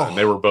 And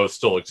they were both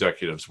still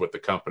executives with the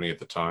company at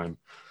the time.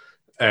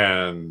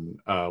 And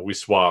we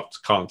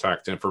swapped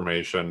contact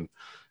information.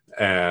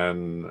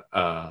 And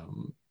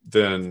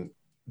then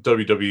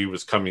WWE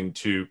was coming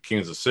to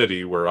Kansas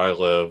City, where I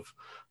live.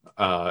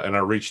 And I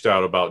reached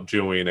out about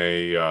doing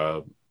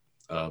a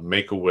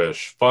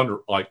Make-A-Wish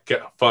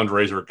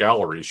fundraiser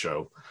gallery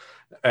show.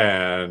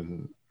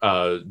 And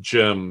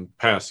Jim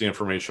passed the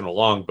information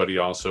along, but he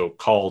also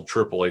called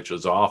Triple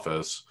H's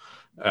office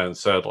and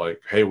said,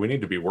 like, hey, we need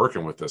to be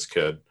working with this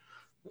kid.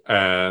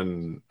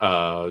 And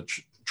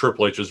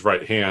Triple H's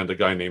right hand, a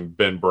guy named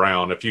Ben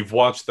Brown. If you've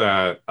watched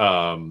that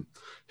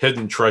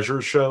Hidden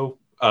Treasures show,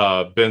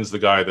 Ben's the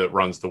guy that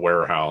runs the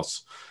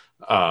warehouse.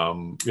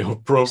 One of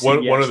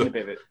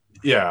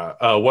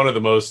the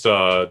most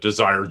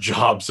desired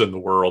jobs in the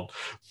world.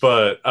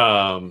 But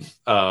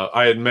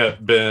I had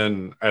met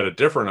Ben at a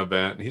different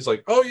event, and he's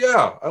like, "Oh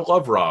yeah, I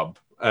love Rob,"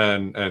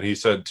 and he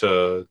said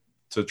to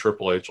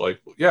Triple H, like,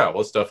 "Yeah,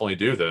 let's definitely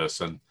do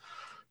this," and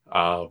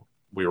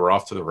we were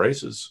off to the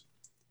races.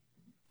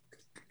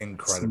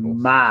 Incredible. It's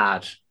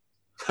mad.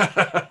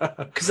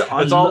 Because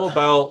it's all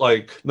about,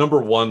 like,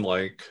 number one,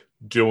 like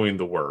doing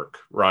the work,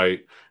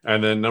 right?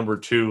 And then number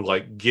two,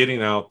 like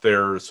getting out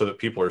there so that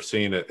people are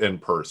seeing it in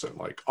person.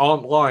 Like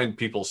online,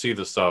 people see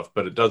the stuff,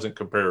 but it doesn't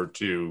compare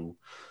to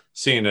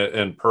seeing it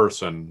in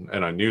person.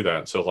 And I knew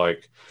that. So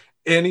like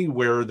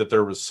anywhere that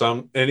there was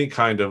any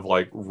kind of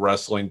like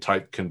wrestling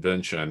type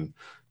convention,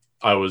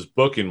 I was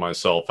booking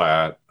myself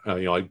at,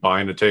 like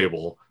buying a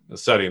table and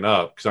setting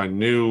up, because I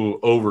knew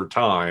over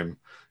time,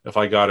 if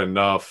I got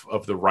enough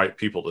of the right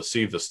people to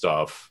see the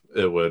stuff,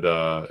 it would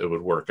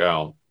work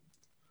out.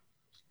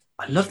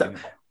 I love that.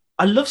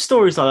 I love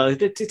stories like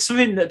that. It's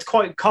something that's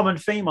quite a common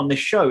theme on this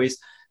show, is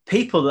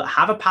people that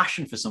have a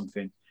passion for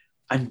something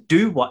and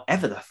do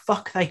whatever the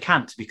fuck they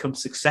can to become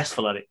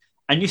successful at it.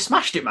 And you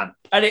smashed it, man.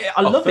 And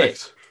I love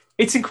it.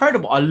 It's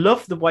incredible. I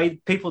love the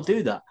way people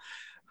do that.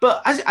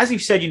 But as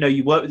you've said,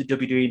 you work with the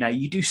WWE now.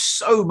 You do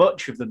so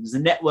much of them. There's a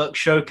network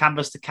show,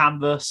 Canvas to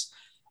Canvas.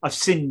 I've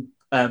seen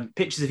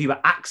pictures of you at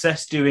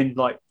Access doing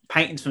like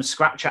paintings from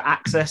scratch at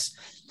Access.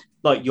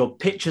 Like your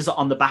pictures are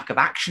on the back of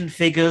action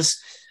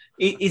figures.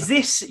 Is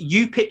this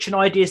you pitching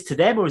ideas to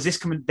them, or is this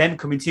them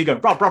coming to you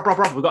going, Rob,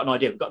 we've got an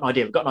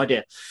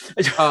idea.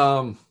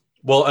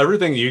 Well,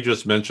 everything you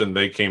just mentioned,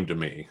 they came to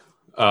me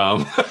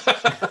on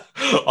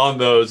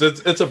those.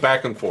 It's a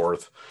back and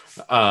forth.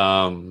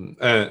 And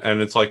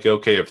it's like,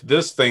 okay, if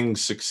this thing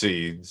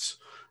succeeds,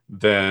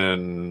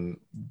 then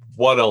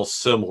what else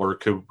similar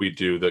could we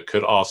do that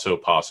could also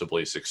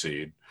possibly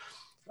succeed?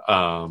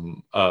 A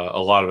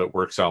lot of it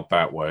works out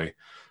that way.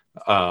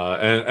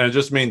 And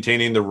just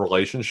maintaining the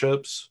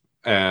relationships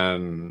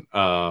and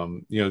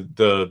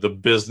the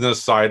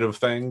business side of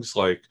things,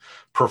 like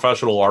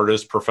professional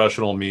artist.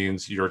 Professional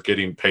means you're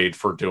getting paid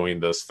for doing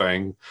this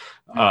thing.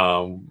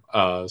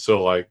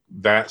 So like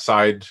that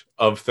side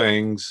of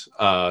things,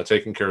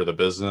 taking care of the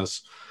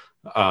business,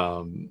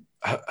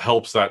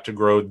 helps that to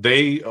grow.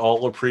 They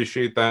all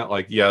appreciate that.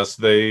 Like, yes,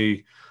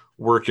 they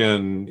work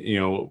in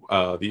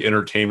the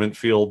entertainment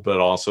field,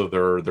 but also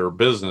they're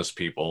business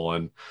people.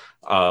 And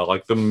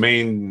like the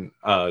main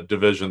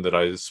division that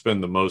I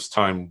spend the most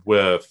time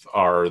with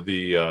are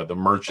the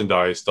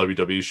merchandise,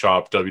 WWE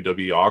shop,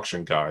 WWE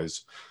auction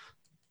guys,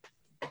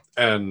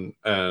 and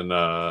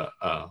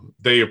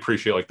they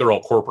appreciate, like, they're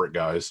all corporate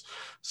guys,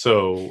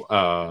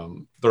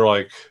 so they're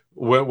like,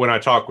 when I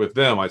talk with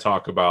them, I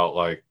talk about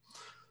like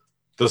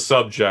the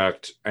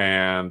subject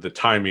and the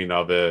timing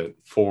of it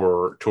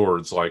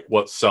towards like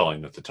what's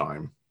selling at the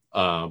time.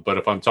 But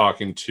if I'm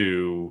talking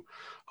to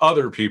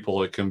other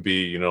people, it can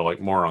be, like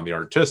more on the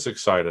artistic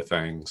side of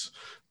things.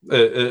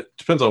 It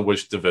depends on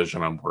which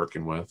division I'm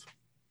working with.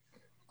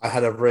 I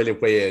had a really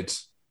weird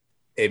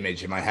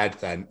image in my head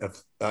then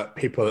of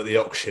people at the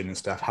auction and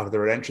stuff have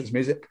their entrance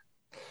music.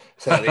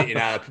 So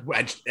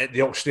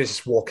the auctioneers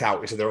just walk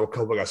out. So they're all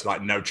couple guys,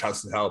 like no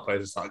chance in hell,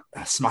 just like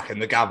smacking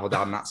the gavel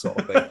down, that sort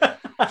of thing.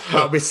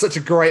 That would be such a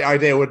great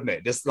idea, wouldn't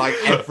it? Just like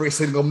every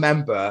single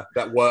member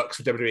that works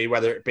for WWE,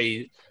 whether it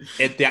be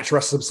the actual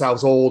wrestlers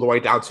themselves all the way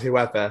down to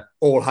whoever,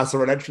 all has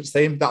their own entrance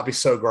theme. That'd be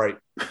so great.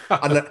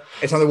 And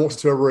it's time they walks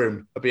into a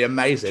room, it'd be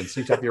amazing. So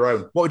you'd have your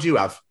own. What would you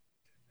have?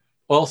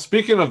 Well,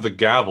 speaking of the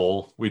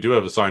gavel, we do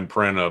have a signed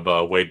print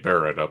of Wade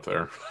Barrett up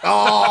there.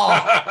 Oh,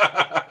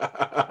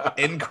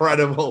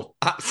 incredible.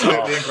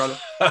 Absolutely incredible.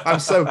 I'm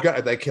so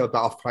gutted they killed that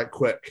off quite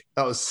quick.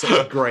 That was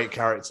such a great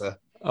character.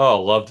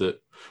 Oh, loved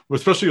it.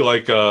 especially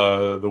like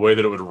the way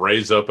that it would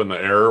raise up in the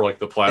air, like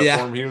the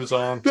platform he was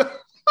on.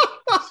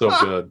 So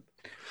good.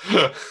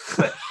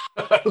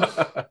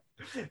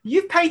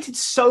 You've painted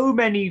so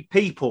many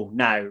people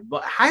now,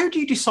 but how do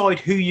you decide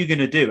who you're going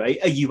to do?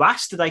 Are you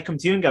asked? Do they come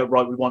to you and go,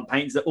 right, we want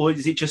paintings? Or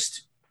is it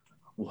just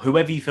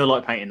whoever you feel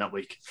like painting that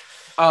week?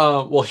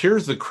 Well,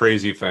 here's the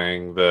crazy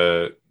thing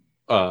that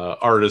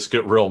artists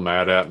get real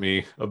mad at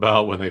me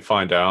about when they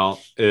find out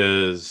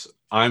is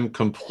I'm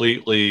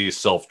completely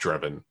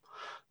self-driven.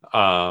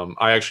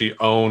 I actually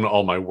own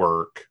all my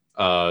work.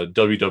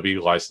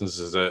 WWE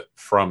licenses it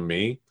from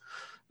me.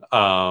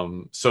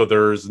 So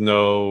there's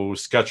no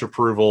sketch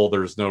approval,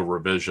 there's no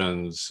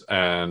revisions.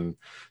 And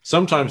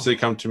sometimes they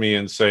come to me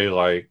and say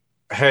like,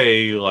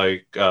 hey,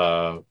 like,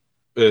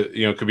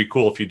 it could be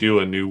cool if you do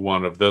a new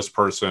one of this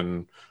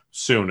person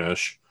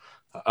soonish.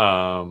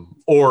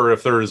 Or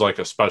if there is like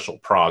a special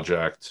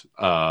project,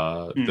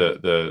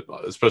 that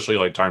especially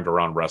like timed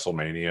around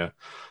WrestleMania,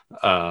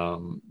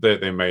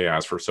 they may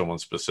ask for someone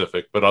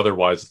specific, but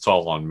otherwise it's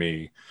all on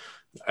me.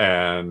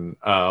 And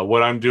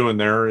what I'm doing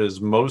there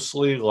is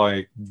mostly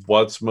like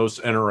what's most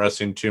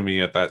interesting to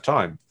me at that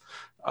time.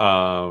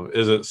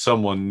 Is it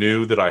someone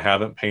new that I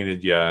haven't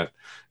painted yet?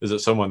 Is it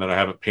someone that I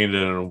haven't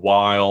painted in a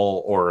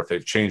while, or if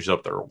they've changed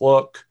up their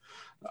look?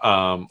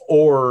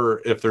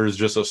 Or if there's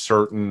just a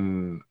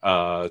certain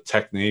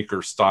technique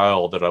or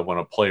style that I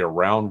want to play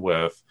around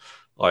with,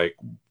 like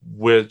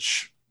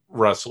which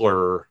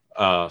wrestler,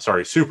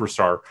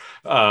 superstar,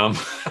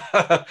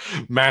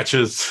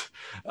 matches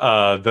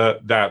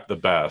the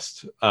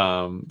best.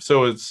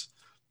 So it's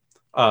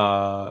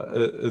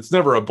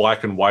never a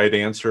black and white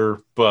answer,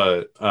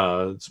 but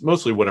it's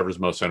mostly whatever's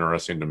most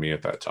interesting to me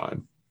at that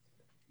time.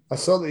 I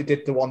saw that you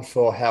did the one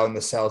for Hell in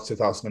the Cell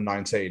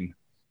 2019,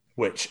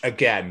 which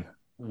again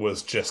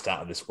was just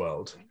out of this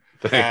world.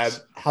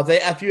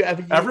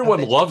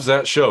 Everyone loves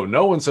that show.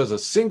 No one says a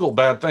single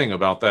bad thing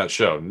about that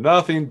show.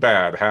 Nothing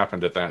bad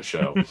happened at that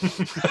show.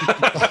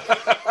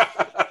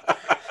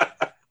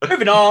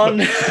 Moving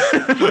on.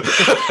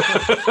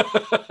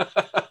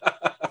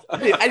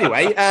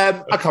 Anyway,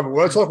 I can't remember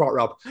what I talk about,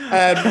 Rob.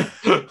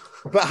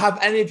 But have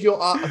any of your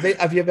art?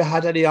 Have you ever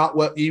had any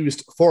artwork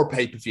used for a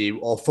pay-per-view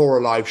or for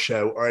a live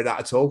show or any of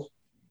that at all?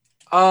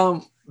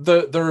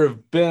 There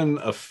have been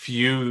a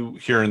few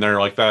here and there,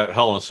 like that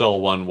Hell in a Cell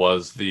one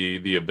was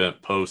the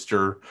event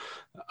poster.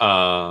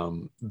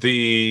 One,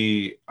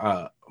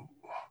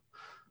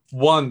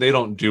 they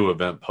don't do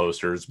event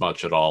posters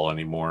much at all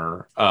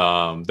anymore.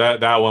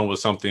 That one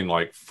was something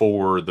like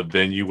for the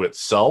venue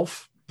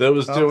itself that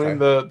was doing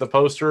the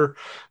poster.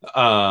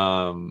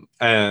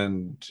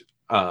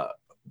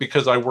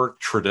 Because I work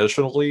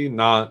traditionally,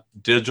 not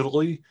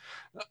digitally,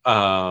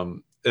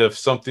 if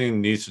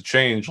something needs to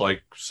change,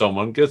 like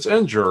someone gets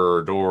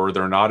injured or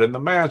they're not in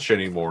the match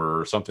anymore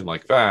or something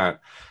like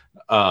that,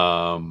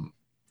 then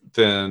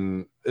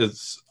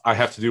I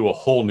have to do a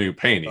whole new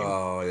painting.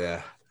 Oh,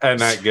 yeah.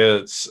 And that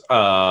gets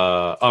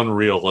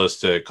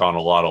unrealistic on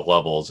a lot of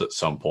levels at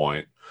some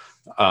point.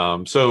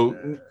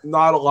 So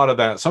not a lot of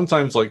that.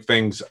 Sometimes like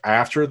things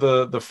after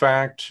the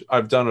fact,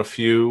 I've done a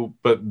few,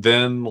 but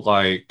then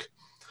like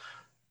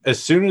as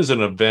soon as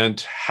an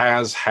event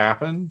has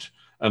happened,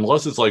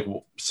 unless it's like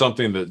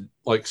something that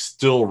like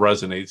still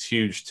resonates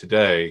huge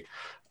today,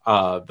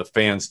 the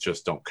fans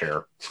just don't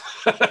care.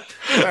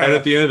 And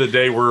at the end of the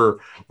day, we're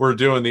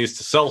doing these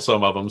to sell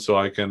some of them so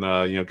I can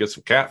get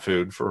some cat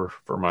food for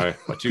my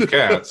two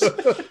cats.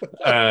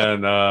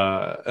 And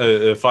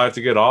if I have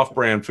to get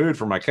off-brand food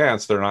for my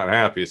cats, they're not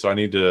happy. So I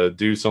need to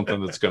do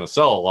something that's going to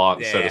sell a lot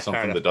instead of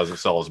something that doesn't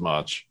sell as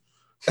much.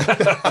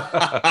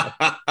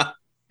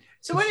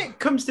 So when it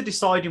comes to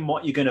deciding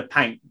what you're going to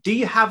paint, do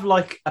you have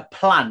like a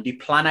plan? Do you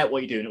plan out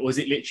what you're doing? Or is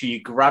it literally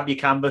you grab your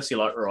canvas, you're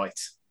like, right,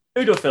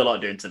 who do I feel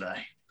like doing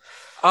today?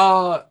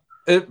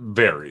 It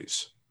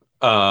varies.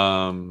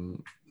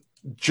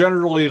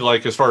 Generally,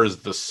 like as far as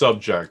the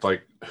subject,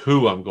 like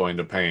who I'm going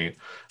to paint,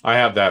 I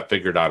have that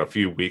figured out a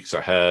few weeks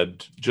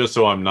ahead, just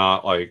so I'm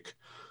not like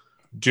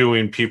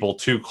doing people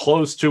too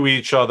close to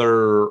each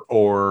other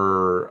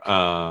or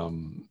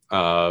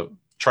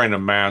trying to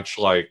match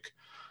like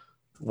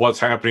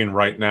what's happening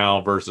right now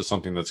versus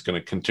something that's going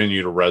to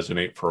continue to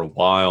resonate for a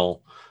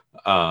while.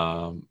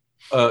 A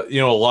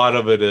lot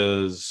of it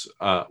is,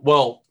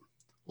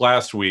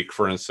 last week,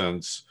 for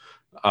instance,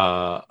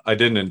 I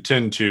didn't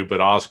intend to, but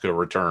Asuka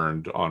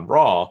returned on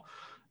Raw.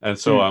 And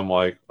so I'm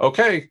like,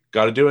 okay,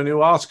 got to do a new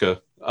Asuka.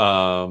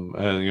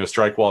 And,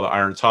 strike while the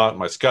iron's hot.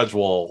 My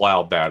schedule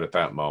allowed that at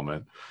that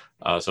moment.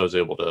 So I was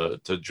able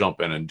to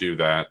jump in and do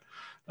that.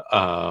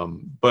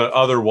 But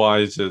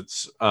otherwise,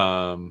 it's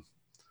kind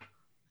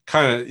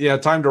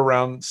of, timed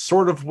around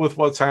sort of with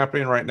what's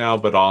happening right now,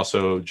 but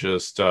also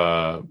just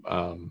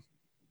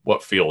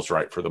what feels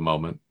right for the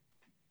moment.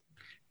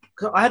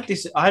 I had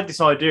this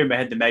idea in my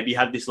head that maybe you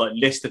had this like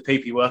list of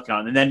people you're working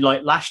on, and then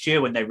like last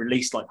year when they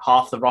released like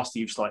half the roster,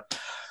 you just like,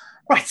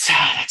 right,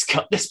 let's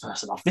cut this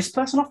person off, this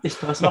person off, this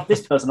person off,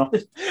 this person off.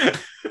 This.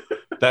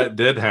 That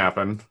did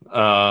happen,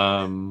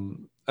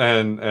 and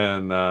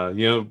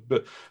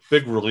and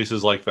big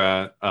releases like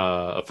that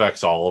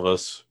affects all of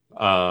us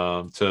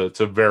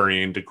to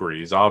varying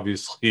degrees.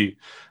 Obviously,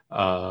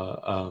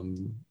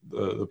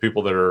 the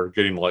people that are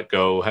getting let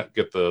go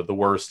get the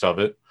worst of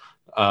it.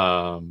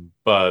 It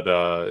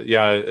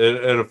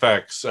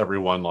affects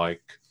everyone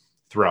like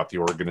throughout the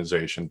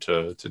organization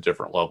to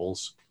different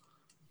levels.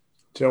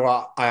 Do you know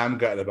what I am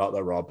gutted about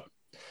though, Rob?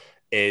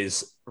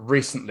 Is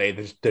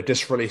recently they've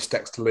just released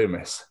Dexter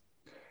Loomis,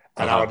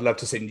 and I would love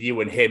to see you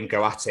and him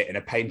go at it in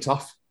a paint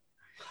off.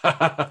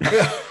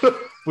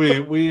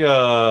 we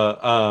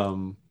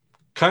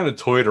kind of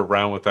toyed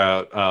around with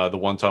that the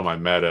one time I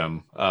met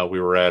him. We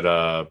were at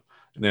an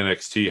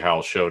NXT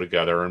house show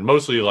together, and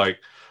mostly like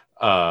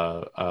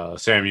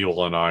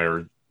Samuel and I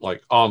are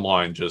like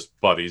online just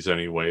buddies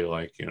anyway,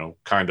 like,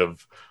 kind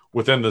of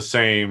within the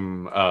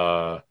same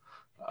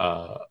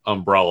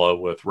umbrella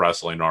with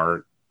wrestling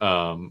art.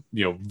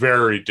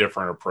 Very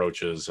different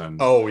approaches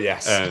and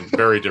and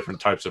very different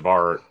types of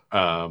art.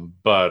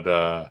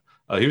 But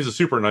he was a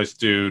super nice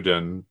dude,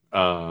 and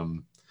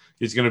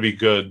he's going to be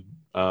good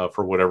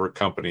for whatever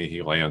company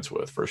he lands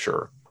with, for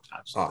sure.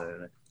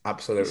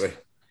 Absolutely.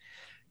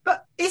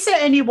 But is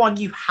there anyone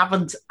you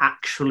haven't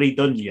actually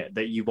done yet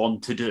that you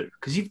want to do?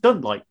 Because you've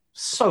done like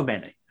so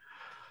many.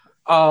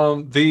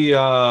 The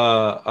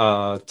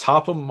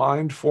top of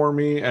mind for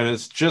me, and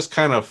it's just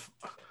kind of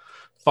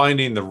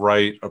finding the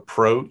right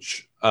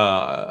approach.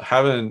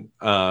 Haven't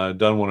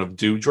done one of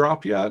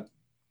Dewdrop yet.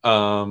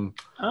 I'm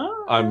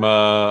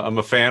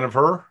a fan of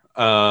her,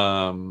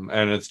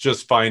 and it's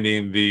just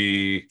finding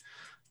the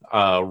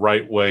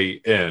right way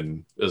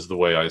in is the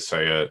way I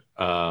say it.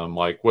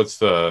 Like, what's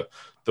the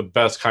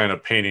best kind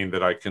of painting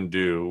that I can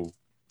do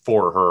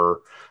for her?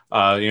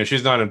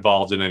 She's not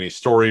involved in any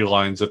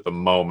storylines at the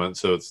moment,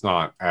 so it's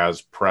not as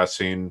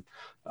pressing.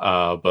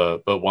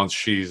 But once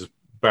she's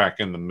back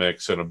in the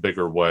mix in a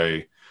bigger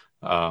way,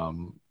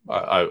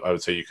 I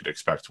would say you could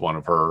expect one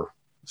of her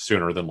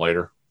sooner than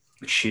later.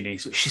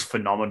 She's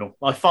phenomenal.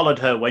 I followed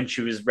her when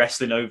she was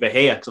wrestling over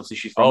here, because obviously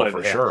she's from over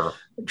for here. Sure.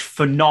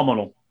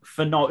 Phenomenal.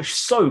 She's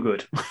so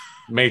good.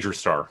 Major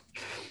star.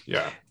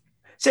 Yeah.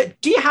 So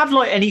do you have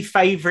like any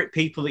favorite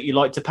people that you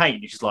like to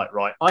paint? You're just like,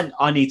 right,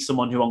 I need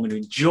someone who I'm going to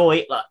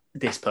enjoy. Like, I'm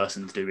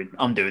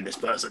doing this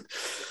person.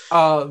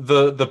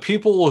 The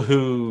people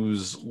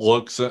whose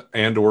looks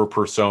and or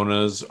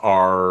personas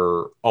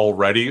are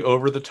already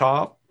over the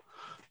top,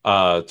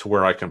 to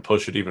where I can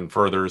push it even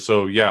further.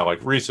 So yeah,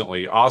 like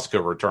recently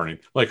Asuka returning,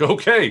 like,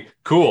 okay,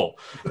 cool.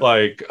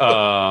 Like,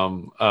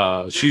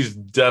 she's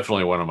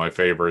definitely one of my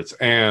favorites,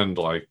 and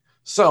like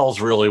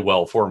sells really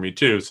well for me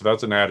too. So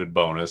that's an added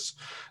bonus.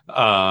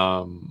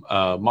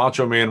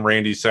 Macho Man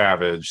Randy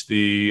Savage,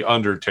 The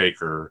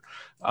Undertaker,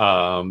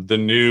 the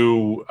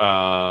new Seth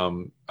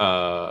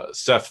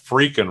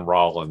freaking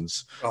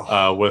Rollins,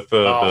 with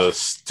the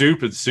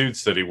stupid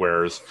suits that he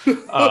wears.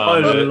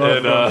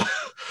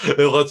 It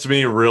lets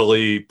me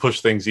really push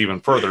things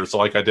even further. So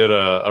like I did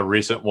a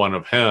recent one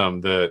of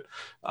him that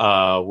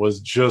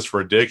was just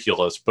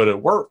ridiculous, but it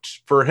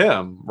worked for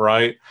him,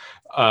 right?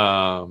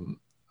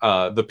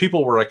 The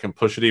people where I can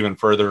push it even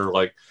further,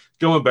 like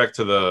going back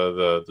to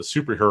the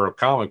superhero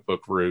comic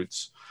book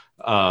roots,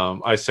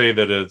 I say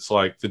that it's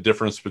like the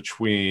difference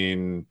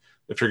between,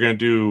 if you're going to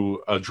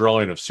do a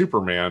drawing of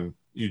Superman,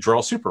 you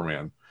draw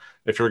Superman.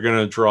 If you're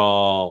going to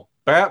draw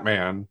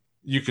Batman,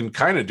 you can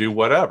kind of do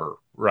whatever,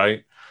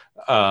 right?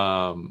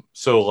 So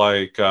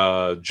like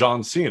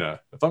John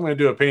Cena, if I'm going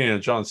to do a painting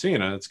of John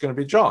Cena, it's going to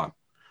be John.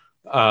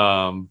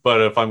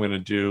 But if I'm going to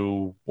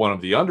do one of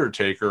The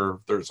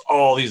Undertaker, there's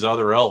all these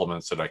other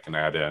elements that I can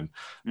add in.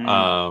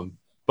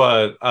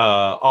 But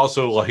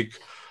also like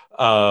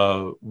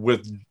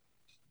with,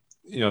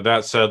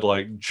 that said,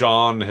 like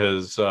John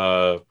has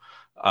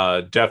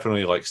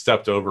definitely like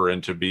stepped over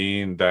into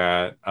being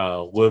that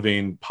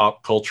living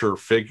pop culture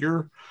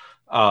figure.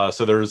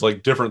 So there's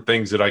like different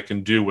things that I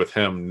can do with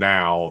him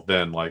now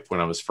than like when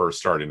I was first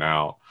starting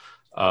out.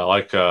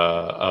 Like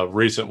a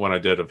recent one I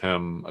did of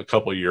him a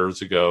couple of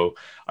years ago,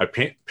 I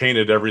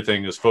painted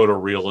everything as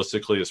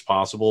photorealistically as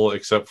possible,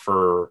 except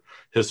for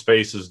his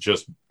face is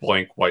just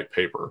blank white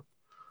paper,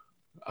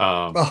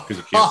 because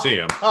you can't see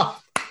him.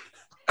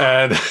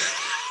 And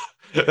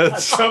it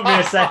took me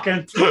a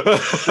second.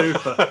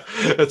 Super.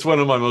 It's one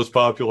of my most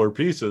popular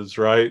pieces,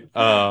 right?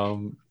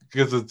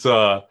 Because it's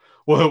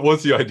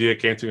once the idea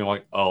came to me, I'm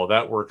like, oh,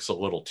 that works a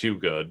little too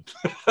good.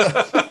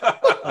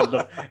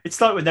 It's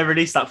like when they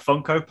released that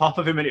Funko Pop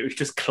of him and it was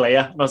just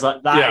clear. And I was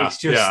like, that is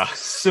just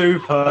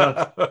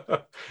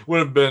super. Would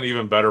have been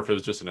even better if it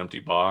was just an empty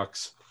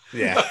box.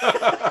 Yeah.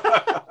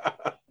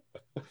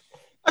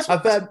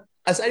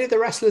 Has any of the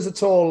wrestlers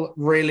at all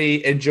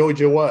really enjoyed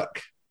your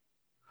work?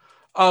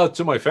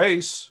 To my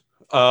face.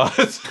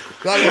 As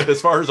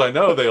far as I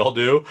know, they all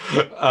do.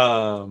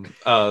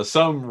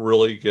 Some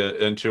really get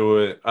into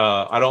it.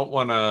 I don't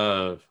want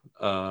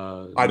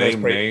to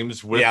name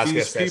names with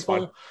these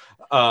people.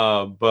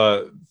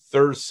 But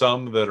there's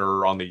some that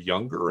are on the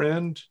younger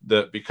end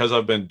that, because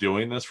I've been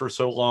doing this for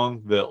so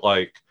long, that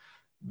like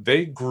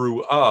they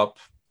grew up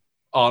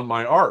on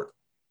my art.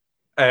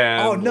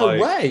 And oh, no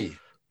way.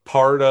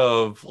 Part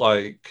of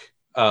like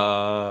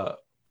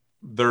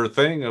their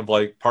thing of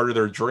like part of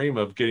their dream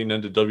of getting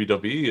into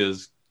WWE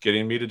is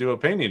getting me to do a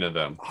painting of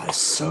them. Oh, that's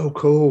so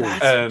cool.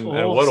 And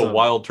what a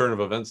wild turn of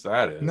events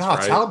that is. No,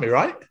 right? tell me,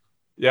 right?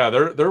 Yeah,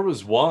 there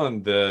was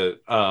one that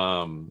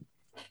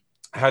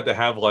had to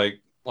have like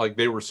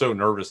they were so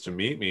nervous to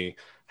meet me,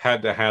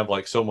 had to have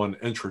like someone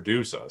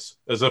introduce us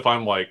as if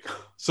I'm like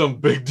some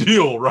big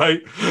deal,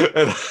 right?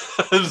 And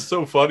it's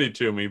so funny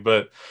to me.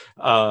 But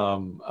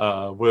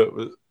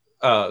so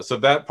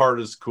that part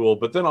is cool.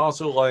 But then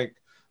also like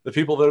the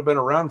people that have been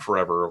around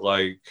forever,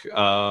 like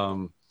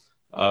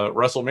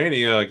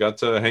WrestleMania, I got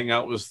to hang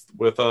out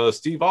with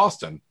Steve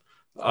Austin,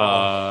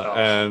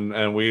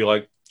 and we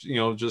like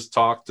just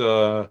talked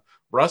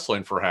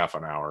wrestling for half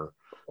an hour.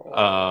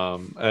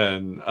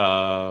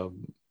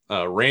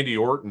 Randy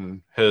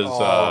Orton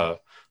has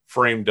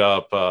framed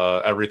up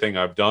everything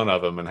I've done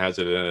of him and has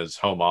it in his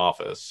home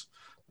office.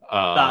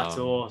 That's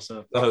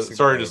awesome.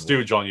 Sorry to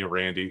stooge on you,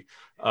 Randy.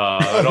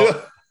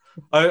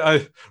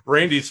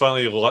 Randy's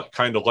finally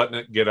kind of letting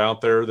it get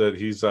out there that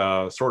he's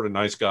sort of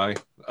nice guy.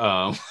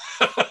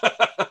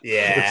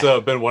 Yeah,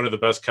 it's been one of the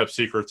best kept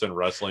secrets in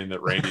wrestling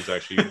that Randy's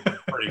actually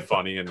pretty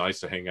funny and nice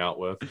to hang out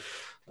with.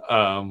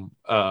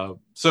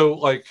 So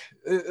like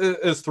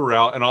it's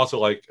throughout, and also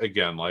like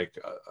again like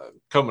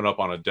coming up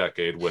on a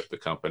decade with the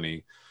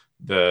company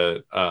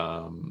that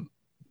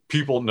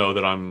people know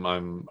that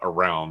I'm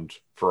around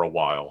for a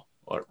while,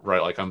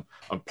 right? Like I'm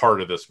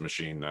part of this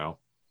machine now.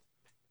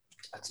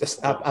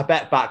 I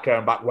bet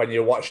going back when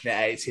you're watching it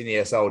at 18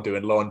 years old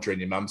doing laundry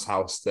in your mum's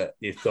house that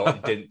you thought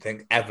you didn't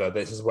think ever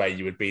this is where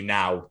you would be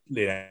now,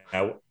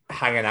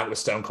 hanging out with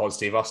Stone Cold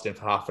Steve Austin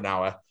for half an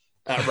hour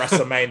at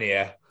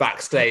WrestleMania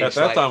backstage. At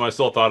that time, I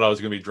still thought I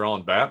was going to be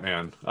drawing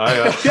Batman.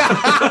 I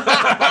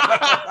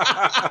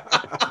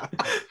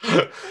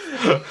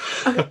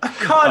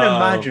can't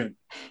imagine.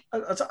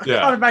 I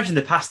can't imagine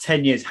the past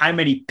 10 years how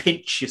many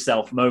pinch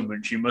yourself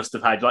moments you must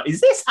have had. Like, is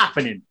this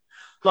happening?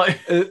 Like,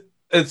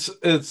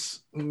 it's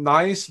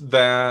nice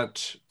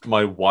that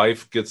my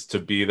wife gets to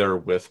be there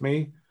with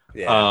me.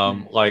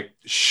 Yeah. Like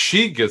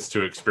she gets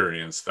to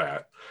experience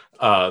that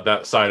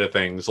side of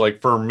things.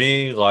 Like for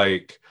me,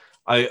 like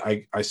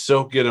I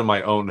so get in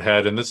my own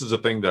head, and this is a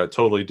thing that I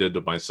totally did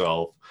to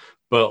myself,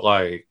 but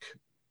like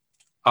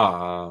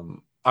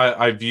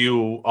I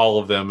view all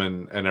of them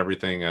and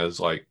everything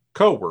as like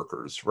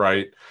co-workers,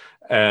 right?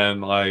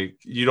 And like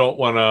you don't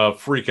want to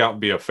freak out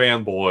and be a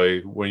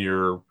fanboy when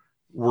you're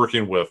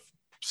working with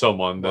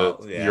someone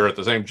that you're at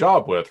the same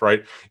job with,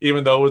 right?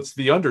 Even though it's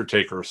the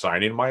Undertaker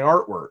signing my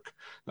artwork,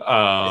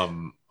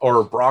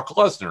 or Brock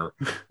Lesnar,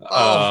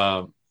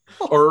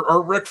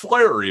 or Ric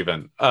Flair,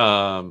 even.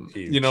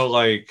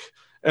 Like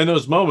in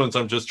those moments,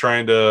 I'm just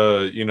trying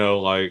to,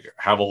 like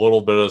have a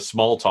little bit of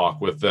small talk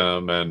with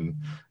them and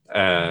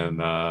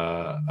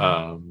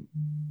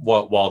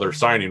while they're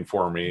signing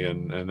for me,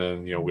 and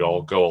then we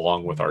all go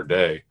along with our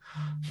day.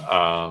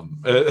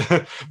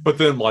 But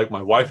then like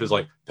my wife is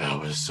like, that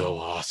was so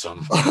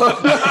awesome.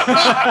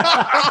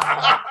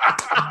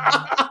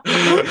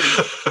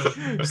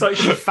 It's like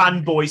she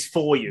fanboys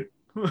for you.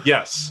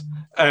 Yes.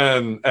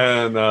 And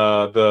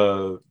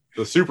the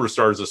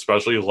superstars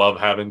especially love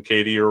having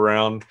Katie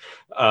around,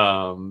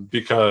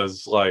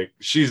 because like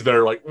she's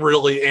there like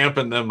really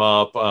amping them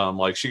up.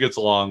 Like she gets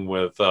along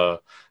with the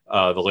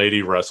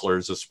lady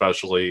wrestlers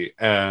especially,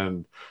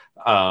 and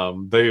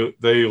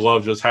they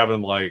love just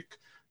having like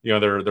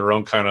their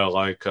own kind of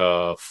like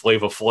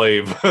Flava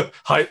Flav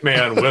hype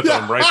man with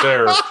them right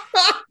there.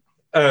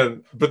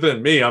 But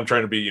then me, I'm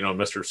trying to be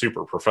Mr.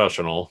 Super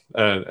Professional,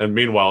 and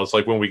meanwhile it's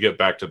like when we get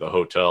back to the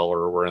hotel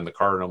or we're in the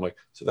car and I'm like,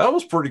 so that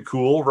was pretty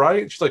cool,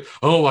 right? And she's like,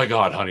 oh my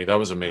god, honey, that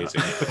was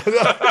amazing.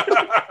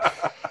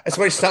 It's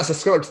when she starts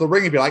to go to the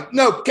ring and be like,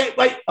 no, okay,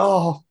 wait,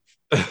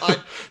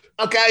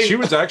 okay. She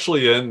was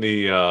actually in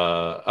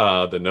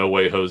the No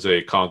Way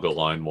Jose Congo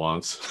line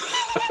once.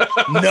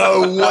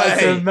 No way.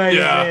 That's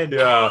amazing.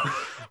 Yeah.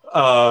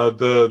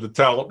 The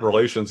talent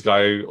relations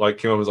guy like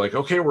came up and was like,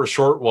 okay, we're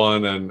short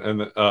one, and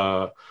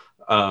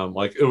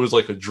like it was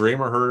like a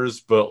dream of hers,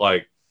 but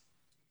like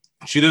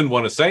she didn't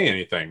want to say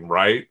anything,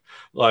 right?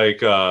 Like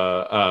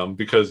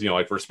because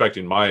like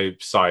respecting my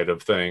side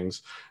of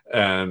things,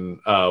 and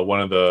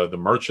one of the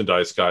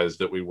merchandise guys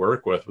that we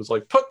work with was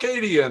like, put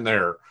Katie in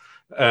there.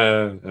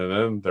 And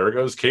then there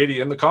goes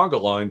Katie in the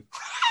conga line.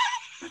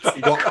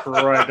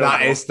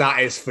 That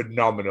is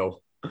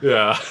phenomenal.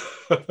 Yeah.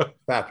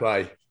 Fair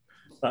play.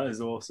 That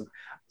is awesome.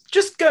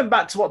 Just going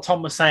back to what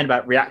Tom was saying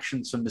about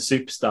reactions from the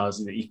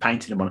superstars that you've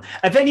painted them on,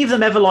 have any of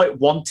them ever like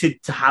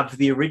wanted to have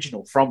the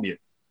original from you?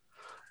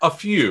 A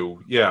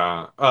few,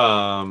 yeah.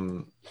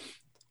 And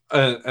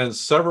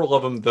several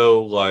of them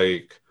though,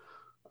 like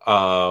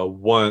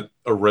want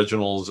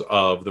originals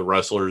of the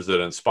wrestlers that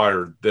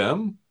inspired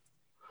them.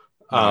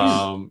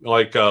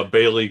 Like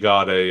Bailey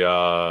got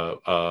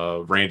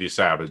a Randy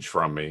Savage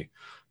from me,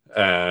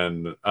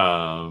 and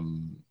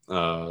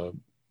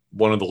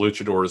one of the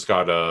luchadors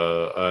got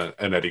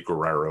an Eddie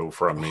Guerrero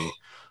from me.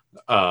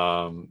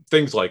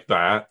 things like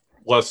that,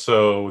 less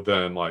so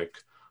than like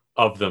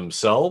of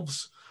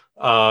themselves.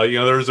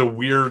 There's a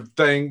weird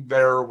thing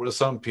there with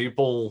some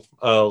people,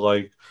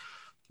 like,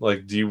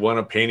 do you want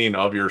a painting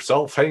of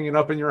yourself hanging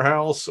up in your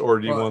house, or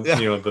do you want,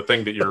 the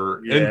thing that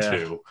you're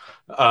into?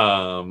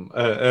 And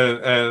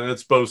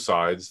it's both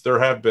sides. There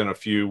have been a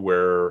few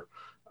where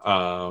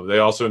they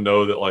also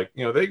know that, like,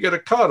 they get a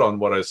cut on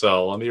what I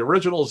sell, and the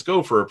originals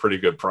go for a pretty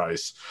good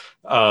price.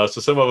 So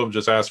some of them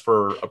just ask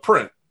for a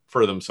print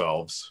for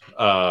themselves.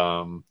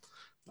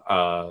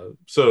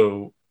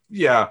 So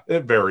yeah,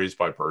 it varies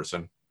by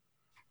person.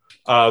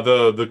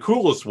 The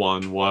coolest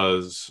one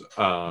was,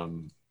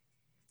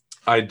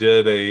 I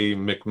did a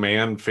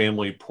McMahon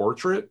family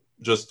portrait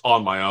just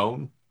on my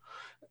own,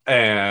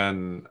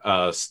 and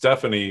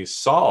Stephanie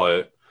saw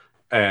it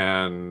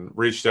and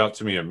reached out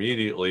to me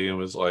immediately and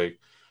was like,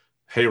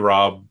 "Hey,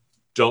 Rob,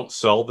 don't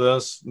sell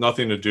this.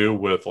 Nothing to do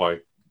with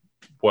like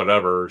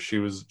whatever." She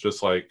was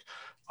just like,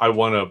 "I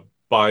want to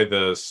buy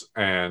this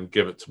and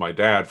give it to my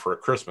dad for a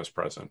Christmas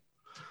present."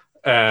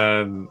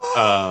 And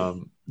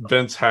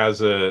Vince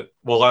has it,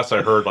 well, last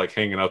I heard, like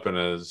hanging up in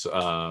his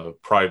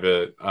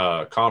private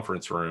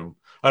conference room.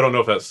 I don't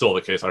know if that's still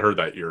the case. I heard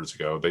that years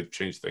ago. They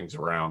changed things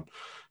around.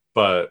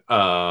 But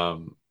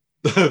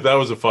that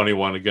was a funny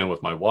one again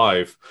with my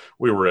wife.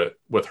 We were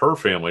with her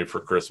family for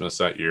Christmas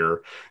that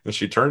year, and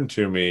she turned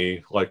to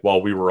me like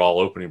while we were all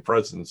opening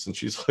presents, and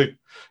she's like,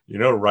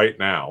 right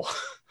now,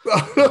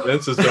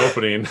 Vince is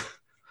opening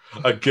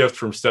a gift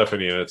from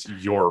Stephanie, and it's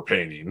your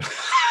painting.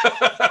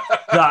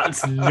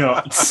 That's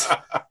nuts.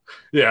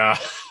 Yeah.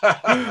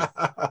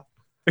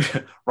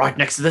 Right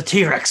next to the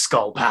T-Rex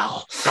skull,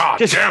 pal. God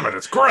damn it,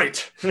 it's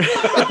great.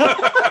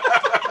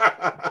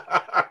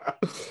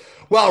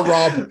 Well,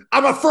 Rob,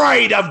 I'm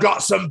afraid I've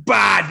got some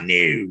bad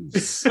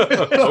news.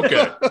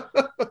 Okay.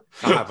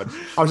 I haven't.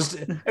 It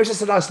was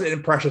just a nice little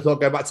impression. I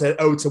thought going back to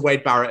Ode to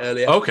Wade Barrett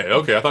earlier. Okay.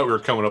 I thought we were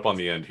coming up on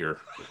the end here.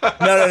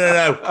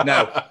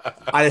 No.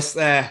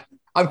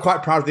 I'm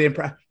quite proud of the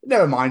impression.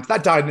 Never mind.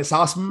 That died in its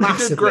ass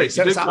massively. You did great.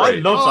 So you did great. I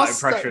love that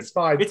impression. It's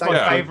fine. It's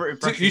my favorite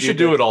impression. You should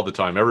do it all the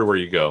time, everywhere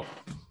you go.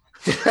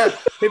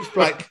 People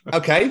like,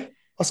 okay,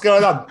 what's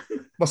going on?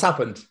 What's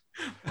happened?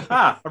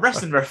 A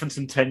wrestling reference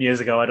from 10 years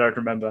ago. I don't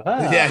remember.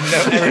 Yeah, no,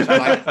 everyone's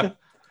like,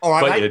 all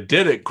right, but mate. you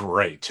did it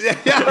great.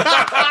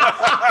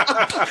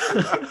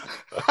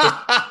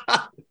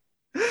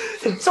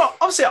 So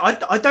obviously,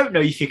 I don't know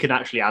if you can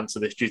actually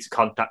answer this due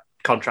to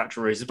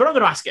contractual reasons, but I'm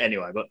going to ask it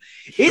anyway. But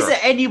is there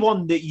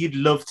anyone that you'd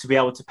love to be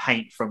able to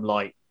paint from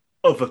like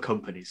other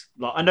companies?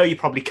 Like, I know you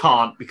probably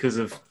can't because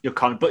of your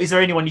but is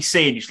there anyone you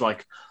see and you're just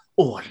like,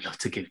 oh, I'd love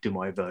to do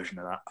my version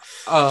of that?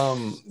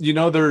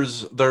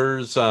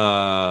 There's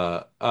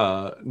no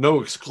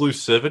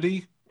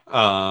exclusivity.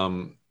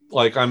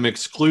 Like I'm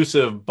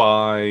exclusive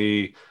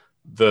by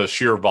the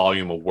sheer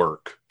volume of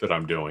work that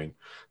I'm doing.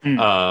 And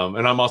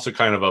I'm also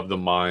kind of the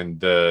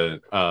mind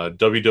that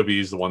WWE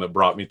is the one that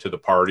brought me to the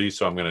party,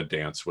 so I'm going to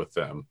dance with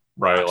them,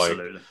 right?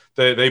 Absolutely.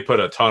 Like they put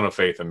a ton of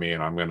faith in me,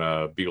 and I'm going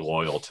to be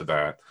loyal to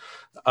that.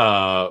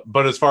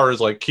 But as far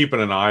as like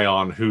keeping an eye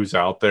on who's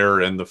out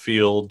there in the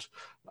field,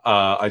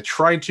 I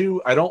try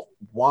to. I don't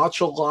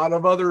watch a lot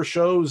of other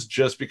shows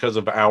just because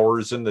of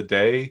hours in the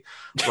day,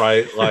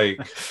 right?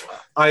 Like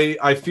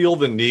I feel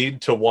the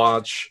need to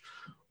watch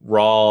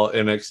Raw,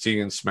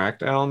 NXT, and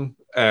SmackDown.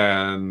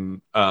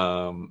 And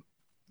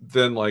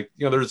then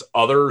there's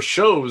other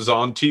shows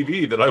on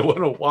TV that I want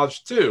to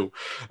watch too,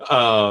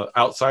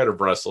 outside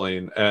of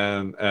wrestling.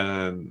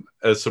 And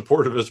as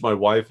supportive as my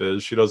wife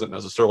is, she doesn't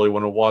necessarily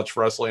want to watch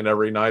wrestling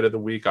every night of the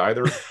week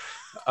either.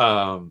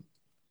 But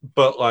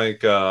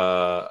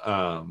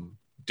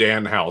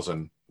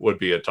Danhausen would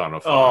be a ton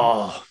of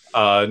fun.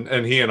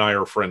 And he and I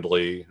are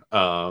friendly.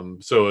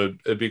 So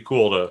it'd be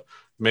cool to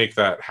make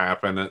that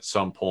happen at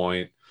some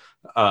point.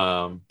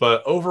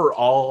 But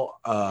overall,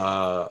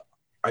 I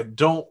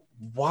don't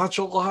watch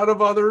a lot of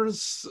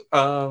others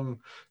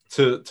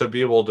to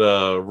be able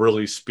to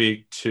really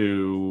speak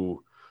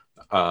to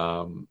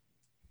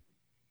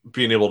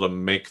being able to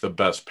make the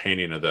best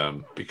painting of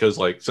them, because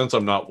since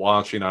I'm not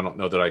watching, I don't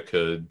know that I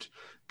could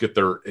get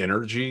their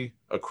energy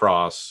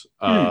across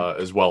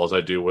as well as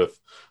I do with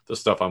the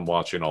stuff I'm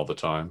watching all the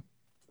time.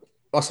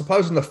 I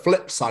suppose on the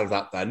flip side of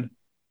that, then,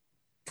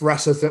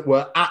 wrestlers that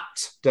were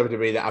at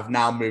WWE that have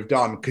now moved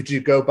on, could you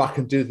go back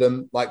and do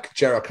them, like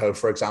Jericho,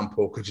 for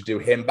example? Could you do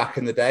him back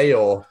in the day,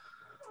 or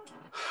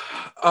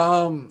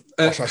should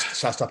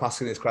I stop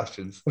asking these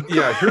questions?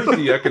 Yeah, here's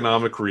the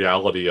economic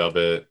reality of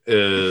it: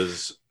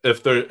 is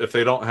if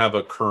they don't have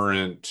a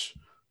current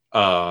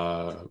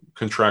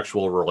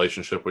contractual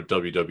relationship with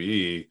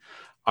WWE,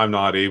 I'm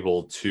not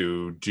able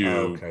to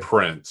do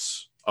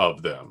prints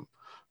of them,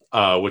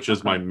 which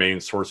is my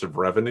main source of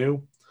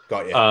revenue.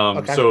 Got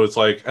you. So it's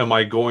like, am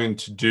I going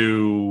to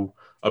do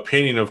a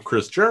painting of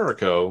Chris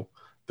Jericho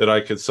that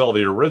I could sell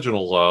the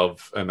original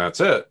of, and that's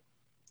it?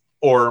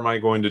 Or am I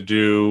going to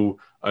do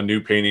a new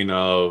painting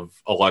of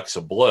Alexa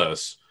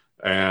Bliss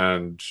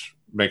and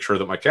make sure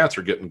that my cats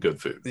are getting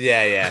good food?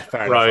 Yeah,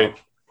 fair right.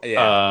 enough.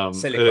 Yeah,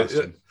 silly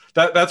question.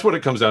 that's what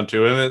it comes down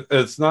to. And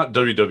it's not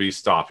WWE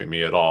stopping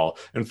me at all.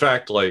 In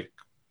fact, like,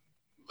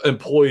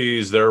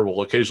 employees there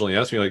will occasionally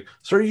ask me, like,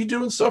 so are you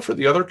doing stuff for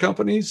the other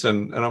companies?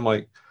 And I'm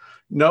like,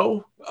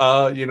 no,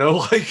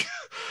 like,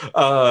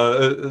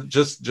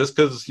 just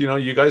because,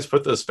 you guys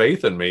put this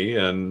faith in me,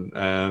 and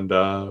I'm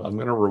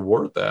going to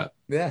reward that.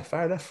 Yeah,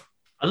 fair enough.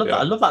 I love that.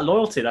 I love that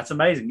loyalty. That's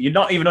amazing. You're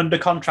not even under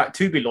contract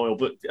to be loyal,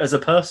 but as a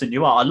person,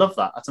 you are. I love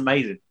that. That's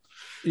amazing.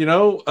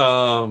 It's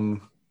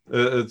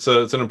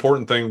an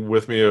important thing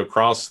with me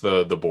across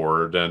the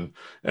board, and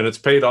it's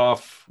paid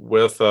off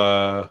with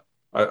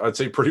I'd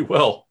say pretty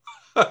well.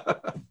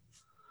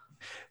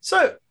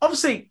 So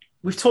obviously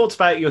we've talked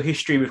about your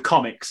history with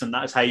comics, and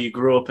that's how you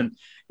grew up, and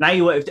now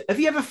you work. Have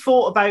you ever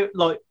thought about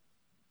like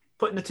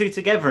putting the two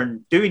together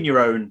and doing your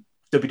own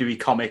WWE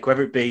comic,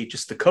 whether it be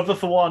just the cover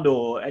for one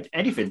or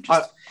anything?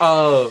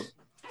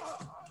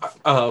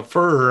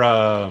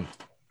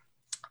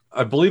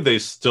 I believe they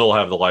still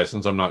have the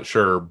license. I'm not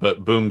sure,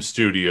 but Boom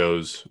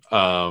Studios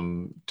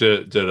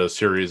did a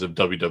series of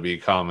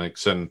WWE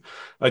comics, and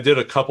I did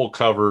a couple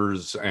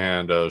covers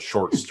and a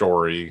short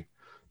story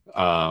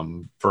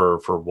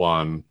for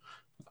one.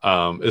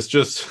 It's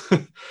just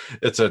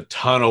it's a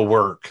ton of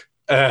work,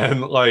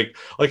 and like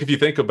if you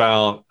think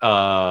about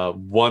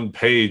one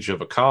page of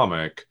a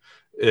comic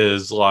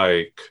is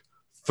like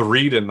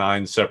 3 to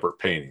 9 separate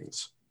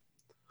paintings.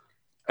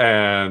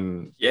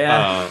 And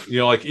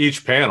like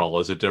each panel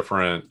is a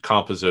different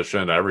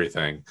composition,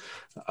 everything.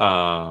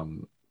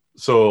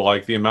 So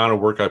like the amount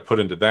of work I put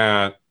into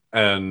that,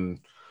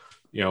 and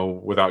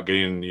without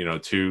getting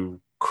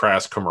too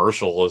crass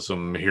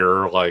commercialism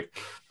here, like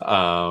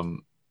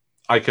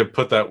I could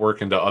put that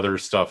work into other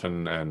stuff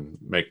and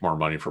make more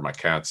money for my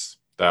cats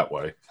that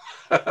way.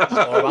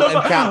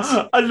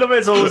 I love it.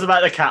 It's always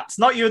about the cats,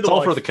 not you and the wife.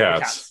 All for the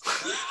cats.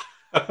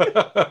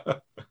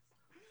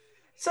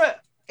 So,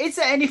 is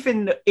there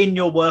anything in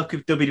your work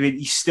with WWE that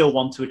you still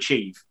want to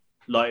achieve?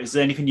 Like, is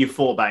there anything you've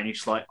thought about and you're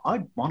just like,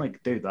 I want to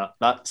do that?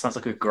 That sounds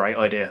like a great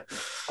idea.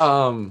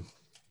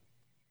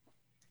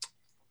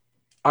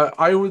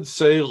 I would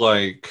say,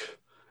 like,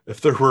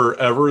 if there were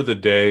ever the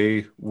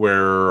day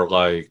where,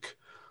 like,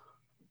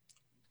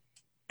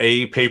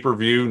 a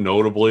pay-per-view,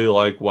 notably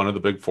like one of the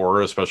big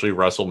four, especially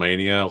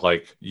WrestleMania,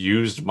 like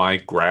used my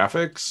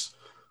graphics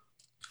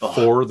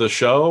for the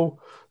show,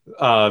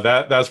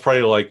 that's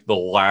probably like the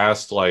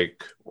last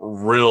like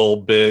real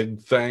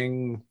big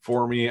thing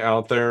for me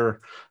out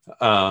there.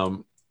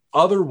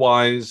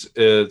 Otherwise,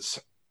 it's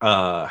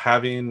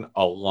having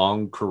a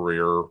long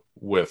career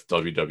with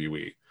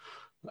WWE,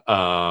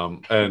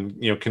 and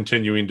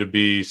continuing to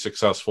be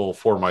successful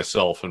for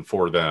myself and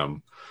for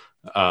them.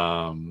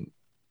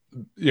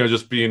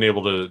 Just being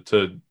able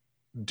to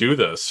do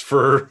this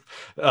for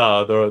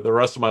the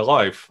rest of my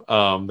life.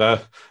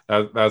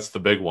 That's the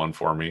big one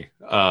for me.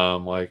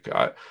 Like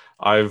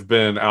I've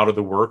been out of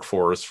the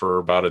workforce for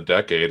about a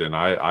decade, and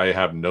I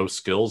have no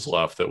skills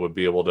left that would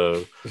be able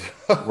to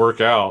work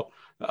out.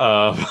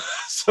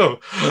 So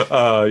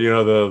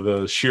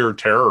the sheer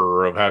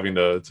terror of having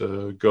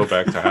to go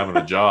back to having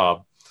a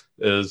job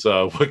is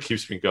what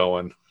keeps me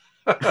going.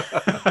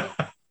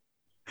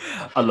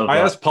 I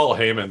asked Paul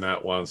Heyman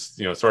that once,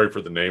 sorry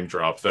for the name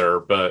drop there,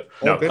 but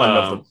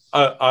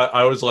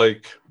I was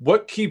like,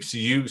 what keeps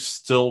you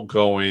still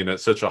going at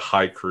such a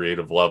high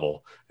creative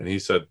level? And he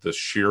said, the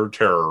sheer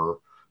terror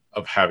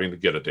of having to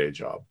get a day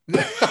job. You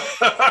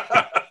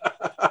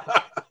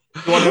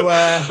want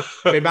to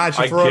be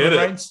manager for Roman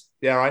Reigns?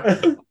 Yeah,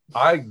 right.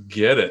 I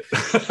get it.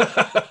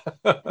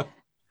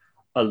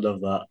 I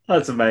love that.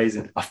 That's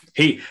amazing.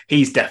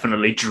 He's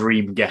definitely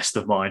dream guest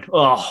of mine.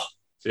 Oh,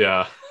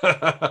 yeah.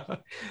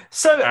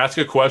 So ask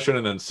a question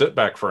and then sit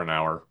back for an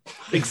hour.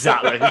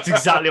 Exactly. That's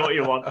exactly what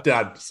you want.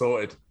 Dad,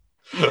 sorted.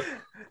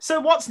 So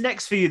what's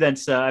next for you then,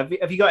 sir?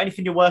 Have you got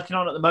anything you're working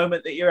on at the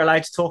moment that you're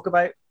allowed to talk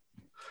about?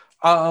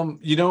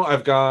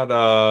 I've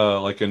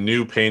got like a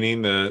new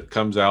painting that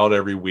comes out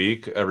every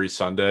week, every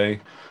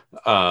Sunday.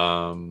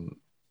 The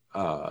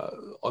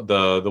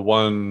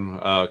one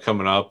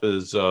coming up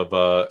is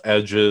of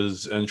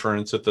Edge's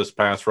entrance at this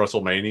past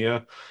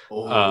WrestleMania.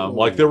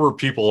 Like there were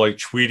people like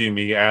tweeting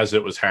me as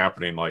it was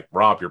happening, like,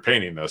 Rob, you're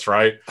painting this,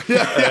 right?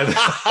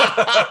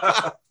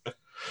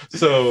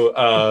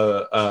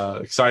 So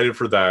excited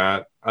for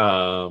that.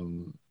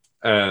 And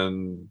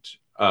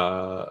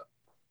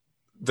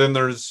then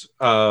there's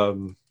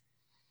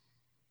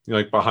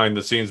like behind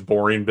the scenes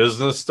boring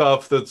business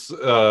stuff that's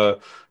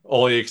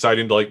only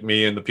exciting to like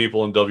me and the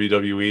people in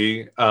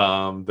WWE,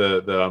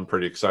 that I'm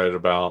pretty excited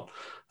about.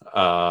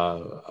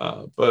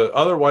 But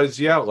otherwise,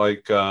 yeah,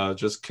 like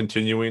just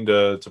continuing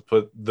to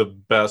put the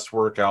best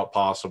work out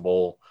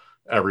possible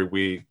every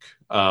week.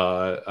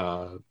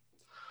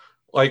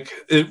 Like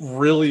it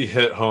really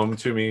hit home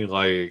to me,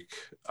 like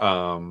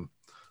the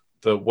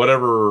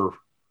whatever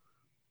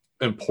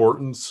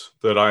importance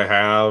that I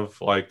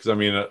have, like, 'cause I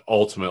mean,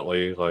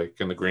 ultimately,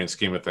 like in the grand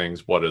scheme of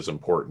things, what is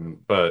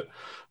important? But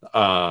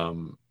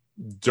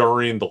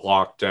during the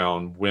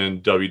lockdown,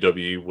 when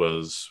WWE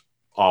was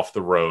off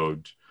the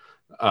road,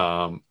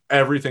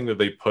 everything that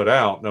they put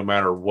out, no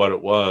matter what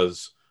it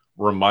was,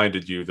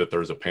 reminded you that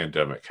there's a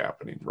pandemic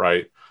happening,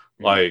 right?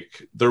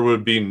 Like there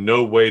would be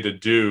no way to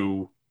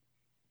do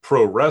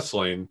pro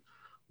wrestling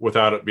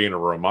without it being a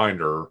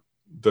reminder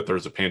that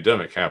there's a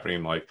pandemic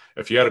happening. Like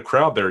if you had a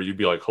crowd there, you'd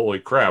be like, holy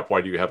crap,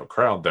 why do you have a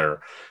crowd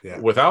there? Yeah.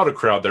 Without a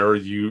crowd there,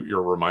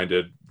 you're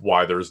reminded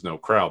why there's no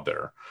crowd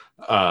there.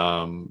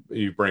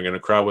 You bring in a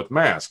crowd with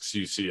masks,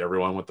 you see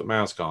everyone with the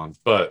mask on.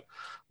 But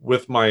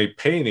with my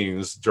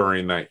paintings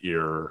during that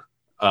year,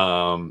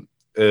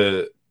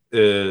 it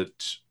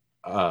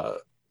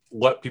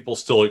let people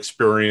still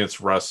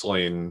experience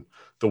wrestling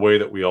the way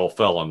that we all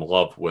fell in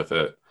love with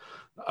it.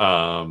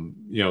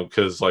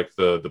 Because like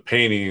the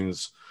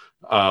paintings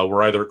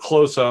were either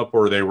close up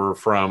or they were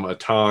from a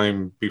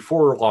time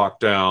before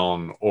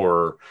lockdown,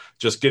 or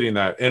just getting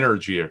that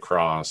energy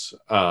across.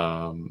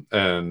 I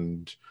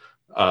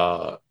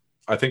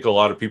think a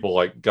lot of people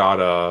like got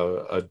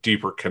a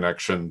deeper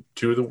connection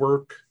to the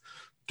work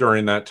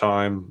during that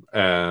time.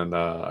 And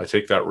I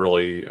take that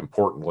really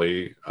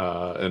importantly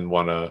and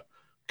want to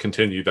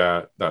continue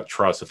that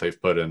trust that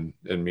they've put in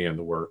me and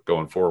the work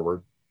going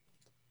forward.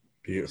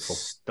 Beautiful.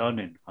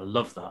 Stunning. I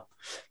love that.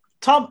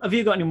 Tom, have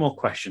you got any more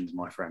questions,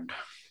 my friend?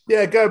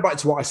 Yeah, going back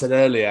to what I said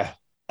earlier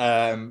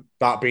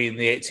about being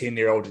the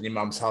 18-year-old in your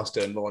mum's house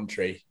doing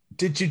laundry.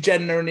 Did you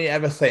genuinely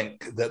ever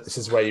think that this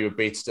is where you would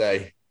be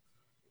today?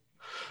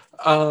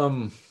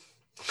 As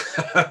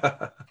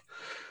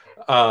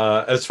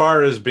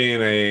far as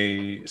being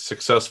a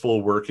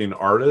successful working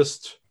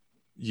artist,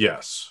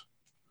 yes.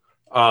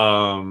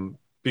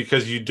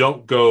 Because you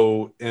don't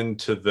go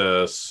into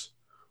this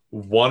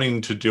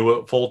wanting to do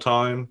it full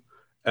time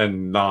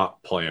and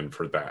not plan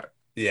for that.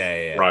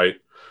 Yeah. Right.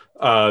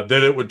 That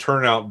it would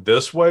turn out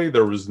this way,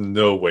 there was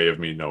no way of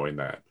me knowing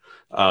that.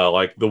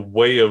 Like the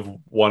way of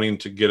wanting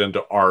to get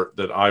into art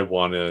that I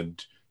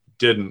wanted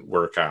didn't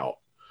work out.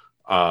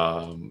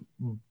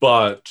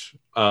 But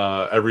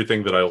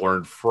everything that I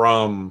learned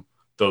from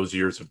those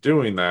years of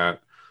doing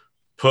that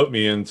put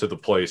me into the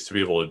place to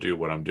be able to do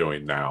what I'm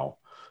doing now.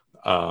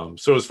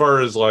 So as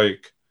far as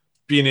like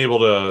being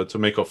able to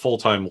make a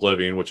full-time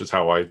living, which is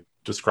how I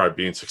describe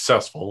being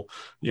successful,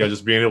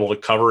 just being able to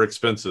cover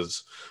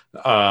expenses.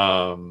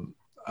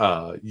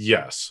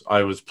 Yes,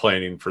 I was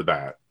planning for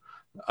that.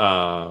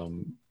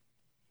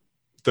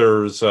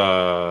 There's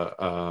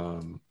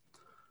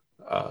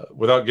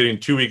without getting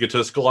too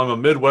egotistical, I'm a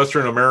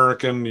Midwestern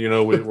American.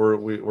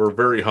 We're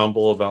very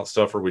humble about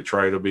stuff, or we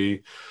try to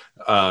be.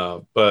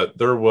 But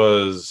there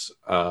was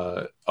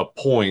a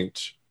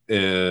point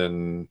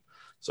in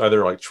it's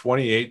either like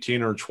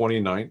 2018 or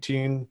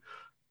 2019.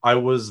 I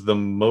was the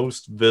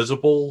most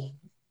visible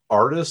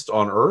artist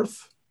on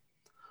Earth.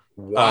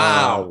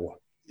 Wow.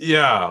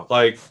 Yeah,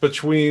 like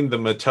between the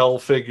Mattel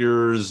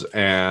figures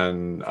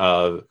and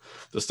the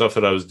stuff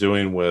that I was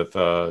doing with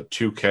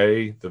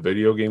 2K, the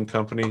video game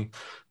company,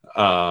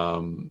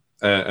 and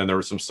there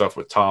was some stuff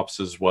with Topps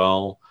as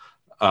well.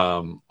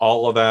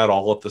 All of that,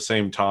 all at the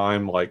same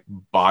time, like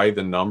by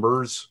the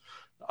numbers.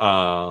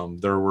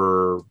 There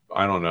were,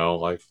 I don't know,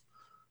 like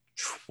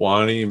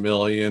 20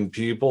 million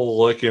people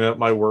looking at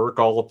my work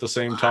all at the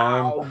same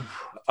time.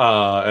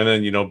 And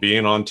then,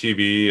 being on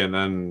TV, and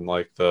then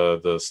like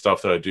the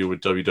stuff that I do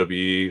with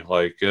WWE,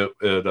 like it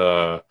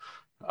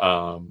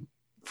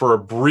for a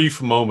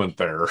brief moment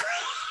there,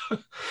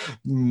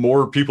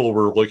 more people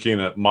were looking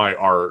at my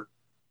art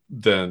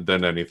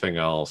than anything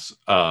else.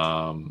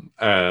 And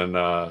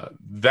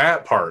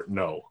that part,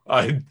 no,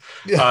 I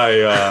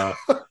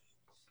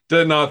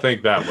did not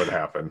think that would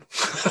happen.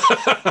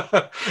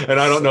 And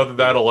I don't know that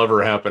that'll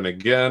ever happen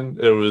again.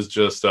 It was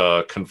just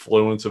a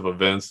confluence of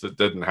events that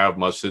didn't have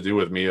much to do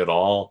with me at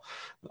all.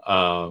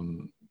 But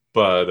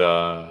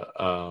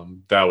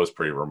that was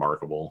pretty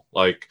remarkable.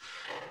 Like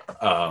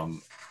I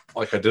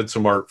did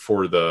some art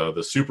for the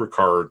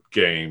Supercard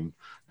game,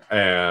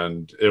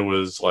 and it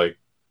was like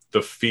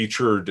the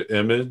featured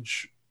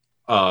image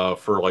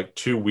for like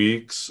 2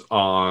 weeks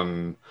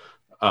on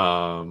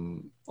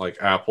like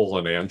Apple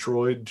and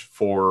Android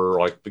for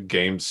like the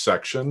games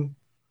section.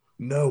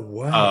 No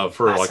way.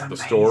 For That's like the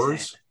amazing.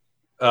 stores.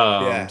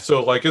 Yeah.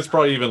 So like it's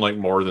probably even like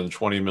more than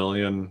 20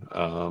 million.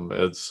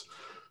 It's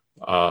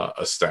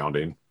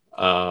astounding.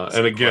 And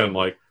again, incredible.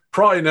 like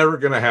probably never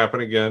going to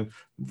happen again.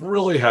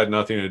 Really had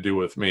nothing to do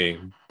with me,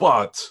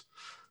 but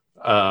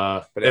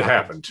it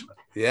happened.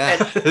 Yeah.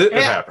 It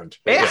happened.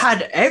 It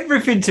had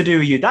everything to do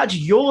with you. That's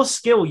your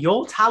skill,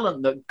 your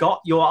talent that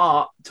got your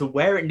art to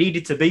where it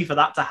needed to be for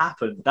that to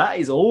happen. That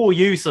is all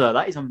you, sir.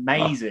 That is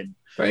amazing.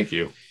 Thank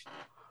you.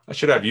 I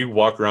should have you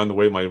walk around the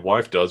way my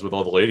wife does with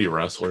all the lady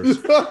wrestlers.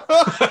 Just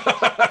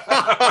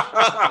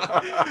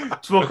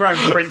walk around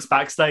Prince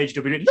backstage.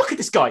 Look at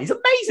this guy. He's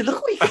amazing.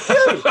 Look what he can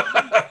do.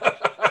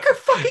 Look how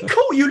fucking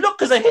cool you look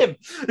because of him.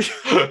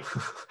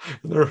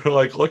 They're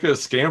like, look at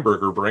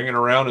Schamberger bringing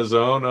around his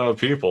own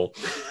people.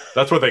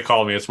 That's what they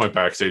call me. It's my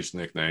backstage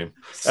nickname.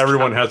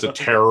 Everyone has a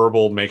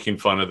terrible making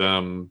fun of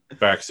them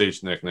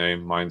backstage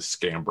nickname. Mine's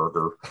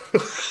Schamberger.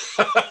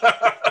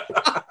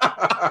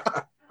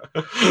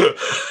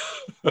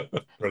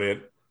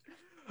 Brilliant.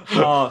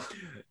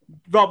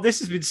 Rob, this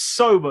has been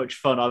so much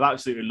fun. I've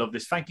absolutely loved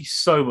this. Thank you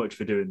so much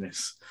for doing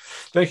this.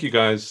 Thank you,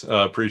 guys.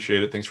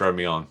 Appreciate it. Thanks for having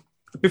me on.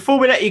 Before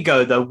we let you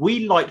go, though,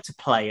 we like to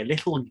play a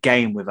little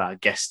game with our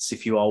guests,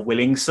 if you are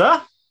willing,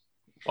 sir.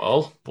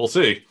 Well, we'll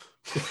see.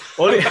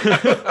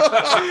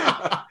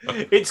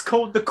 It's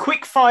called the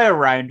quick fire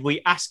round.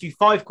 We ask you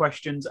 5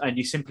 questions and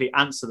you simply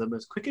answer them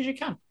as quick as you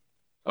can.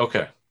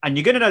 Okay. And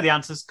you're going to know the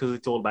answers because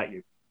it's all about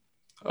you.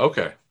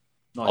 Okay.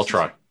 Nice. I'll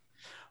try.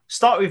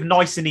 Start with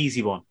nice and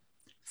easy one.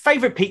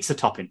 Favorite pizza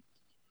topping?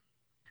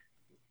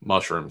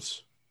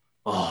 Mushrooms.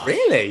 Oh,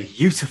 really?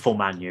 Beautiful,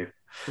 man, you.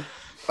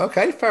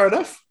 Okay, fair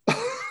enough.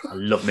 I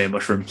love me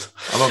mushrooms.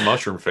 I'm a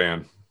mushroom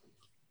fan.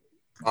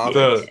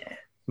 Yeah.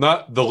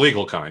 Not the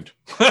legal kind.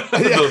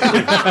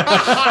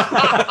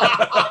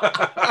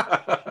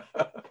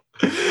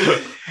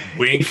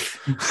 Wink.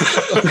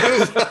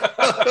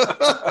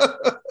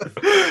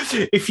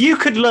 If you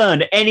could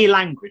learn any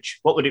language,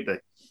 what would it be?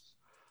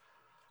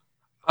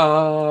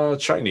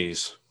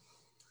 Chinese.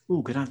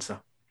 Ooh, good answer.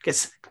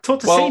 Talk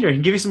to Cedar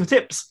and give you some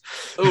tips.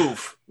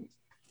 Oof.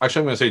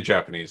 Actually, I'm going to say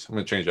Japanese. I'm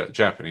going to change that.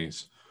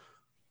 Japanese.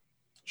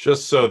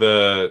 Just so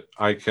that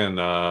I can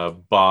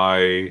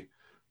buy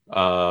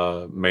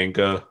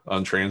manga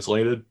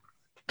untranslated.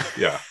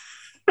 Yeah.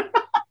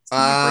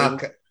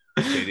 Okay.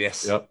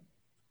 Genius. Yep.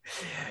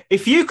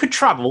 If you could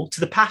travel to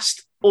the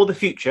past or the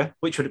future,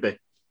 which would it be?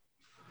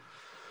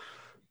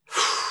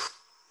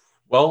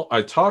 Well,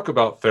 I talk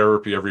about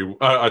therapy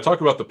I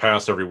talk about the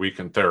past every week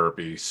in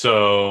therapy,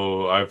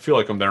 so I feel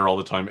like I'm there all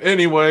the time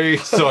anyway.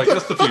 So I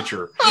guess the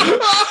future.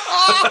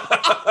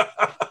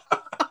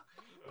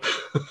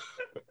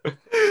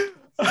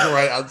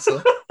 Great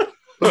answer.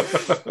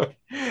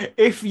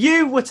 If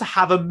you were to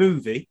have a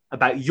movie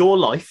about your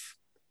life,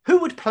 who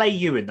would play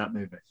you in that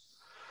movie?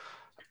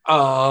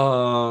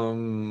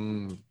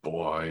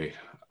 Boy.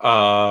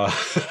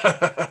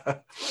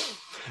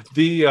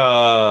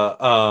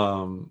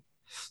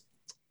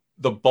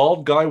 The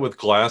bald guy with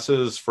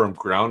glasses from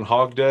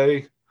Groundhog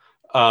Day,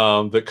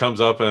 that comes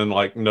up and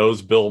like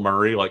knows Bill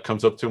Murray, like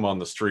comes up to him on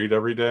the street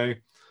every day.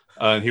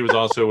 And he was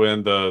also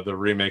in the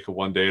remake of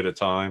One Day at a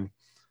Time.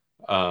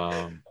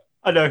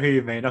 I know who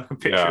you mean. I can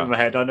picture it in my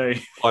head. I know.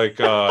 Like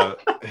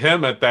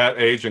him at that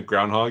age in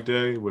Groundhog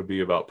Day would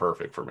be about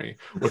perfect for me.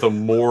 With a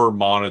more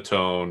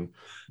monotone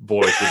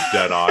voice with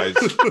dead eyes,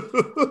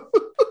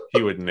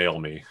 he would nail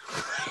me.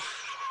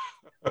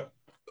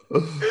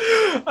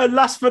 And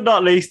last but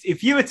not least,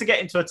 if you were to get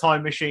into a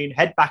time machine,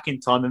 head back in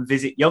time and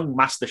visit young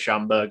Master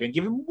Schamberger and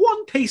give him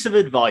one piece of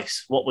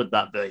advice, what would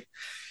that be?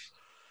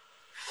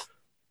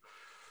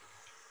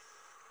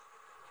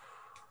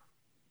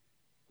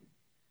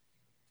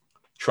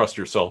 Trust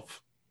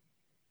yourself.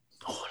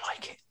 Oh, I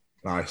like it.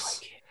 Nice.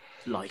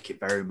 Like it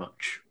very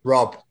much.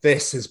 Rob,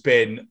 this has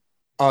been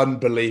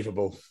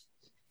unbelievable.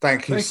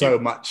 Thank you so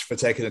much for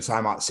taking the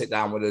time out to sit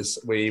down with us.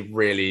 We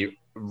really,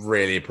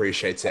 really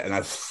appreciate it. And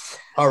I've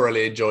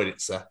thoroughly enjoyed it,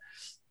 sir.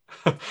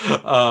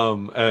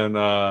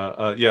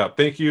 Yeah,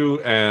 thank you.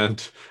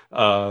 And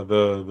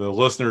the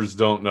listeners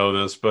don't know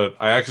this, but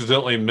I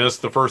accidentally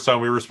missed the first time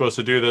we were supposed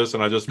to do this,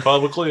 and I just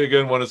publicly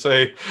again want to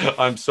say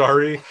I'm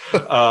sorry.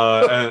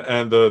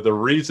 And the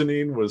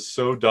reasoning was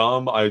so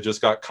dumb. I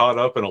just got caught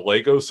up in a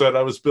Lego set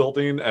I was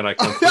building, and I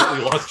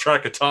completely lost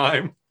track of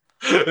time.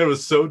 It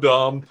was so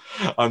dumb.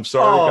 I'm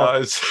sorry,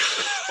 guys.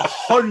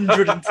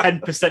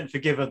 110%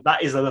 forgiven.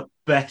 That is the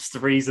best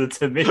reason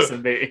to miss a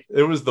meeting.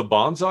 It was the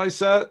bonsai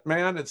set,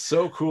 man. It's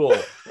so cool.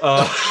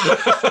 But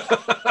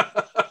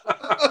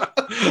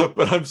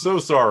I'm so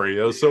sorry.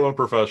 It was so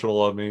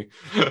unprofessional of me.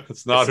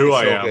 It's not who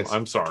I am. Good.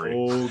 I'm sorry.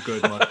 All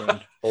good, my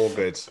friend. All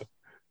good.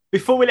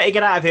 Before we let you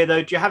get out of here,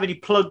 though, do you have any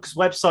plugs,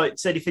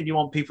 websites, anything you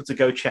want people to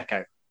go check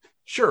out?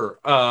 Sure.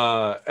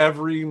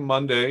 Every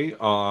Monday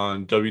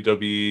on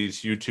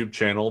WWE's YouTube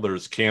channel,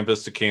 there's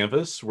Canvas to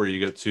Canvas, where you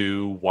get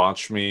to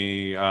watch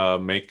me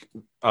make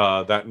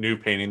that new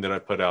painting that I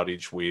put out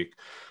each week.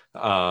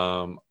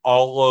 All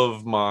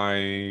of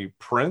my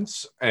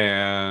prints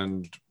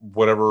and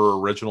whatever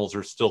originals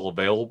are still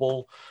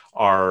available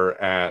are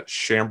at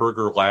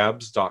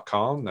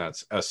schambergerlabs.com.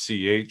 That's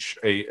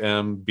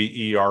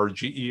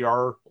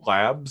SCHAMBERGER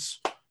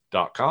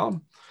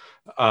labs.com.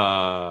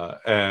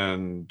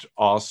 And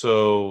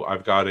also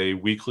I've got a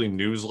weekly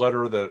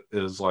newsletter that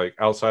is like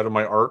outside of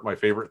my art, my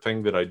favorite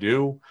thing that I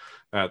do.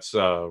 That's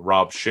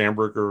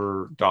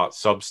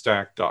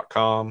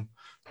robschamberger.substack.com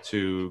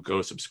to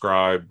go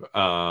subscribe.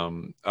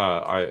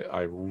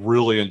 I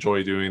really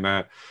enjoy doing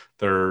that.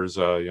 There's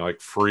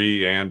like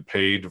free and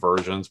paid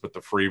versions, but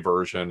the free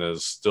version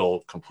is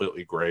still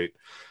completely great.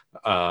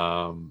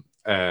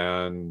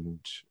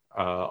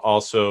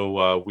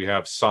 Also, we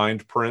have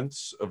signed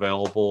prints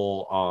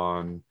available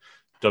on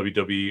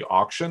WWE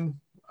Auction,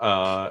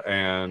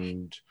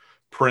 and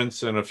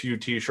prints and a few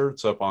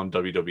t-shirts up on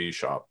WWE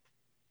Shop.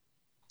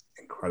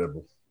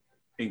 Incredible.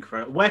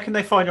 Incredible. Where can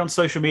they find you on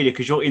social media?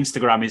 Because your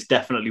Instagram is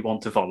definitely one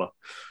to follow.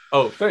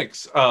 Oh,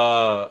 thanks.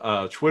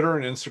 Twitter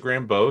and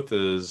Instagram both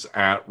is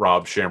at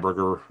Rob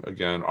Schamberger.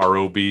 Again,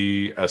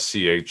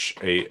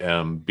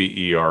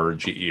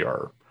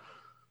 ROBSCHAMBERGER.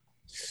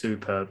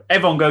 Superb.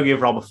 Everyone go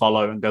give Rob a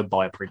follow and go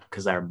buy a print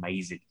because they're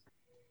amazing.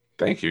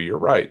 Thank you. You're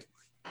right.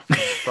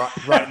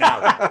 right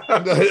now.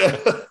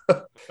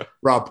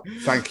 Rob,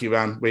 thank you,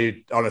 man.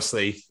 We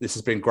honestly, this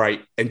has been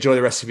great. Enjoy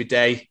the rest of your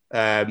day.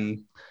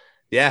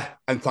 Yeah,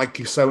 and thank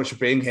you so much for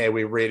being here.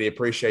 We really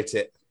appreciate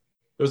it.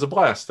 It was a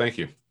blast. Thank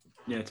you.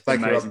 Yeah, it's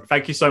been amazing. Rob.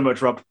 Thank you so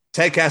much, Rob.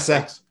 Take care, sir.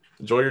 Thanks.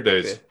 Enjoy your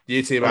days.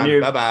 You too,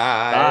 man. Bye-bye.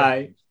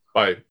 Bye.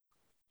 Bye.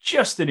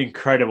 Just an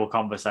incredible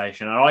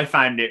conversation. And I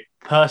found it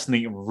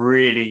personally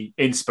really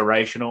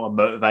inspirational and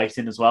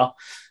motivating as well,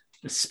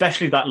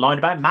 especially that line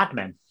about Mad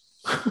Men.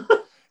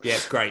 Yeah,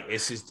 it's great.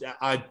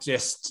 I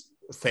just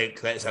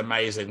think that it's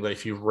amazing that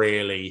if you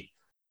really,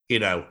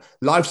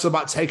 life's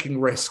about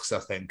taking risks, I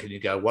think. And you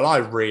go, well, I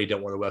really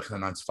don't want to work in a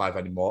 9 to 5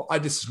 anymore.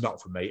 This is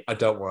not for me. I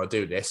don't want to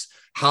do this.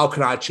 How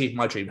can I achieve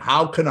my dream?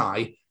 How can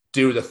I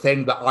do the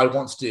thing that I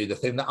want to do, the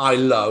thing that I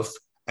love,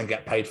 and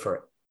get paid for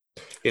it?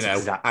 And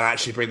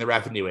actually bring the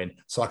revenue in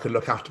so I can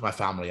look after my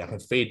family. I can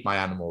feed my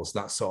animals,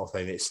 that sort of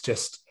thing.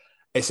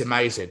 It's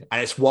amazing.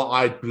 And it's what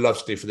I'd love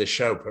to do for this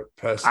show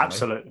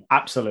personally.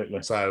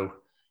 Absolutely. So,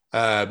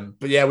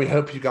 but yeah, we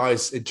hope you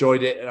guys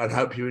enjoyed it and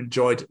hope you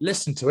enjoyed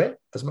listening to it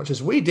as much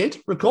as we did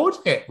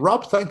recording it.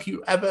 Rob, thank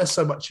you ever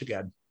so much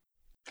again.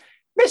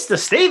 Mr.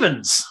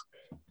 Stevens.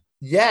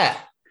 Yeah.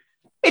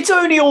 It's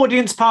only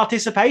audience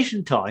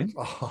participation time.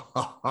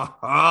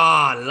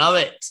 I love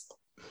it.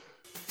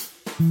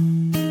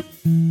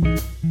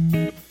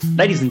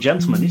 Ladies and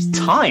gentlemen, it's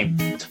time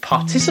to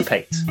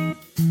participate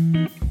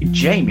in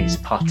Jamie's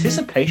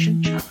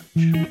participation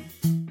challenge.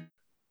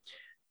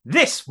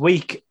 This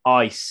week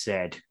I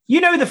said,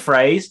 you know the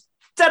phrase,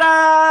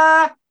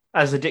 ta-da,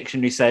 as the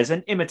dictionary says,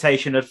 an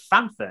imitation of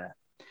fanfare.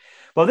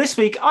 Well, this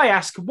week I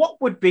ask,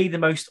 what would be the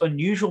most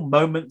unusual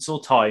moments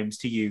or times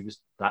to use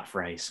that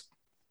phrase?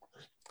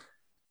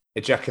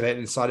 Ejaculate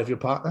inside of your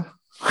partner?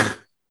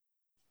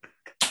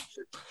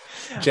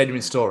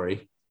 Genuine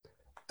story.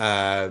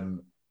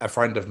 A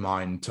friend of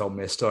mine told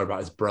me a story about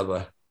his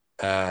brother.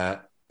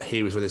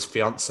 He was with his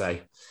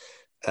fiance,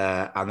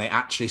 and they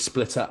actually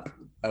split up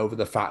over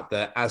the fact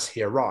that as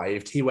he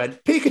arrived, he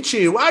went,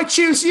 "Pikachu, I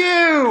choose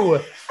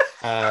you!"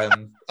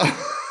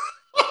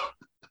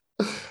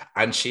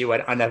 And she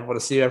went, "I never want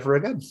to see you ever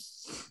again."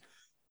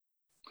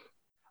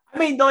 I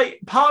mean,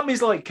 part of me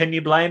is like, can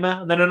you blame her?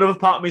 And then another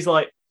part of me is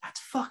like, that's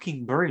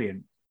fucking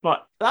brilliant.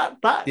 Like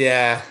that.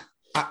 Yeah.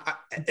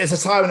 It's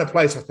a time and a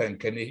place, I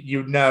think, and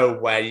you know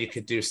where you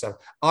could do stuff.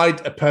 I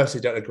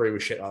personally don't agree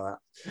with shit like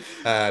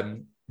that,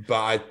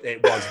 but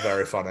it was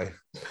very funny.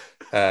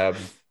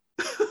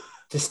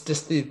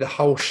 Just the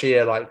whole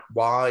sheer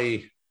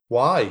why?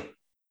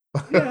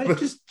 Yeah,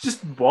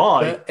 just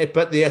why?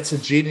 But it's a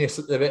genius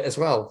of it as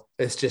well.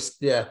 It's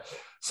just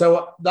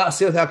So that's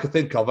the other thing I could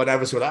think of. I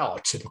never was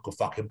like, typical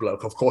fucking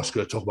bloke. Of course,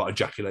 you're going to talk about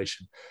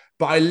ejaculation.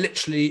 But I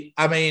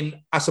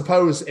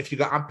suppose if you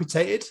got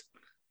amputated.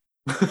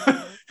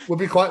 Would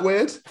be quite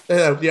weird.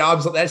 The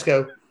arms up there just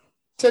go,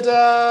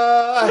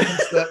 ta-da!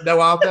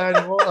 No arm there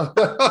anymore.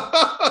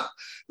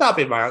 That'd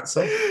be my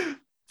answer.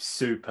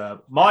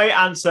 Superb. My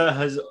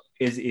answer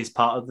is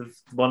part of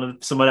one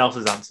of someone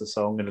else's answer,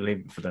 so I'm going to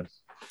leave it for them.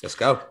 Let's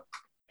go.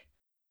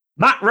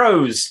 Matt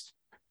Rose.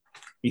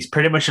 He's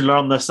pretty much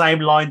along the same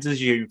lines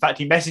as you. In fact,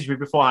 he messaged me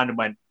beforehand and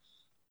went,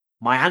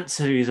 "My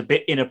answer is a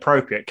bit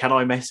inappropriate. Can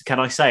I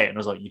say it?" And I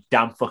was like, "You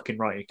damn fucking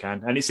right you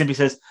can." And it simply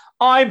says,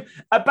 "I'm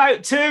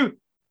about to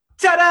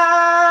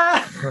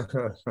ta-da!"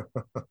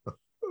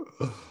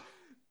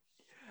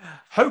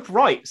 Hope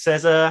Wright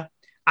says,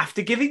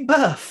 "After giving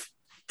birth,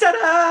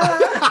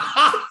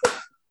 ta-da!"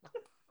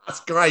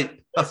 That's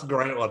great. That's a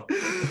great one.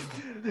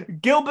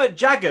 Gilbert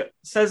Jaggett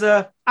says,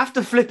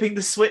 "After flipping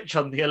the switch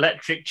on the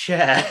electric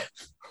chair,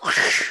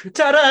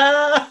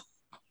 ta-da!"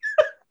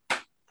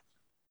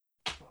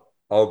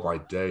 Oh my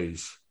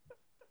days.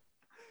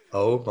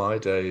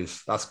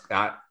 That's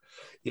I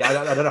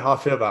don't know how I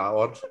feel about that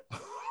one.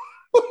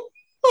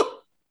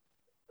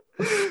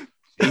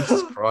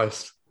 Jesus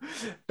Christ.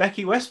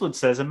 Becky Westwood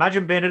says,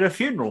 "Imagine being at a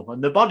funeral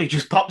and the body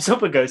just pops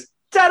up and goes,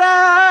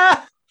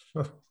 ta-da!"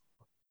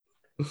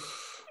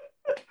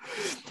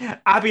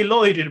 Abby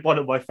Lloyd in one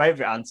of my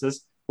favourite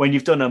answers, when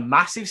you've done a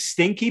massive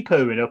stinky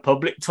poo in a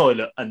public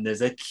toilet and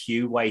there's a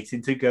queue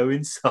waiting to go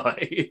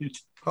inside.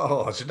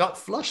 Oh, I should not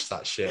flush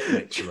that shit,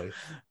 literally.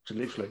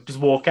 Just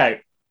walk out.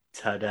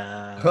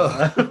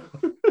 Ta-da.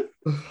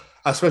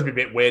 I suppose it'd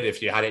be a bit weird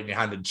if you had it in your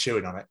hand and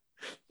chewing on it.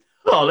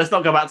 Oh, let's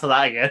not go back to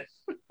that again.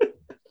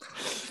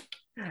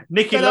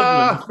 Nikki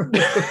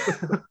Loveland.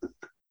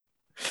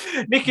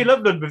 Nikki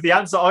Loveland with the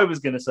answer I was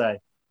going to say.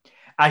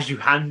 As you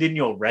hand in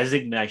your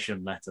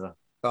resignation letter.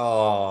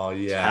 Oh,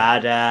 yeah.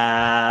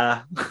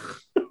 Ta-da.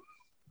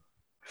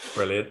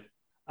 Brilliant.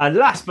 And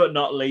last but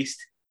not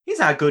least, he's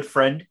our good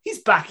friend. He's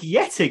back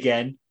yet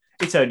again.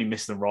 It's only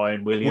Mr.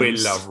 Ryan Williams.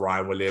 We love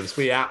Ryan Williams.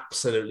 We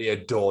absolutely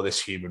adore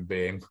this human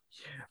being.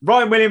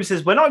 Ryan Williams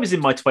says, when I was in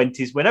my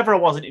 20s, whenever I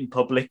wasn't in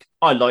public,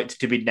 I liked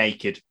to be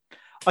naked.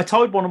 I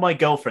told one of my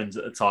girlfriends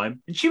at the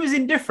time, and she was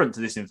indifferent to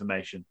this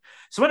information.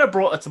 So when I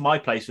brought her to my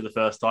place for the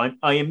first time,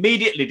 I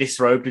immediately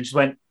disrobed and just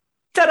went,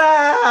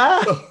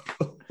 ta-da!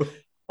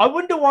 I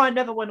wonder why I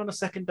never went on a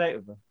second date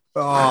with her.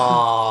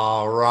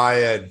 Oh,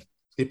 Ryan.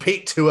 You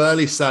peaked too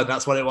early, son.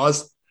 That's what it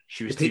was.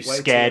 She was too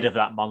scared of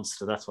that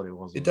monster. That's what it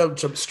was. You don't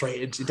jump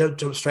straight into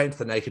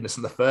the nakedness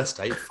on the first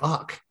date.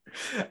 Fuck.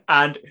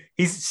 And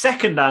his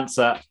second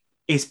answer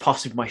is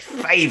possibly my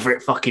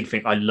favourite fucking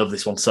thing. I love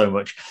this one so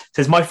much. It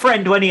says, my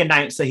friend, when he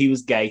announced that he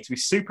was gay to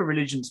his super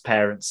religious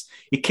parents,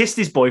 he kissed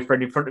his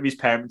boyfriend in front of his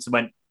parents and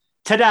went,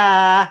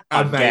 ta-da,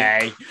 I'm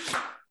gay.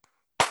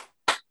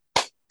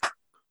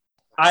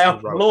 I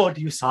applaud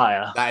you,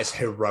 sire. That is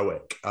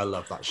heroic. I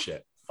love that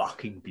shit.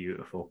 Fucking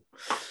beautiful.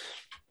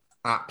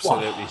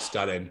 Absolutely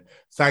stunning.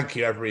 Thank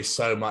you, everybody,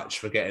 so much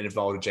for getting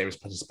involved in Jamie's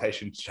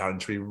participation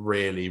challenge. We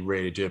really,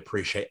 really do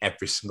appreciate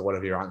every single one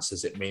of your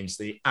answers. It means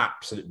the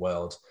absolute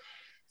world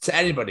to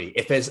anybody.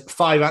 If there's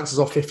 5 answers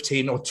or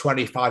 15 or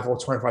 25 or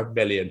 25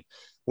 million,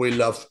 we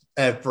love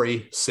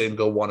every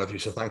single one of you.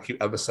 So thank you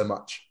ever so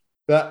much.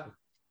 But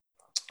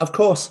of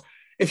course,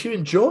 if you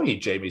enjoy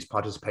Jamie's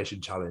participation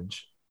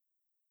challenge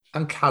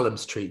and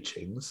Callum's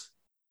teachings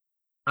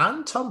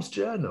and Tom's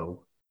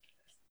journal,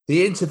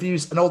 the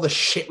interviews and all the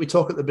shit we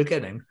talk at the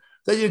beginning,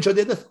 then you enjoy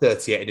the other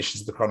 38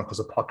 editions of the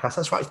Chronicles of Podcast.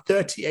 That's right,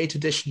 38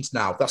 editions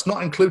now. That's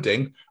not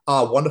including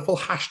our wonderful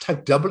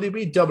hashtag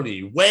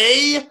WBW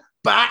way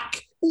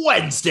back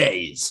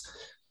Wednesdays.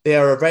 They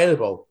are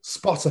available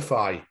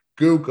Spotify,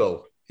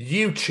 Google,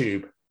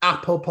 YouTube,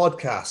 Apple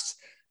Podcasts.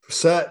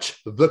 Search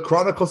the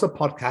Chronicles of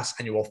Podcast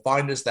and you will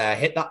find us there.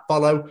 Hit that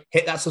follow,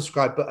 hit that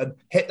subscribe button,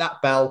 hit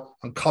that bell,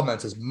 and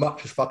comment as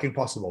much as fucking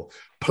possible.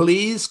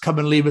 Please come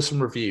and leave us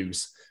some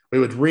reviews. We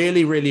would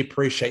really, really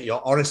appreciate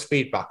your honest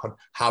feedback on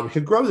how we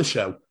could grow the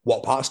show.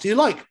 What parts do you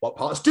like? What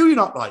parts do you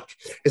not like?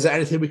 Is there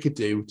anything we could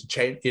do to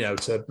change,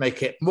 to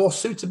make it more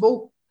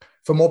suitable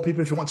for more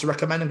people if you want to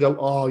recommend and go,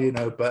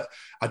 but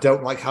I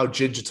don't like how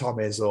Ginger Tom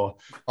is, or,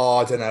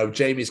 I don't know,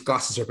 Jamie's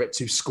glasses are a bit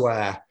too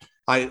square.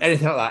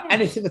 Anything like that,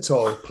 anything at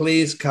all,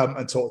 please come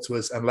and talk to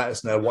us and let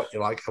us know what you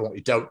like and what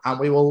you don't. And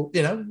we will,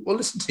 we'll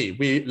listen to you.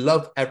 We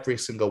love every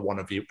single one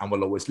of you and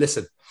we'll always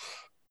listen.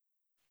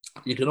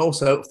 You can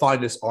also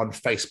find us on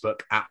Facebook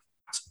at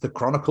the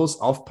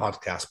Chronicles of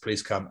Podcast.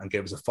 Please come and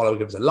give us a follow,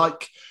 give us a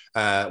like.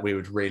 We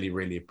would really,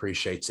 really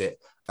appreciate it.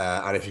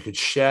 And if you could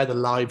share the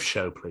live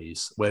show,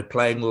 please. We're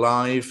playing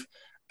live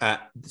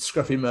at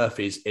Scruffy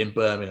Murphy's in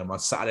Birmingham on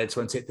Saturday,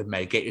 28th of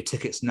May. Get your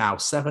tickets now,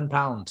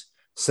 £7.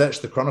 Search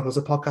the Chronicles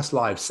of Podcast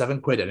Live,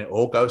 £7, and it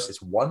all goes to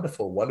this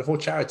wonderful, wonderful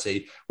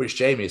charity, which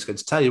Jamie is going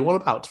to tell you all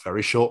about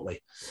very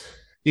shortly.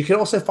 You can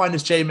also find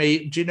us,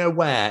 Jamie, do you know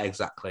where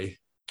exactly?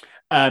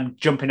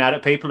 Jumping out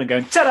at people and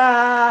going,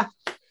 ta-da!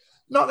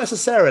 Not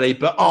necessarily,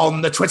 but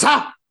on the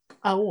Twitter.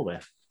 Oh, all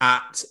there.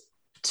 At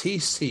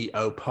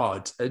TCO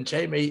Pod. And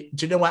Jamie,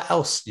 do you know where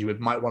else you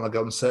might want to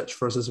go and search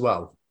for us as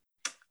well?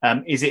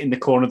 Is it in the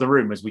corner of the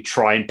room as we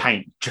try and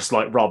paint just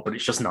like Rob, but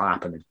it's just not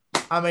happening?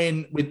 I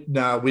mean,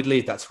 we'd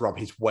leave that to Rob.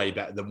 He's way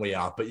better than we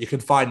are. But you can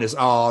find us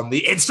on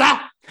the Instagram.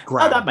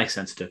 Oh, that makes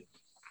sense too.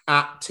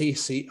 At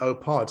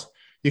TCO Pod.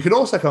 You can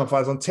also come and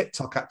find us on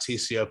TikTok at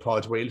TCO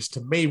Pod, where you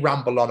listen to me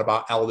ramble on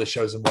about elder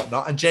shows and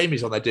whatnot. And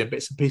Jamie's on there doing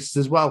bits and pieces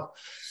as well.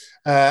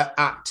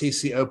 At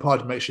TCO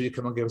Pod, make sure you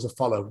come and give us a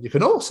follow. You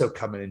can also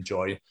come and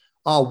enjoy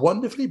our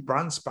wonderfully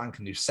brand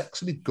spanking new,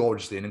 sexily,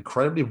 gorgeously, and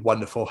incredibly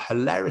wonderful,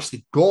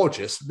 hilariously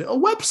gorgeous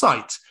little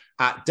website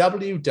at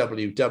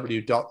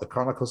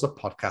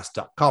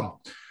www.thechroniclesofpodcast.com.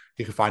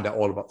 You can find out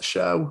all about the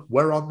show.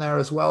 We're on there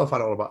as well.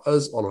 Find out all about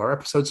us. All of our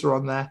episodes are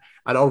on there,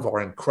 and all of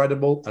our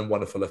incredible and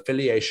wonderful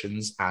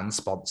affiliations and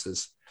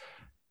sponsors.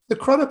 The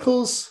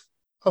Chronicles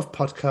of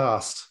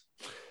Podcast.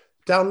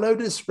 Download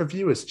us,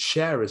 review us,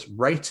 share us,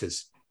 rate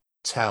us,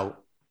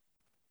 tell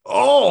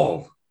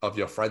all of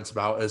your friends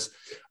about us,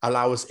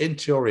 allow us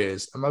into your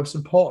ears, and most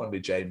importantly,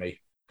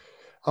 Jamie,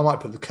 I might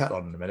put the kettle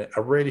on in a minute.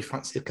 I really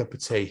fancy a cup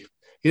of tea.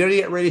 You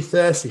get really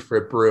thirsty for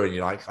a brew and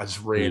you're like, I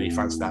just really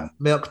fancy that.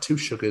 Milk, 2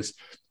 sugars,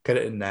 get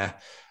it in there.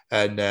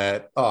 And,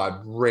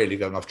 I'm really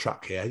going off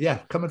track here. Yeah,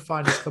 come and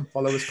find us, come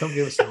follow us, come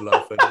give us some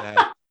love. And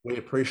we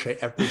appreciate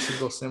every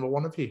single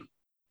one of you.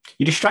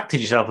 You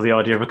distracted yourself with the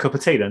idea of a cup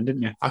of tea then,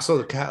 didn't you? I saw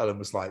the kettle and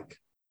was like,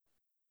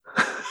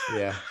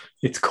 yeah.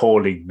 It's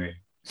calling me.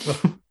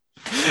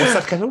 What's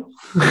that, kettle?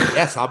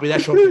 Yes, I'll be there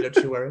shortly, don't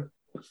you worry.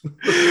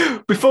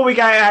 Before we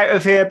get out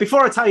of here,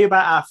 before I tell you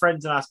about our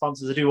friends and our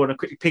sponsors, I do want to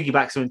quickly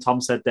piggyback something Tom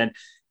said then.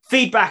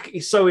 Feedback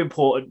is so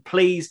important.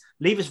 Please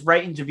leave us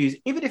ratings, reviews,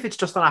 even if it's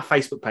just on our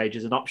Facebook page.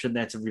 There's an option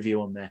there to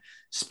review on there.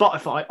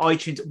 Spotify,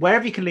 iTunes,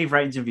 wherever you can leave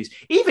ratings and reviews.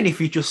 Even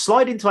if you just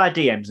slide into our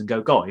DMs and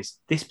go, guys,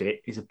 this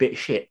bit is a bit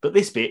shit, but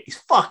this bit is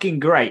fucking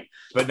great.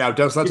 But no,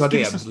 don't slide into our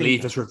DMs.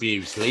 Leave us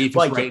reviews. Leave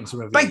us ratings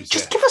and reviews.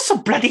 Just give us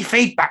some bloody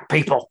feedback,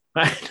 people.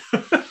 But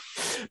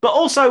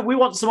also, we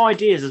want some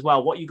ideas as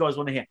well, what you guys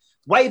want to hear.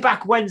 Way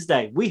back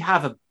Wednesday, we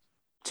have a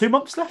 2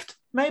 months left,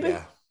 maybe?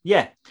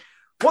 Yeah.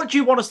 What do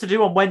you want us to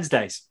do on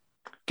Wednesdays?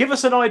 Give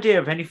us an idea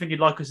of anything you'd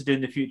like us to do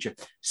in the future.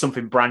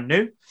 Something brand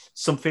new,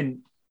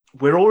 something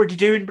we're already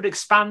doing, but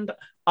expand.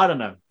 I don't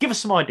know. Give us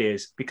some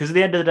ideas, because at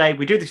the end of the day,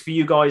 we do this for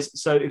you guys.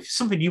 So if it's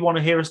something you want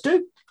to hear us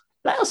do,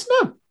 let us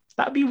know.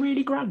 That'd be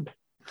really grand.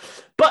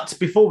 But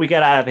before we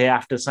get out of here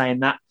after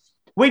saying that,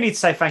 we need to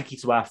say thank you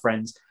to our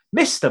friends,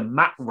 Mr.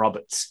 Matt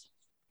Roberts.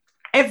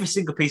 Every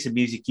single piece of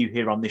music you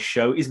hear on this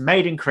show is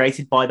made and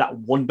created by that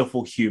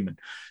wonderful human.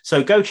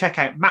 So go check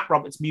out Matt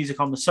Roberts' music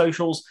on the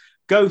socials.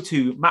 Go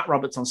to Matt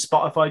Roberts on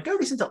Spotify. Go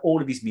listen to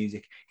all of his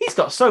music. He's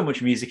got so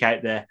much music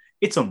out there.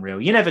 It's unreal.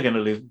 You're never going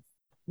to live,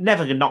 not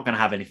going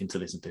to have anything to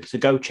listen to. So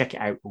go check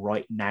it out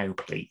right now,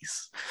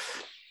 please.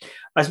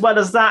 As well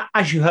as that,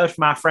 as you heard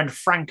from our friend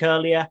Frank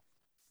earlier,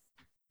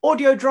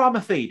 audio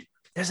drama feed.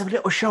 There's a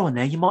little show on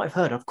there you might have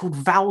heard of called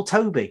Val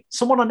Toby.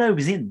 Someone I know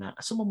is in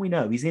that. Someone we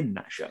know is in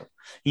that show.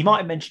 He might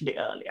have mentioned it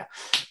earlier.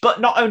 But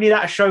not only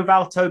that show,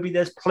 Val Toby,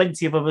 there's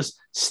plenty of others.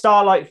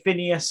 Starlight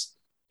Phineas,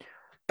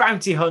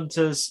 Bounty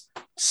Hunters,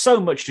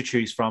 so much to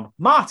choose from.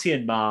 Marty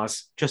and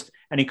Mars, just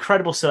an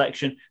incredible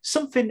selection.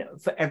 Something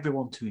for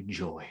everyone to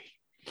enjoy.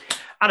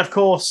 And of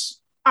course,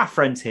 our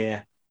friends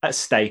here at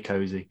Stay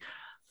Cozy.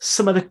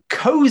 Some of the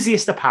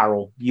coziest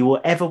apparel you will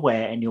ever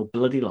wear in your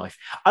bloody life.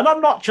 And I'm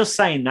not just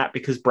saying that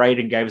because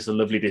Braden gave us a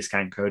lovely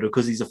discount code or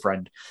because he's a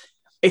friend.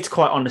 It's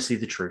quite honestly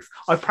the truth.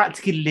 I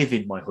practically live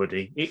in my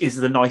hoodie. It is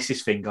the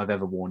nicest thing I've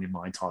ever worn in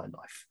my entire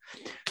life.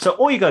 So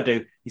all you got to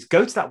do is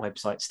go to that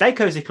website,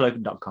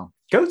 staycozyclothing.com.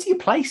 Go to your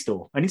Play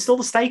Store and install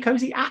the Stay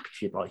Cozy app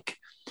if you'd like.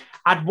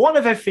 Add one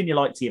of everything you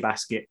like to your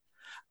basket.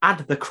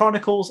 Add the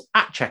Chronicles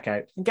at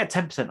checkout and get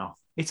 10% off.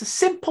 It's as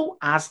simple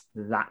as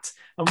that.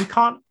 And we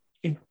can't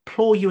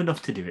implore you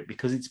enough to do it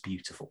because it's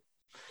beautiful.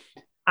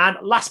 And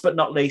last but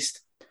not least,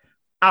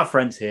 our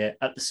friends here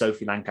at the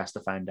Sophie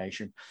Lancaster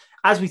Foundation.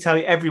 As we tell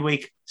you every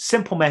week,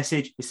 simple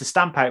message is to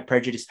stamp out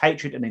prejudice,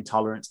 hatred, and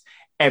intolerance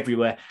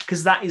everywhere,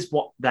 because that is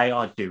what they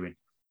are doing.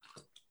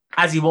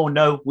 As you all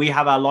know, we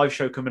have our live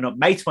show coming up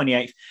May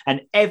 28th,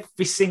 and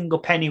every single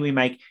penny we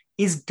make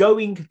is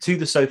going to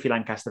the Sophie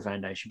Lancaster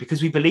Foundation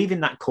because we believe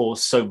in that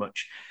cause so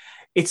much.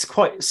 It's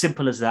quite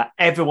simple as that.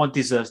 Everyone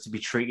deserves to be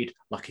treated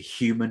like a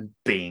human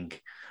being.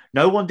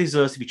 No one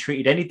deserves to be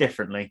treated any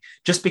differently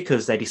just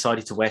because they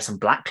decided to wear some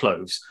black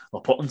clothes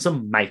or put on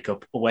some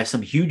makeup or wear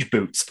some huge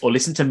boots or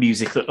listen to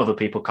music that other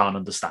people can't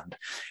understand.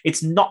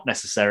 It's not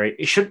necessary.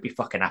 It shouldn't be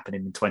fucking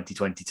happening in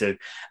 2022,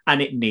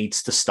 and it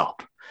needs to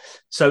stop.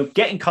 So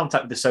get in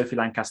contact with the Sophie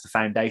Lancaster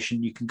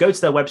Foundation. You can go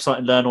to their website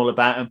and learn all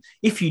about them.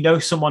 If you know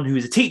someone who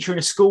is a teacher in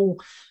a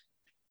school,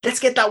 let's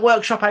get that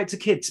workshop out to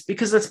kids,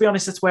 because let's be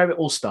honest, that's where it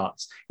all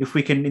starts. If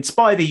we can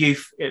inspire the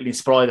youth, it'll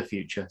inspire the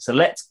future. So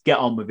let's get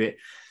on with it,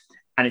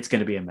 and it's going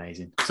to be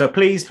amazing. So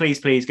please, please,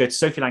 please go to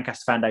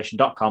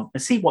sophielancasterfoundation.com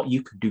and see what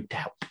you can do to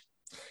help.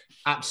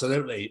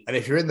 Absolutely. And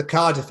if you're in the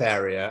Cardiff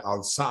area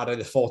on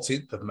Saturday the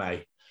 14th of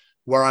May,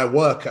 where I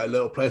work at a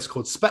little place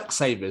called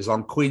Specsavers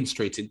on Queen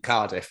Street in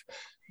Cardiff,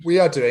 we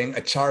are doing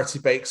a charity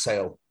bake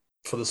sale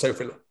for the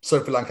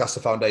Sophie Lancaster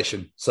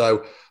Foundation.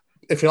 So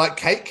if you like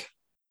cake,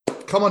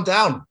 come on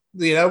down.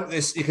 You know,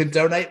 you can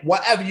donate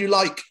whatever you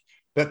like,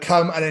 but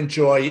come and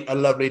enjoy a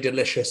lovely,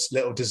 delicious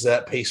little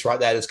dessert piece right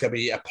there. There's going to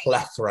be a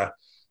plethora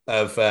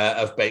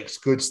of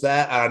baked goods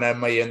there, and I know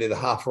me and the other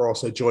half are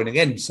also joining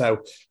in. So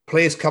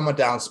please come on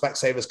down,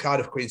 Specsavers,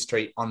 Cardiff, Queen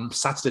Street on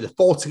Saturday the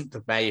 14th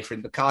of May if you're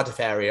in the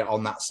Cardiff area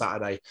on that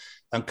Saturday,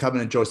 and come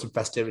and enjoy some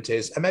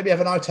festivities and maybe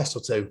have an eye test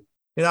or two.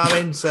 You know what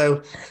I mean?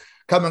 So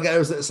come and get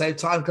those at the same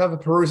time. Come have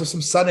a peruse of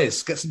some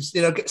sunnies, get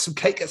some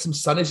cake, get some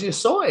sunnies, and you're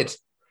sorted.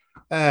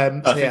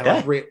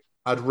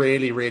 I'd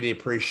really, really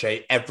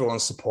appreciate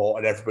everyone's support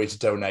and everybody to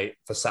donate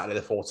for Saturday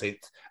the 14th,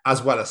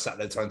 as well as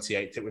Saturday the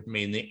 28th. It would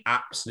mean the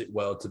absolute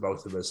world to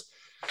both of us.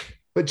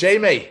 But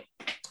Jamie,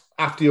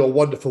 after your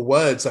wonderful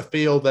words, I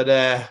feel that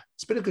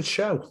it's been a good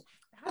show.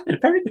 It's been a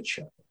very good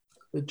show.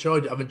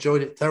 I've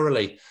enjoyed it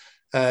thoroughly.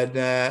 And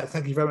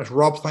thank you very much,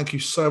 Rob. Thank you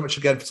so much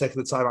again for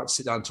taking the time out to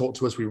sit down and talk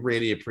to us. We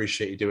really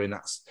appreciate you doing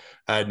that.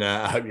 And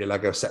I hope your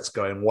Lego set's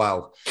going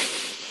well.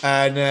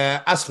 And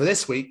as for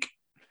this week,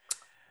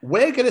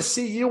 we're going to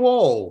see you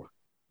all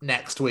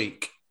next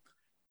week.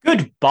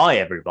 Goodbye,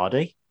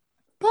 everybody.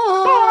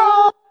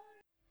 Bye.